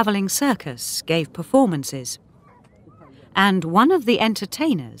a travelling circus gave performances. And one of the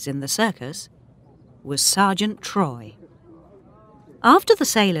entertainers in the circus was Sergeant Troy. After the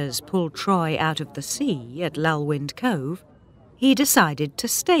sailors pulled Troy out of the sea at Lulwind Cove, he decided to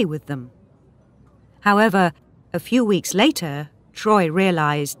stay with them. However, a few weeks later, Troy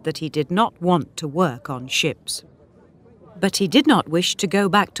realised that he did not want to work on ships. But he did not wish to go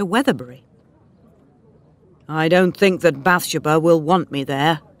back to Weatherbury. I don't think that Bathsheba will want me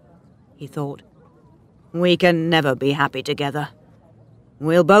there, he thought. We can never be happy together.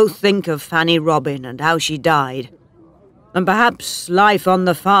 We'll both think of Fanny Robin and how she died. And perhaps life on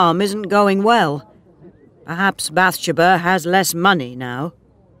the farm isn't going well. Perhaps Bathsheba has less money now.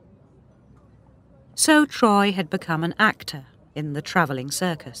 So Troy had become an actor in the travelling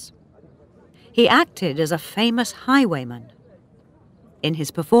circus. He acted as a famous highwayman. In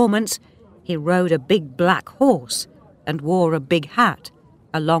his performance, he rode a big black horse and wore a big hat,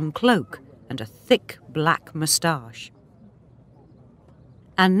 a long cloak, and a thick black moustache.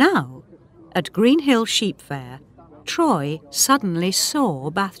 And now, at Greenhill Sheep Fair, Troy suddenly saw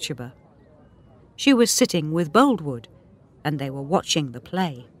Bathsheba. She was sitting with Boldwood, and they were watching the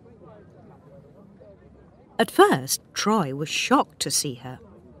play. At first, Troy was shocked to see her.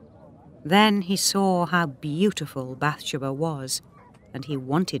 Then he saw how beautiful Bathsheba was, and he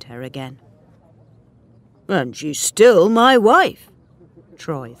wanted her again. And she's still my wife,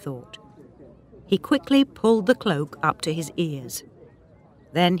 Troy thought. He quickly pulled the cloak up to his ears.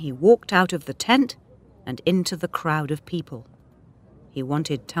 Then he walked out of the tent and into the crowd of people. He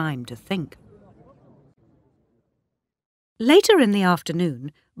wanted time to think. Later in the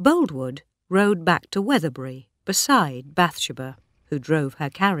afternoon, Boldwood rode back to Weatherbury beside Bathsheba, who drove her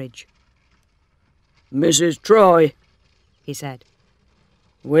carriage. Mrs. Troy, he said,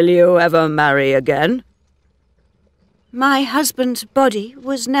 will you ever marry again? My husband's body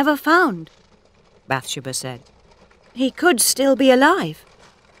was never found, Bathsheba said. He could still be alive.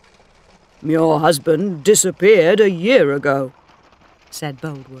 Your husband disappeared a year ago, said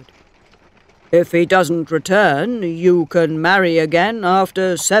Boldwood. If he doesn't return, you can marry again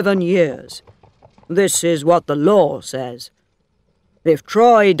after 7 years. This is what the law says. If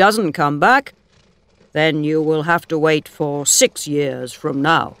Troy doesn't come back, then you will have to wait for 6 years from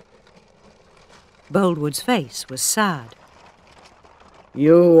now. Boldwood's face was sad.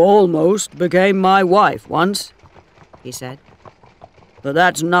 You almost became my wife once, he said. But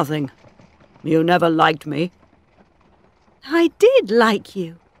that's nothing. You never liked me. I did like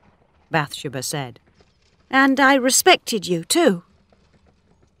you, Bathsheba said. and I respected you too.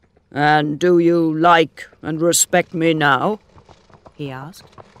 And do you like and respect me now? He asked.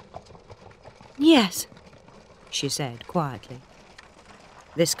 Yes, she said quietly.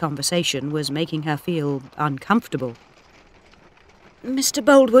 This conversation was making her feel uncomfortable. Mr.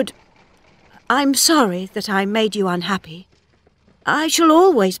 Boldwood, I'm sorry that I made you unhappy. I shall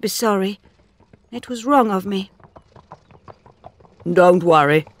always be sorry. It was wrong of me. Don't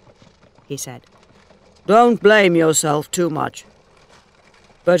worry, he said. Don't blame yourself too much.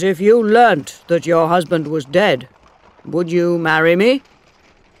 But if you learnt that your husband was dead, would you marry me?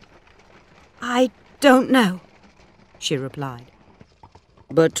 I don't know, she replied.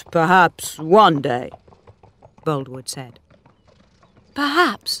 But perhaps one day, Boldwood said.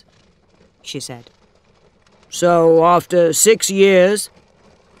 Perhaps, she said. So after 6 years?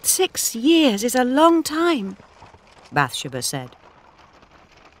 6 years is a long time, Bathsheba said.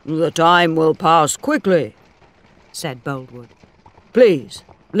 The time will pass quickly, said Boldwood. Please,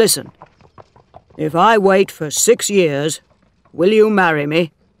 listen. If I wait for 6 years, will you marry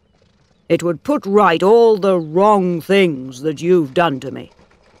me? It would put right all the wrong things that you've done to me.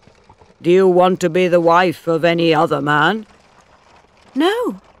 Do you want to be the wife of any other man?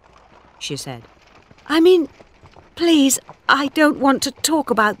 No, she said. Please, I don't want to talk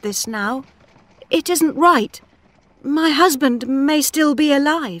about this now. It isn't right. My husband may still be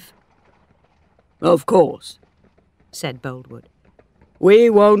alive. Of course, said Boldwood. We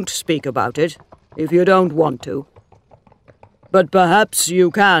won't speak about it, if you don't want to. But perhaps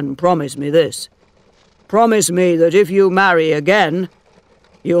you can promise me this. Promise me that if you marry again,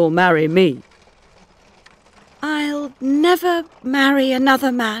 you'll marry me. I'll never marry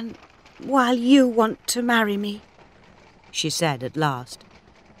another man while you want to marry me, she said at last.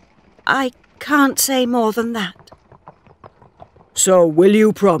 I can't say more than that. So will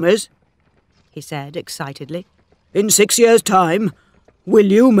you promise? He said excitedly. In 6 years' time,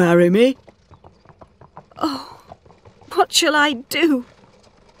 will you marry me? Oh, what shall I do?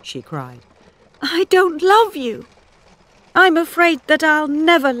 She cried. I don't love you. I'm afraid that I'll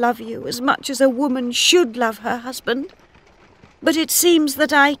never love you as much as a woman should love her husband. But it seems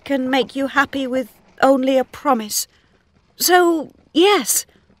that I can make you happy with only a promise. So, yes,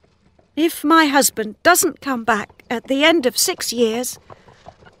 if my husband doesn't come back at the end of 6 years,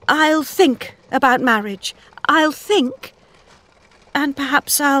 I'll think about marriage. I'll think, and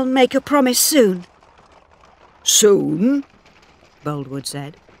perhaps I'll make a promise soon. Soon? Boldwood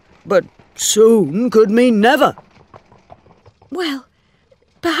said. But soon could mean never. Well,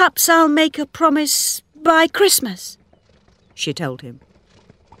 perhaps I'll make a promise by Christmas, she told him.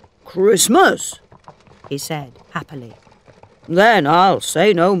 Christmas? He said happily. Then I'll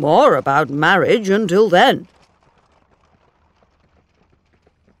say no more about marriage until then.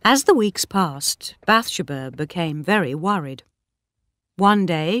 As the weeks passed, Bathsheba became very worried. One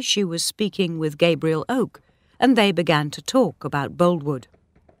day she was speaking with Gabriel Oak, and they began to talk about Boldwood.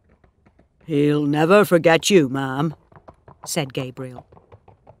 He'll never forget you, ma'am, said Gabriel.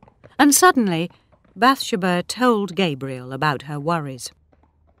 And suddenly, Bathsheba told Gabriel about her worries.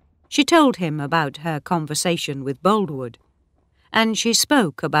 She told him about her conversation with Boldwood, and she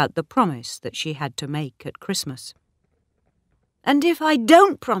spoke about the promise that she had to make at Christmas. And if I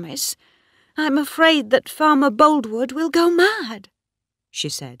don't promise, I'm afraid that Farmer Boldwood will go mad, she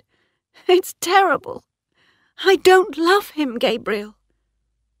said. It's terrible. I don't love him, Gabriel.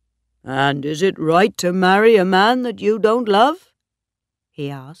 And is it right to marry a man that you don't love? He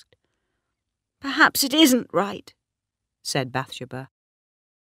asked. Perhaps it isn't right, said Bathsheba.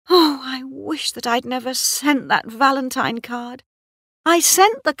 Oh, I wish that I'd never sent that Valentine card. I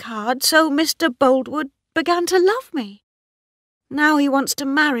sent the card so Mr. Boldwood began to love me. Now he wants to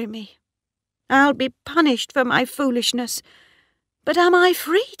marry me. I'll be punished for my foolishness. But am I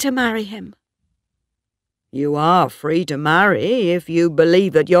free to marry him? You are free to marry if you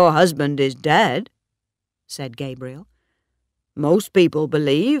believe that your husband is dead, said Gabriel. Most people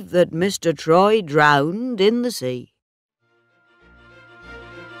believe that Mr. Troy drowned in the sea.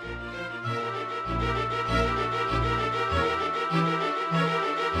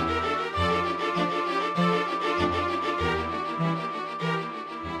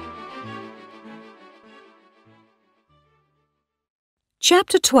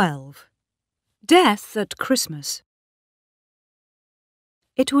 Chapter 12. Death at Christmas.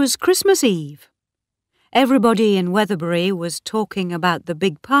 It was Christmas Eve. Everybody in Weatherbury was talking about the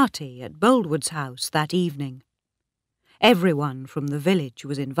big party at Boldwood's house that evening. Everyone from the village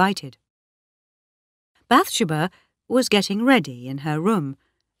was invited. Bathsheba was getting ready in her room,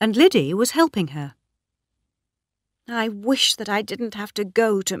 and Liddy was helping her. I wish that I didn't have to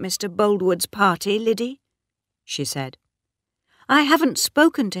go to Mr. Boldwood's party, Liddy, she said. I haven't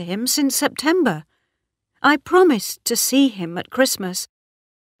spoken to him since September. I promised to see him at Christmas,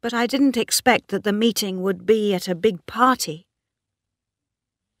 but I didn't expect that the meeting would be at a big party.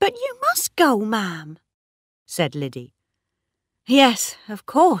 But you must go, ma'am, said Liddy. Yes, of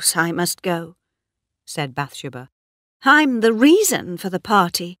course I must go, said Bathsheba. I'm the reason for the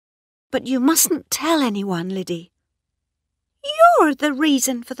party, but you mustn't tell anyone, Liddy. You're the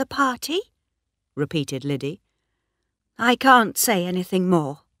reason for the party, repeated Liddy. I can't say anything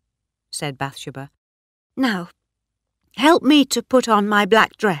more, said Bathsheba. Now, help me to put on my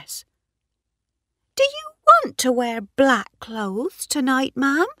black dress. Do you want to wear black clothes tonight,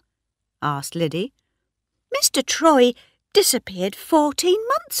 ma'am? asked Liddy. Mr. Troy disappeared 14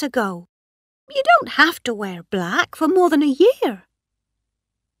 months ago. You don't have to wear black for more than a year.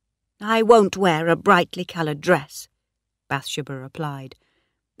 I won't wear a brightly coloured dress, Bathsheba replied.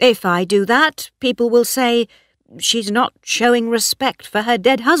 If I do that, people will say she's not showing respect for her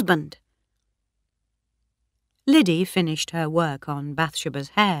dead husband. Liddy finished her work on Bathsheba's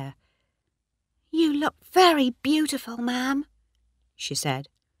hair. You look very beautiful, ma'am, she said.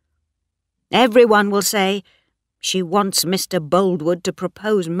 Everyone will say she wants Mr. Boldwood to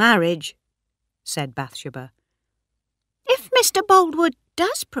propose marriage, said Bathsheba. If Mr. Boldwood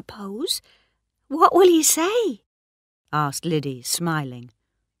does propose, what will he say? Asked Liddy, smiling.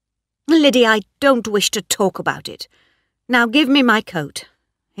 Liddy, I don't wish to talk about it. Now give me my coat.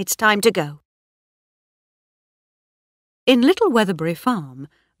 It's time to go. In Little Weatherbury Farm,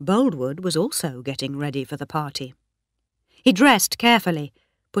 Boldwood was also getting ready for the party. He dressed carefully,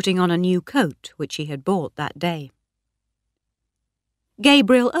 putting on a new coat which he had bought that day.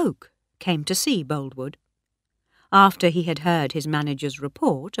 Gabriel Oak came to see Boldwood. After he had heard his manager's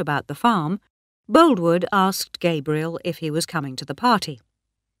report about the farm, Boldwood asked Gabriel if he was coming to the party.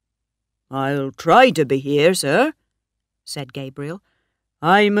 "I'll try to be here, sir," said Gabriel.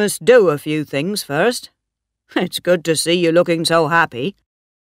 "I must do a few things first. It's good to see you looking so happy."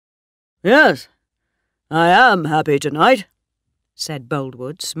 "Yes, I am happy tonight," said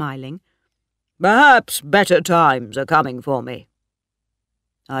Boldwood, smiling. "Perhaps better times are coming for me."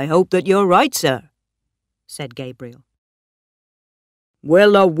 "I hope that you're right, sir," said Gabriel.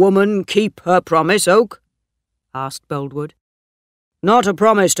 "Will a woman keep her promise, Oak?" asked Boldwood. "Not a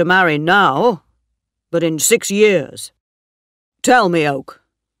promise to marry now, but in 6 years. Tell me, Oak,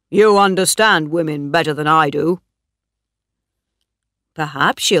 you understand women better than I do."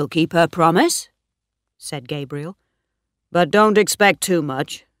 "Perhaps she'll keep her promise," said Gabriel. "But don't expect too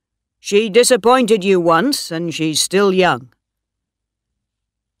much. She disappointed you once, and she's still young."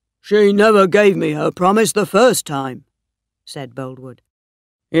 "She never gave me her promise the first time," said Boldwood.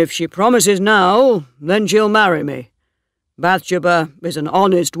 "If she promises now, then she'll marry me. Bathsheba is an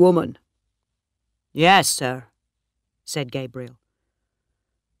honest woman." "Yes, sir," said Gabriel.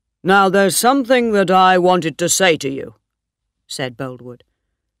 "Now there's something that I wanted to say to you," said Boldwood.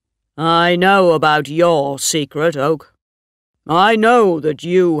 "I know about your secret, Oak. I know that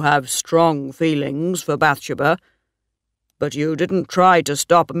you have strong feelings for Bathsheba, but you didn't try to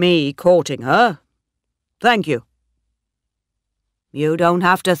stop me courting her. Thank you." "You don't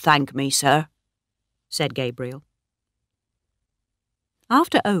have to thank me, sir," said Gabriel.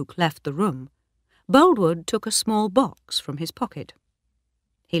 After Oak left the room, Boldwood took a small box from his pocket.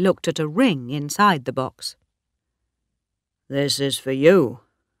 He looked at a ring inside the box. "This is for you,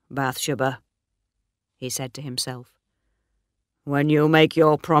 Bathsheba," he said to himself. "When you make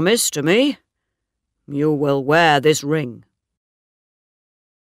your promise to me, you will wear this ring."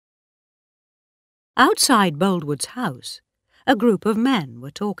 Outside Boldwood's house, a group of men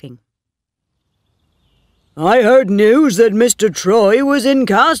were talking. "I heard news that Mr. Troy was in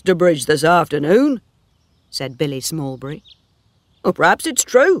Casterbridge this afternoon," said Billy Smallbury. "Oh, perhaps it's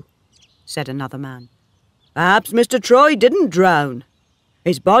true," said another man. "Perhaps Mr. Troy didn't drown.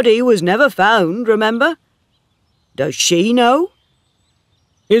 His body was never found, remember? Does she know?"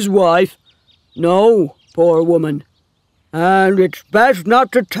 "His wife? No, poor woman. And it's best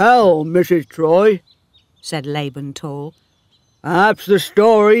not to tell, Mrs. Troy," said Laban Tall. "Perhaps the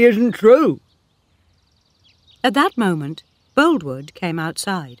story isn't true." At that moment, Boldwood came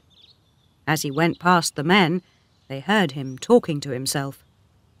outside. As he went past the men, they heard him talking to himself.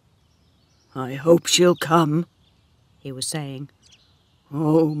 "I hope she'll come," he was saying.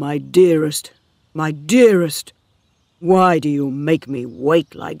 "Oh, my dearest, why do you make me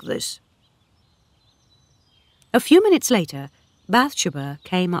wait like this?" A few minutes later, Bathsheba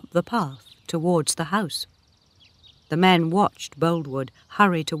came up the path towards the house. The men watched Boldwood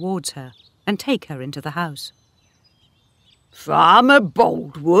hurry towards her and take her into the house. "Farmer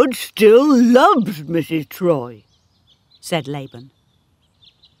Boldwood still loves Mrs. Troy," said Laban.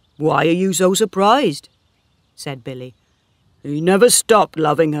 "Why are you so surprised?" said Billy. "He never stopped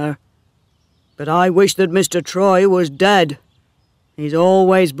loving her. But I wish that Mr. Troy was dead. He's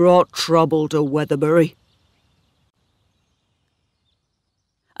always brought trouble to Weatherbury."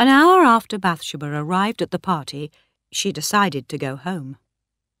 An hour after Bathsheba arrived at the party, she decided to go home.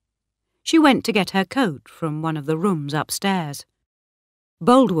 She went to get her coat from one of the rooms upstairs.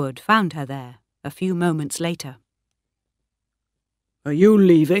 Boldwood found her there a few moments later. "Are you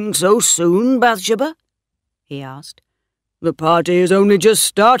leaving so soon, Bathsheba?" he asked. "The party has only just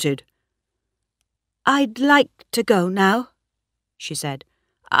started." "I'd like to go now," she said.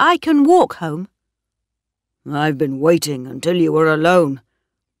 "I can walk home." "I've been waiting until you were alone.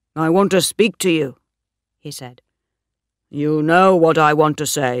 I want to speak to you," he said. "You know what I want to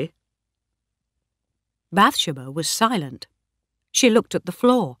say." Bathsheba was silent. She looked at the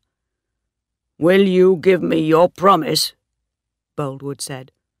floor. "Will you give me your promise?" Boldwood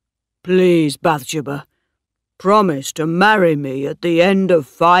said. "Please, Bathsheba, promise to marry me at the end of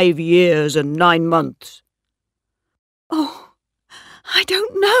 5 years and 9 months. "Oh, I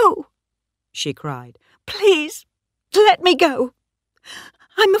don't know," she cried. "Please, let me go.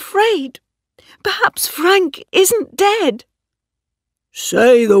 I'm afraid. Perhaps Frank isn't dead.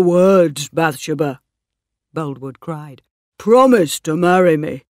 Say the words, Bathsheba, Boldwood cried. Promise to marry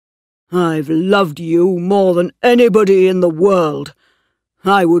me. I've loved you more than anybody in the world.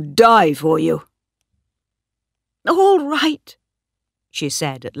 I would die for you. All right, she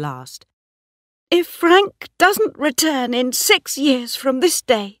said at last. If Frank doesn't return in 6 years from this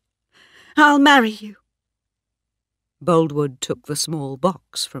day, I'll marry you. Boldwood took the small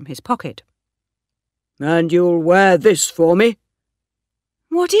box from his pocket. And you'll wear this for me?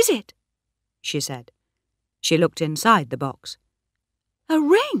 What is it? She said. She looked inside the box. A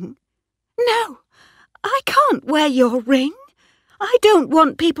ring? No, I can't wear your ring. I don't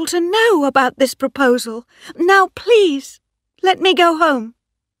want people to know about this proposal. Now, please, let me go home.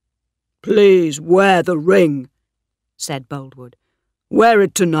 Please wear the ring, said Boldwood. Wear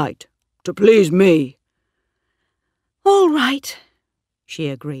it tonight, to please me. All right, she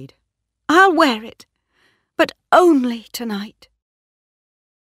agreed. I'll wear it, but only tonight.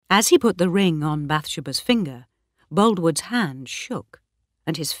 As he put the ring on Bathsheba's finger, Boldwood's hand shook,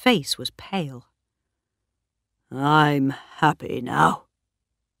 and his face was pale. I'm happy now,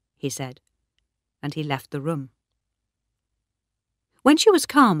 he said, and he left the room. When she was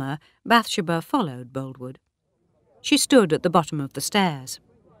calmer, Bathsheba followed Boldwood. She stood at the bottom of the stairs.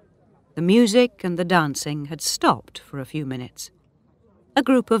 The music and the dancing had stopped for a few minutes. A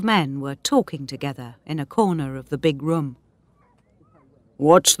group of men were talking together in a corner of the big room.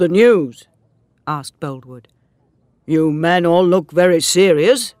 What's the news? asked Boldwood. You men all look very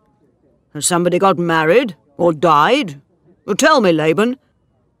serious. Has somebody got married or died? Tell me, Laban.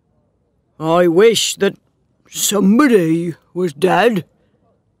 I wish that somebody was dead,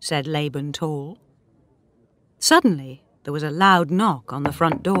 said Laban Tall. Suddenly there was a loud knock on the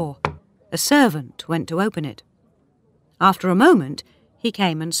front door. A servant went to open it. After a moment he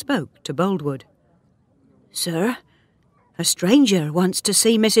came and spoke to Boldwood. Sir, a stranger wants to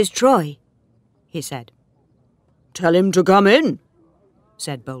see Mrs. Troy, he said. Tell him to come in,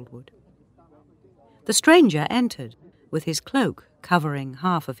 said Boldwood. The stranger entered, with his cloak covering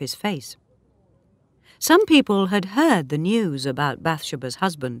half of his face. Some people had heard the news about Bathsheba's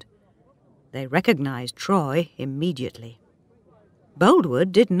husband. They recognized Troy immediately.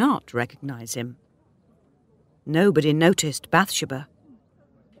 Boldwood did not recognize him. Nobody noticed Bathsheba.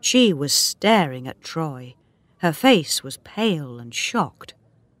 She was staring at Troy. Her face was pale and shocked.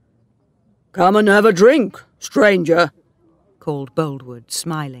 Come and have a drink, stranger, called Boldwood,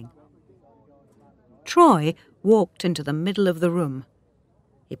 smiling. Troy walked into the middle of the room.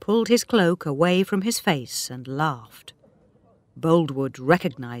 He pulled his cloak away from his face and laughed. Boldwood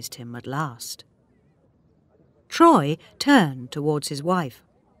recognized him at last. Troy turned towards his wife.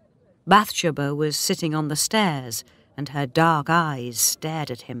 Bathsheba was sitting on the stairs, and her dark eyes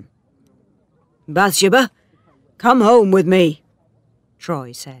stared at him. Bathsheba, come home with me,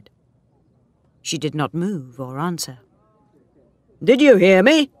 Troy said. She did not move or answer. Did you hear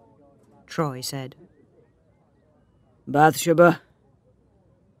me? Troy said. Bathsheba,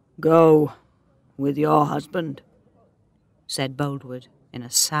 go with your husband, said Boldwood in a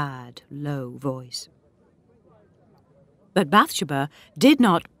sad, low voice. But Bathsheba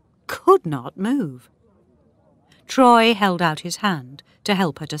could not move. Troy held out his hand to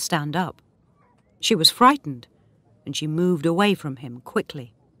help her to stand up. She was frightened, and she moved away from him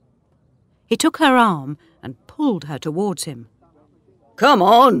quickly. He took her arm and pulled her towards him. Come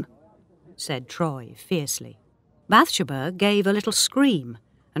on, said Troy fiercely. Bathsheba gave a little scream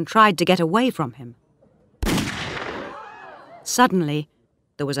and tried to get away from him. Suddenly,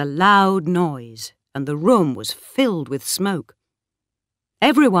 there was a loud noise, and the room was filled with smoke.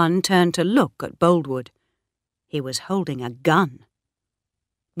 Everyone turned to look at Boldwood. He was holding a gun.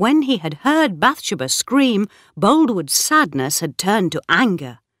 When he had heard Bathsheba scream, Boldwood's sadness had turned to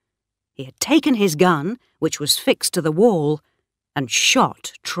anger. He had taken his gun, which was fixed to the wall, and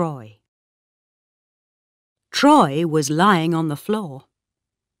shot Troy. Troy was lying on the floor.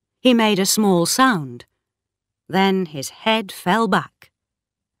 He made a small sound. Then his head fell back,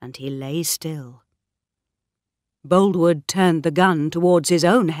 and he lay still. Boldwood turned the gun towards his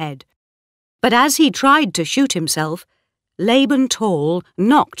own head, but as he tried to shoot himself, Laban Tall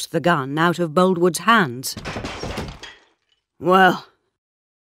knocked the gun out of Boldwood's hands. Well,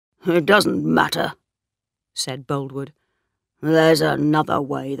 it doesn't matter, said Boldwood. There's another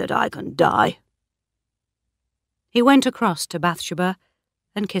way that I can die. He went across to Bathsheba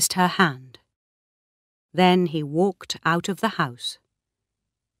and kissed her hand. Then he walked out of the house.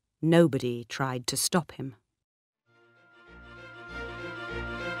 Nobody tried to stop him.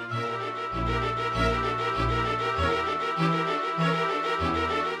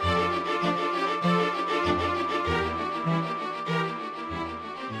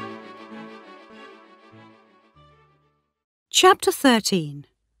 Chapter 13.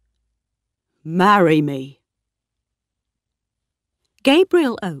 Marry me.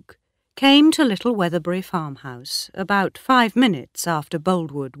 Gabriel Oak came to Little Weatherbury farmhouse about 5 minutes after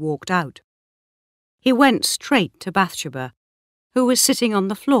Boldwood walked out. He went straight to Bathsheba, who was sitting on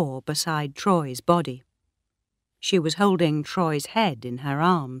the floor beside Troy's body. She was holding Troy's head in her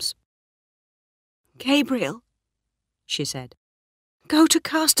arms. "Gabriel," she said, "go to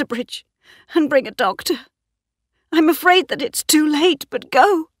Casterbridge and bring a doctor. I'm afraid that it's too late, but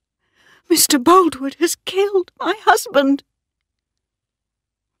go. Mr. Boldwood has killed my husband."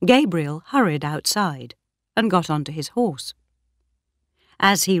 Gabriel hurried outside and got onto his horse.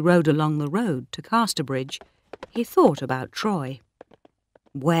 As he rode along the road to Casterbridge, he thought about Troy.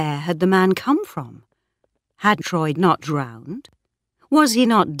 Where had the man come from? Had Troy not drowned? Was he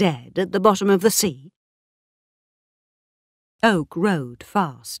not dead at the bottom of the sea? Oak rode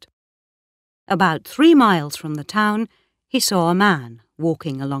fast. About 3 miles from the town, he saw a man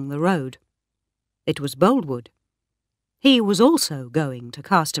walking along the road. It was Boldwood. He was also going to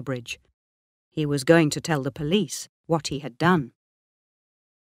Casterbridge. He was going to tell the police what he had done.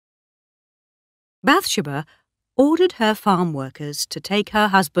 Bathsheba ordered her farm workers to take her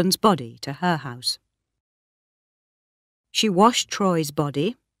husband's body to her house. She washed Troy's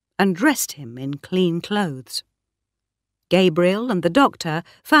body and dressed him in clean clothes. Gabriel and the doctor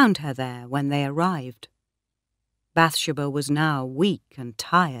found her there when they arrived. Bathsheba was now weak and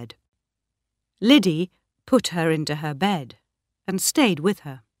tired. Liddy put her into her bed and stayed with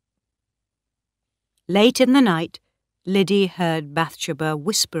her. Late in the night, Liddy heard Bathsheba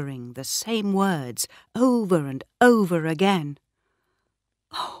whispering the same words over and over again.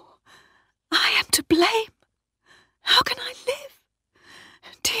 "Oh, I am to blame. How can I live?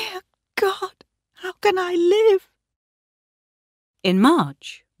 Dear God, how can I live?" In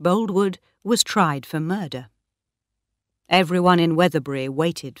March, Boldwood was tried for murder. Everyone in Weatherbury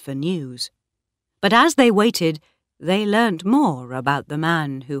waited for news. But as they waited, they learnt more about the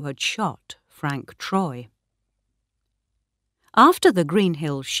man who had shot Frank Troy. After the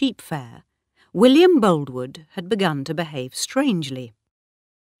Greenhill Sheep Fair, William Boldwood had begun to behave strangely.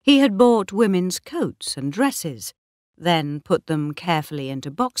 He had bought women's coats and dresses, then put them carefully into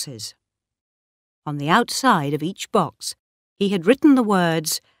boxes. On the outside of each box, he had written the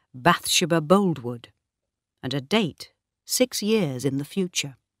words Bathsheba Boldwood and a date 6 years in the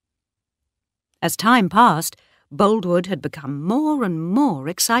future. As time passed, Boldwood had become more and more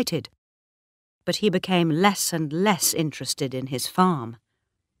excited, but he became less and less interested in his farm.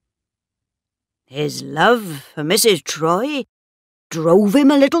 "His love for Mrs. Troy drove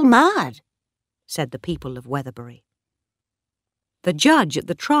him a little mad," said the people of Weatherbury. The judge at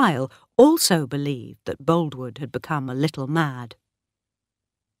the trial also believed that Boldwood had become a little mad.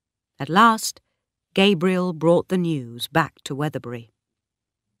 At last, Gabriel brought the news back to Weatherbury.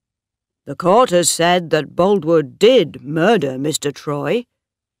 "The court has said that Boldwood did murder Mr. Troy,"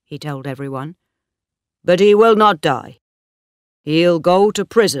 he told everyone. "But he will not die. He'll go to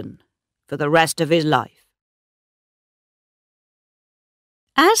prison for the rest of his life."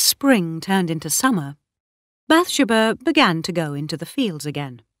 As spring turned into summer, Bathsheba began to go into the fields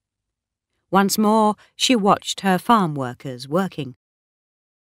again. Once more, she watched her farm workers working.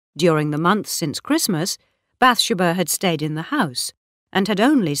 During the months since Christmas, Bathsheba had stayed in the house and had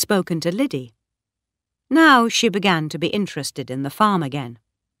only spoken to Liddy. Now she began to be interested in the farm again.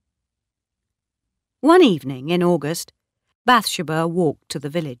 One evening in August, Bathsheba walked to the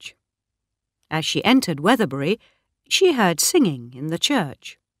village. As she entered Weatherbury, she heard singing in the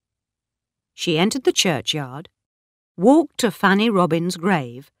church. She entered the churchyard, walked to Fanny Robin's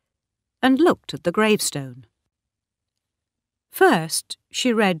grave, and looked at the gravestone. First,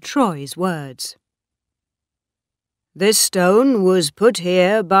 she read Troy's words. "This stone was put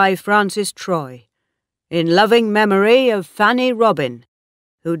here by Francis Troy, in loving memory of Fanny Robin,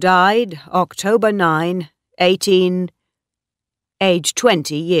 who died October 9, 18, aged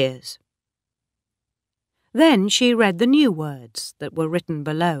 20 years. Then she read the new words that were written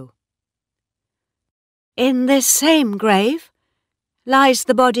below. "In this same grave lies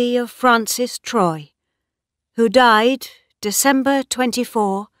the body of Francis Troy, who died December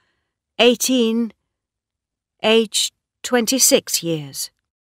 24, 18, aged 26 years.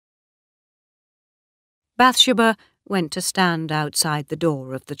 Bathsheba went to stand outside the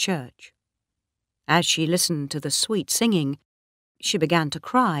door of the church. As she listened to the sweet singing, she began to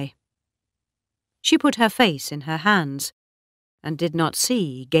cry. She put her face in her hands and did not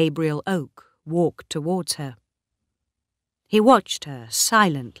see Gabriel Oak walk towards her. He watched her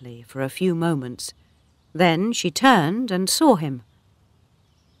silently for a few moments. Then she turned and saw him.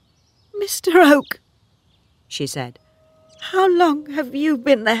 "Mr. Oak," she said, How long have you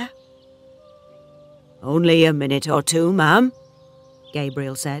been there? Only a minute or two, ma'am,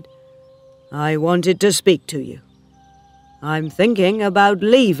 Gabriel said. I wanted to speak to you. I'm thinking about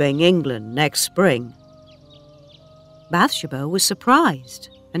leaving England next spring. Bathsheba was surprised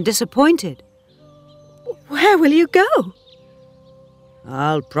and disappointed. Where will you go?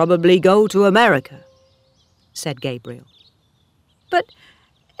 I'll probably go to America, said Gabriel. But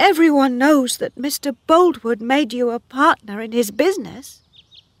everyone knows that Mr. Boldwood made you a partner in his business,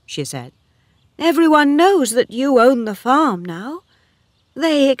 she said. Everyone knows that you own the farm now.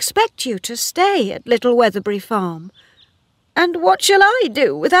 They expect you to stay at Little Weatherbury Farm. And what shall I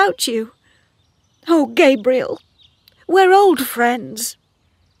do without you? Oh, Gabriel, we're old friends.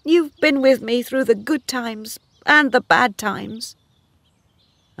 You've been with me through the good times and the bad times.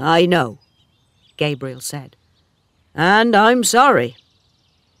 I know, Gabriel said. And I'm sorry.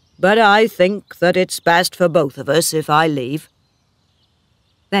 But I think that it's best for both of us if I leave.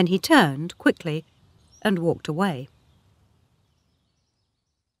 Then he turned quickly and walked away.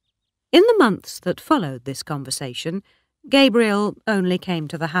 In the months that followed this conversation, Gabriel only came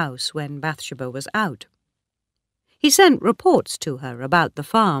to the house when Bathsheba was out. He sent reports to her about the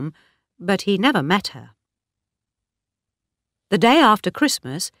farm, but he never met her. The day after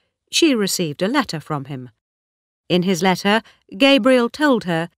Christmas, she received a letter from him. In his letter, Gabriel told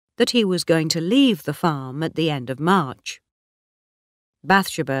her that he was going to leave the farm at the end of March.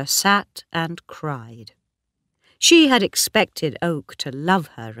 Bathsheba sat and cried. She had expected Oak to love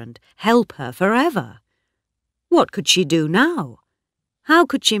her and help her forever. What could she do now? How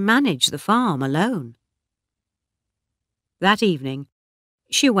could she manage the farm alone? That evening,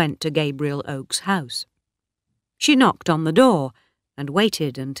 she went to Gabriel Oak's house. She knocked on the door and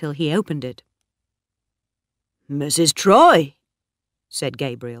waited until he opened it. Mrs. Troy, said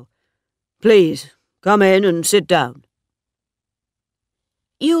Gabriel. Please, come in and sit down.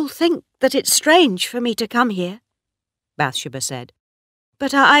 You'll think that it's strange for me to come here, Bathsheba said,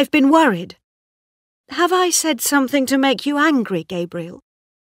 but I've been worried. Have I said something to make you angry, Gabriel?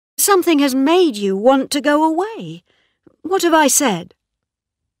 Something has made you want to go away. What have I said?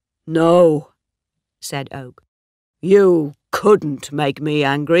 No, said Oak. You couldn't make me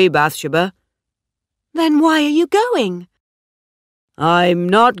angry, Bathsheba. Then why are you going? I'm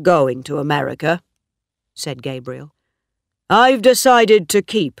not going to America, said Gabriel. I've decided to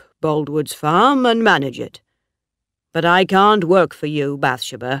keep Boldwood's farm and manage it. But I can't work for you,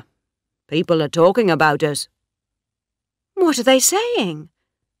 Bathsheba. People are talking about us. What are they saying?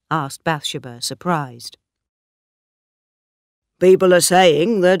 Asked Bathsheba, surprised. People are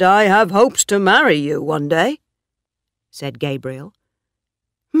saying that I have hopes to marry you one day, said Gabriel.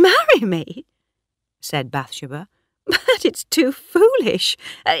 Marry me? Said Bathsheba. But it's too foolish.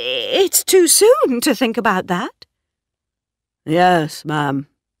 It's too soon to think about that. Yes, ma'am,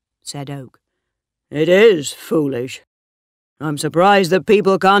 said Oak. It is foolish. I'm surprised that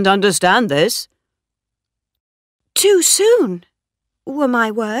people can't understand this. Too soon, were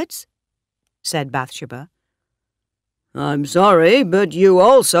my words, said Bathsheba. I'm sorry, but you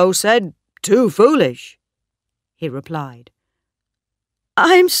also said too foolish, he replied.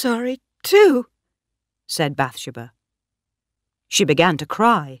 I'm sorry, too, said Bathsheba. She began to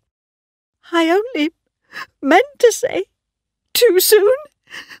cry. I only meant to say too soon.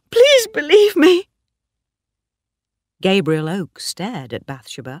 Please believe me. Gabriel Oak stared at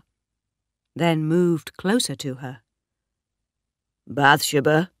Bathsheba, then moved closer to her.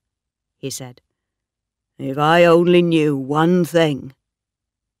 Bathsheba, he said, if I only knew one thing.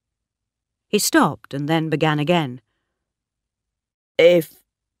 He stopped and then began again. If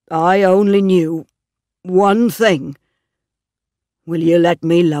I only knew one thing, will you let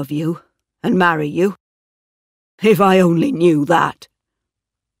me love you and marry you? If I only knew that.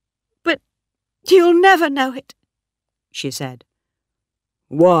 But you'll never know it, she said.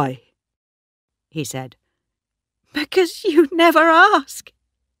 Why? He said. Because you never ask,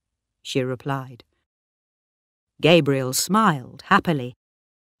 she replied. Gabriel smiled happily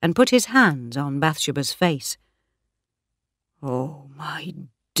and put his hands on Bathsheba's face. Oh, my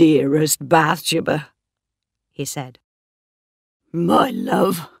dearest Bathsheba, he said. My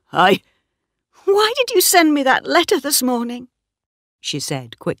love, Why did you send me that letter this morning? She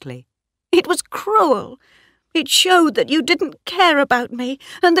said quickly. It was cruel. It showed that you didn't care about me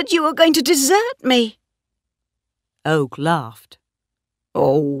and that you were going to desert me. Oak laughed.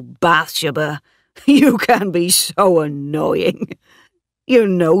 Oh, Bathsheba, you can be so annoying. You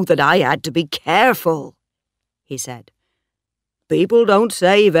know that I had to be careful, he said. People don't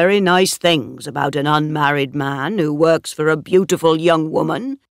say very nice things about an unmarried man who works for a beautiful young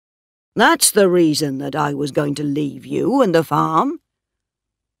woman. That's the reason that I was going to leave you and the farm."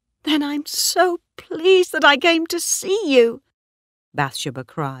 "Then I'm so pleased that I came to see you," Bathsheba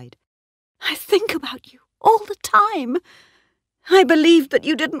cried. "I think about you all the time. I believed that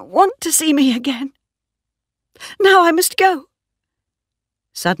you didn't want to see me again. Now I must go."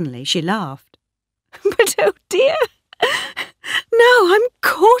 Suddenly she laughed. "But oh dear, now I'm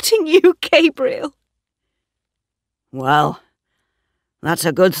courting you, Gabriel." "Well, that's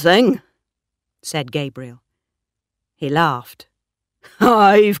a good thing," said Gabriel. He laughed.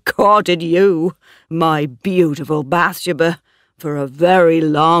 "I've courted you, my beautiful Bathsheba, for a very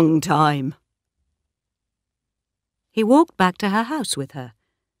long time." He walked back to her house with her,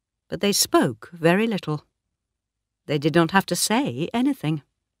 but they spoke very little. They did not have to say anything.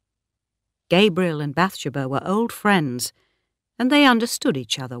 Gabriel and Bathsheba were old friends, and they understood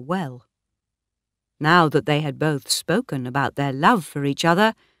each other well. Now that they had both spoken about their love for each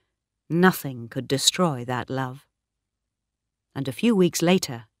other, nothing could destroy that love. And a few weeks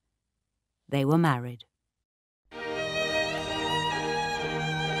later, they were married.